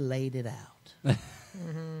 and they laid it out.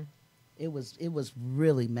 It was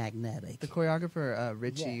really magnetic. The choreographer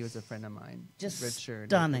Richie Yes. was a friend of mine. Just Richard.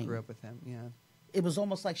 stunning. I grew up with him. Yeah. It was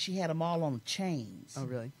almost like she had them all on chains. Oh,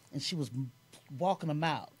 really? And she was walking them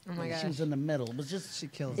out. Oh, my and gosh. She was in the middle. It was just She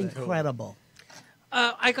kills it. incredible.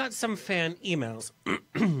 I got some fan emails.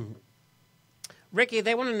 Ricky,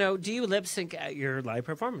 they want to know, do you lip sync at your live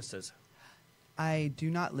performances? I do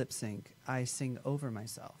not lip sync. I sing over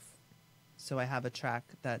myself. So I have a track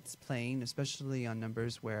that's playing, especially on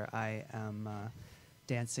numbers where I am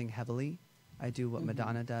dancing heavily. I do what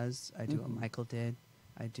Madonna does. I do what Michael did.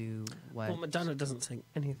 I do what... Well, Madonna doesn't sing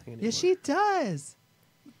anything anymore. Yes, she does.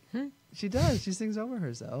 She does. She sings over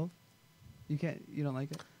herself. You don't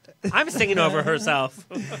like it? I'm singing over herself.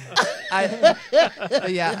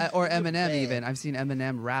 Yeah, or Eminem even. I've seen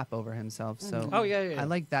Eminem rap over himself. So Oh, yeah. I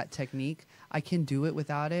like that technique. I can do it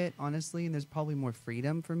without it, honestly, and there's probably more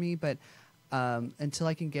freedom for me. But until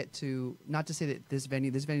I can get to, not to say that this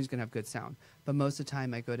venue's going to have good sound, but most of the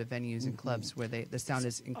time I go to venues and clubs where the sound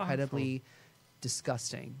is incredibly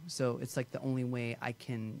disgusting. So it's like the only way I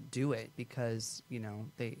can do it because,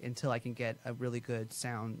 until I can get a really good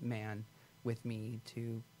sound man with me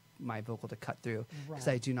to my vocal to cut through, because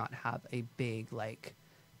I do not have a big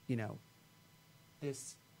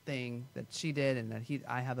this thing that she did and that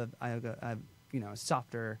I have a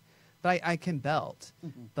softer, but I can belt,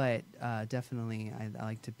 but definitely I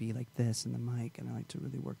like to be like this in the mic, and I like to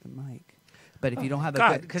really work the mic. But if you don't have a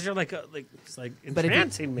good, because you're it's like But if you-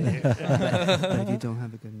 entrancing me. but if you don't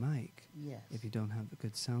have a good mic, if you don't have a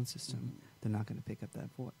good sound system, they're not going to pick up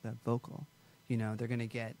that vocal. They're going to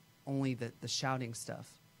get only the shouting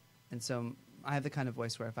stuff. And so I have the kind of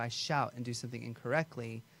voice where if I shout and do something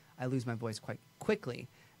incorrectly, I lose my voice quite quickly.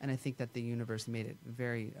 And I think that the universe made it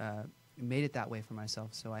made it that way for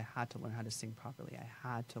myself. So I had to learn how to sing properly. I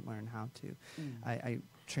had to learn how to. I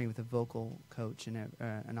trained with a vocal coach and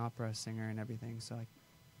an opera singer and everything. So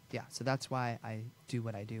so that's why I do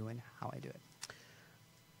what I do and how I do it.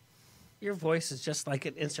 Your voice is just like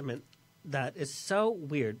an instrument that is so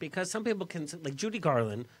weird because some people can, like Judy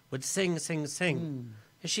Garland would sing.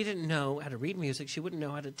 And she didn't know how to read music. She wouldn't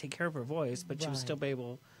know how to take care of her voice, but she would still be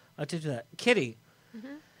able to do that. Kitty,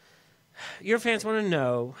 your fans want to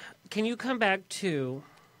know, can you come back to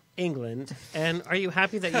England, and are you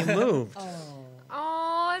happy that you moved?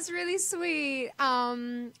 Oh, it's really sweet.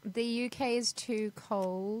 The UK is too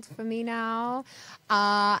cold for me now,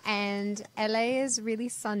 and LA is really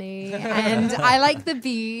sunny, and I like the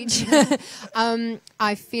beach.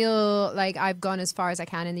 I feel like I've gone as far as I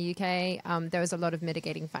can in the UK. There was a lot of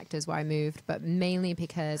mitigating factors why I moved, but mainly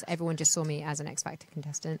because everyone just saw me as an X Factor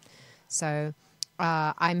contestant. So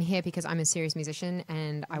I'm here because I'm a serious musician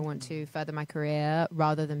and I want to further my career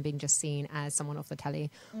rather than being just seen as someone off the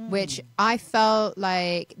telly, which I felt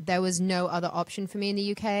like there was no other option for me in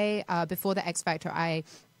the UK. Before the X Factor, I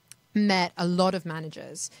met a lot of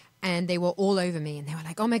managers and they were all over me and they were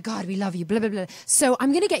like, oh my God, we love you, blah, blah, blah. So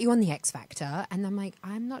I'm going to get you on the X Factor. And I'm like,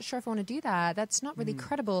 I'm not sure if I want to do that. That's not really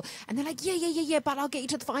credible. And they're like, yeah, but I'll get you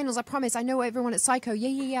to the finals. I promise. I know everyone at Psycho.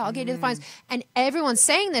 Yeah, I'll get you to the finals. And everyone's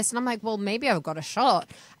saying this. And I'm like, well, maybe I've got a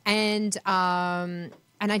shot. And I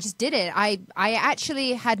just did it. I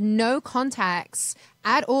actually had no contacts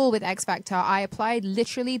at all with X Factor. I applied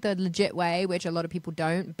literally the legit way, which a lot of people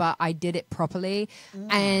don't, but I did it properly.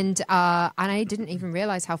 And I didn't even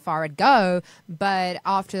realize how far I'd go. But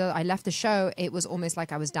after I left the show, it was almost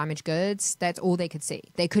like I was damaged goods. That's all they could see.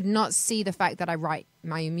 They could not see the fact that I write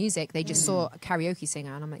my own music. They just saw a karaoke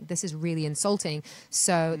singer. And I'm like, this is really insulting.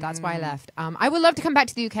 So that's why I left. I would love to come back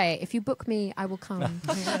to the UK. If you book me, I will come.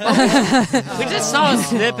 We just saw a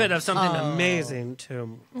snippet of something amazing,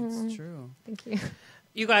 too. It's true. Thank you.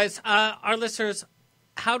 You guys, our listeners,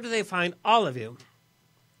 how do they find all of you?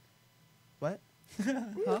 What?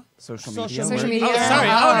 Social Social media. media. Oh, sorry.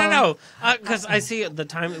 Oh, no. Because I see the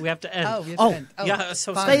time that we have to end. Oh, we have to end. Oh, yeah.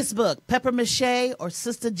 So sorry. Facebook, Pepper Mashay or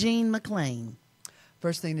Sister Jean McLean.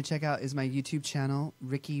 First thing to check out is my YouTube channel,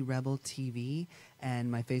 Ricky Rebel TV,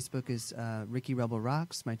 and my Facebook is Ricky Rebel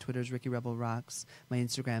Rocks. My Twitter is Ricky Rebel Rocks. My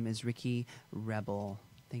Instagram is Ricky Rebel.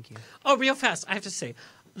 Thank you. Oh, real fast, I have to say,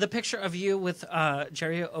 the picture of you with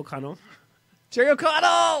Jerry O'Connell. Jerry O'Connell.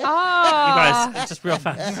 Oh. You guys, it's just real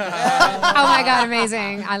fast. Oh my god,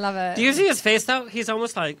 amazing! I love it. Do you see his face though? He's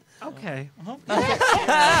almost like, okay. He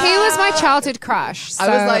was my childhood crush. I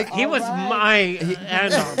was like, he was my.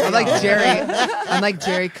 I'm like Jerry. I'm like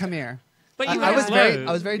Jerry. Come here. But you I was guys very,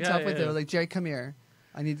 I was very Yeah, tough yeah, with yeah. him. Like Jerry, come here.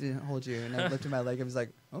 I need to hold you. And I lifted my leg. I was like,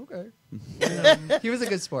 okay. He was a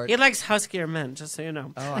good sport. He likes huskier men, just so you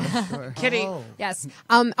know. Oh, I'm sure. Kitty. Yes.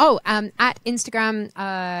 At Instagram,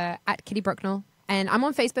 at Kitty Brucknell. And I'm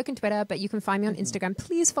on Facebook and Twitter, but you can find me on Instagram.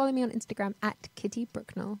 Please follow me on Instagram at Kitty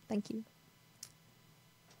Brucknell. Thank you.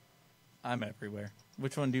 I'm everywhere.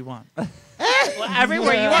 Which one do you want? Well,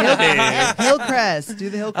 everywhere you want to be. Hillcrest. Do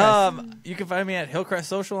the Hillcrest. You can find me at Hillcrest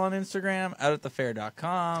Social on Instagram,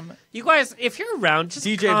 outatthefair.com. You guys, if you're around, just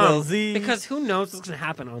DJ come, Bill Z. because who knows what's going to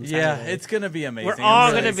happen on Yeah, Saturday. it's going to be amazing. We're all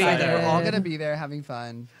I'm going really to be excited. there. We're all going to be there having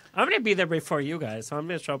fun. I'm going to be there before you guys, so I'm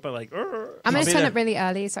going to show up at like... I'm going to turn up really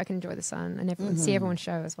early so I can enjoy the sun and see everyone's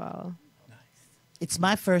show as well. It's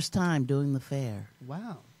my first time doing the fair.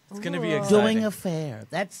 Wow. It's going to be exciting. Doing a fair.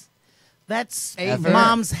 That's Ever.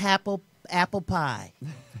 Mom's apple pie.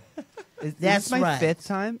 Is That's this my right. fifth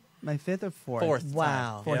time? My fifth or fourth? Fourth.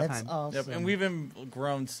 Wow, Fourth that's time. awesome. Yep, and we've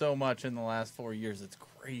grown so much in the last 4 years. It's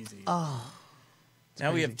crazy. Oh,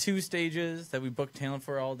 Now we have 2 stages that we book talent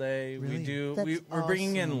for all day. Really? We do. That's We're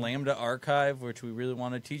bringing in awesome. Lambda Archive, which we really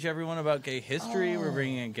want to teach everyone about gay history. We're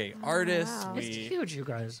bringing in gay artists. wow. It's huge, you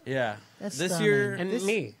guys. Yeah. That's this stunning. year, And This-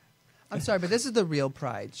 me. I'm sorry, but this is the real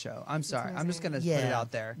Pride show. I'm sorry. I'm just going to put it Yeah.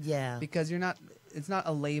 out there. Yeah. Because you're not... It's not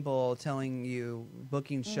a label telling you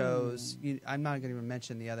booking shows. I'm not going to even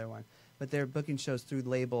mention the other one. But they're booking shows through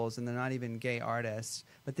labels, and they're not even gay artists.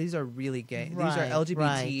 But these are really gay. These are Right, LGBT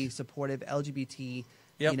right. supportive, LGBT,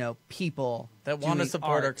 Yep. people that want to doing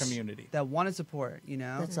support our art. community. That want to support,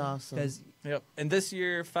 That's awesome. Because Yep. And this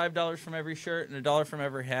year, $5 from every shirt and $1 from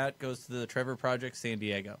every hat goes to the Trevor Project San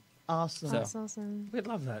Diego. Awesome. So- That's awesome. We'd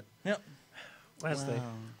love that. Yep. Wesley.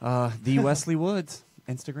 The Wesley Woods,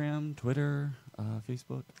 Instagram, Twitter,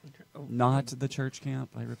 Facebook. Not the church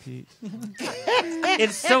camp, I repeat.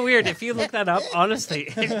 It's so weird. If you look that up, honestly,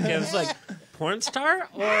 it gives like porn star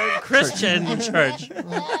or Christian church.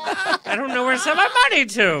 I don't know where to send my money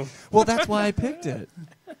to. Well, that's why I picked it.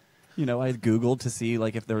 You know, I Googled to see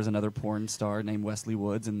like if there was another porn star named Wesley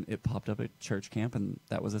Woods, and it popped up at church camp, and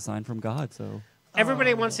that was a sign from God. So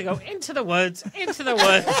Everybody wants to go into the woods, into the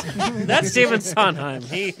woods. That's Stephen Sondheim.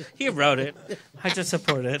 He wrote it. I just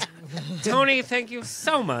support it. Tony, thank you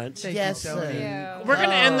so much. Yes, Thank sir. you. We're going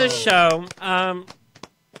to end this show.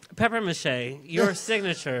 Pepper Mashay, your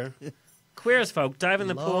signature. Queer as folk, dive in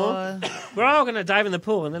the Lord. pool. We're all going to dive in the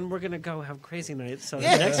pool, and then we're going to go have crazy nights. So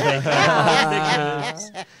next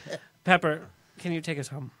week, Pepper, can you take us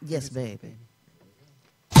home? Yes, baby.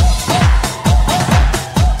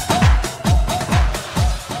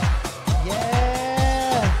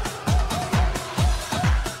 Yeah.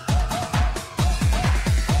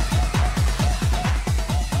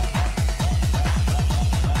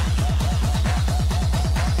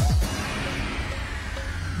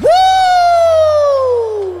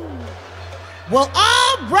 Woo! Well,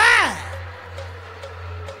 all right.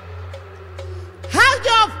 How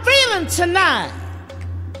y'all feeling tonight?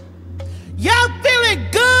 Y'all feeling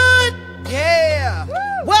good? yeah.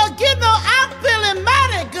 Well, you know, I'm feeling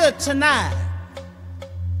mighty good tonight.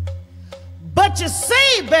 But you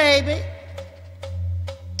see, baby,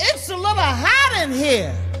 it's a little hot in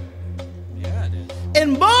here. Yeah, it is.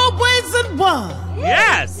 In more ways than one.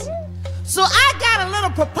 Yes! So I got a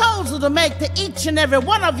little proposal to make to each and every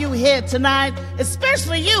one of you here tonight,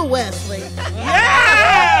 especially you, Wesley.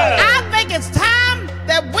 Yeah! I think it's time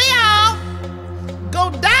that we all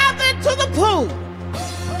go dive into the pool.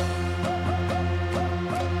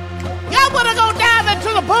 Y'all wanna go dive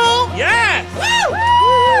into the pool? Yes! Woo!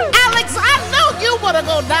 Alex, I know you wanna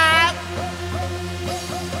go dive.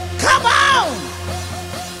 Come on!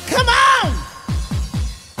 Come on!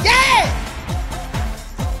 Yeah!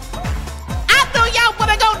 I know y'all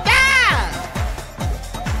wanna go dive.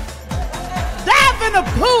 Dive in the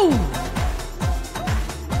pool.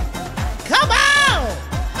 Come on!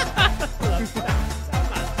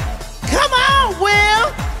 Come on, Will.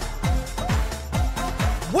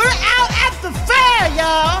 We're out at the fair,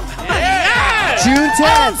 y'all. Yes! June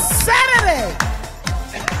On 10th. Saturday.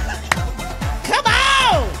 Come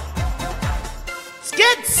on. Let's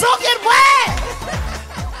get soaking wet.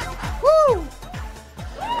 Woo.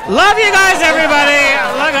 Love you guys, everybody.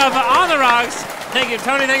 Look up on the rocks. Thank you,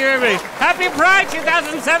 Tony. Thank you, everybody. Happy Pride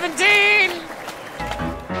 2017.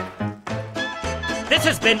 This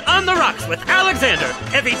has been On the Rocks with Alexander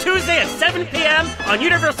every Tuesday at 7 p.m. on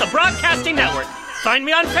Universal Broadcasting Network. Find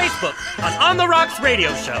me on Facebook on the Rocks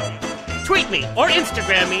Radio Show. Tweet me or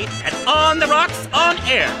Instagram me at On the Rocks On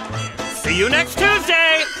Air. See you next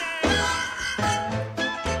Tuesday.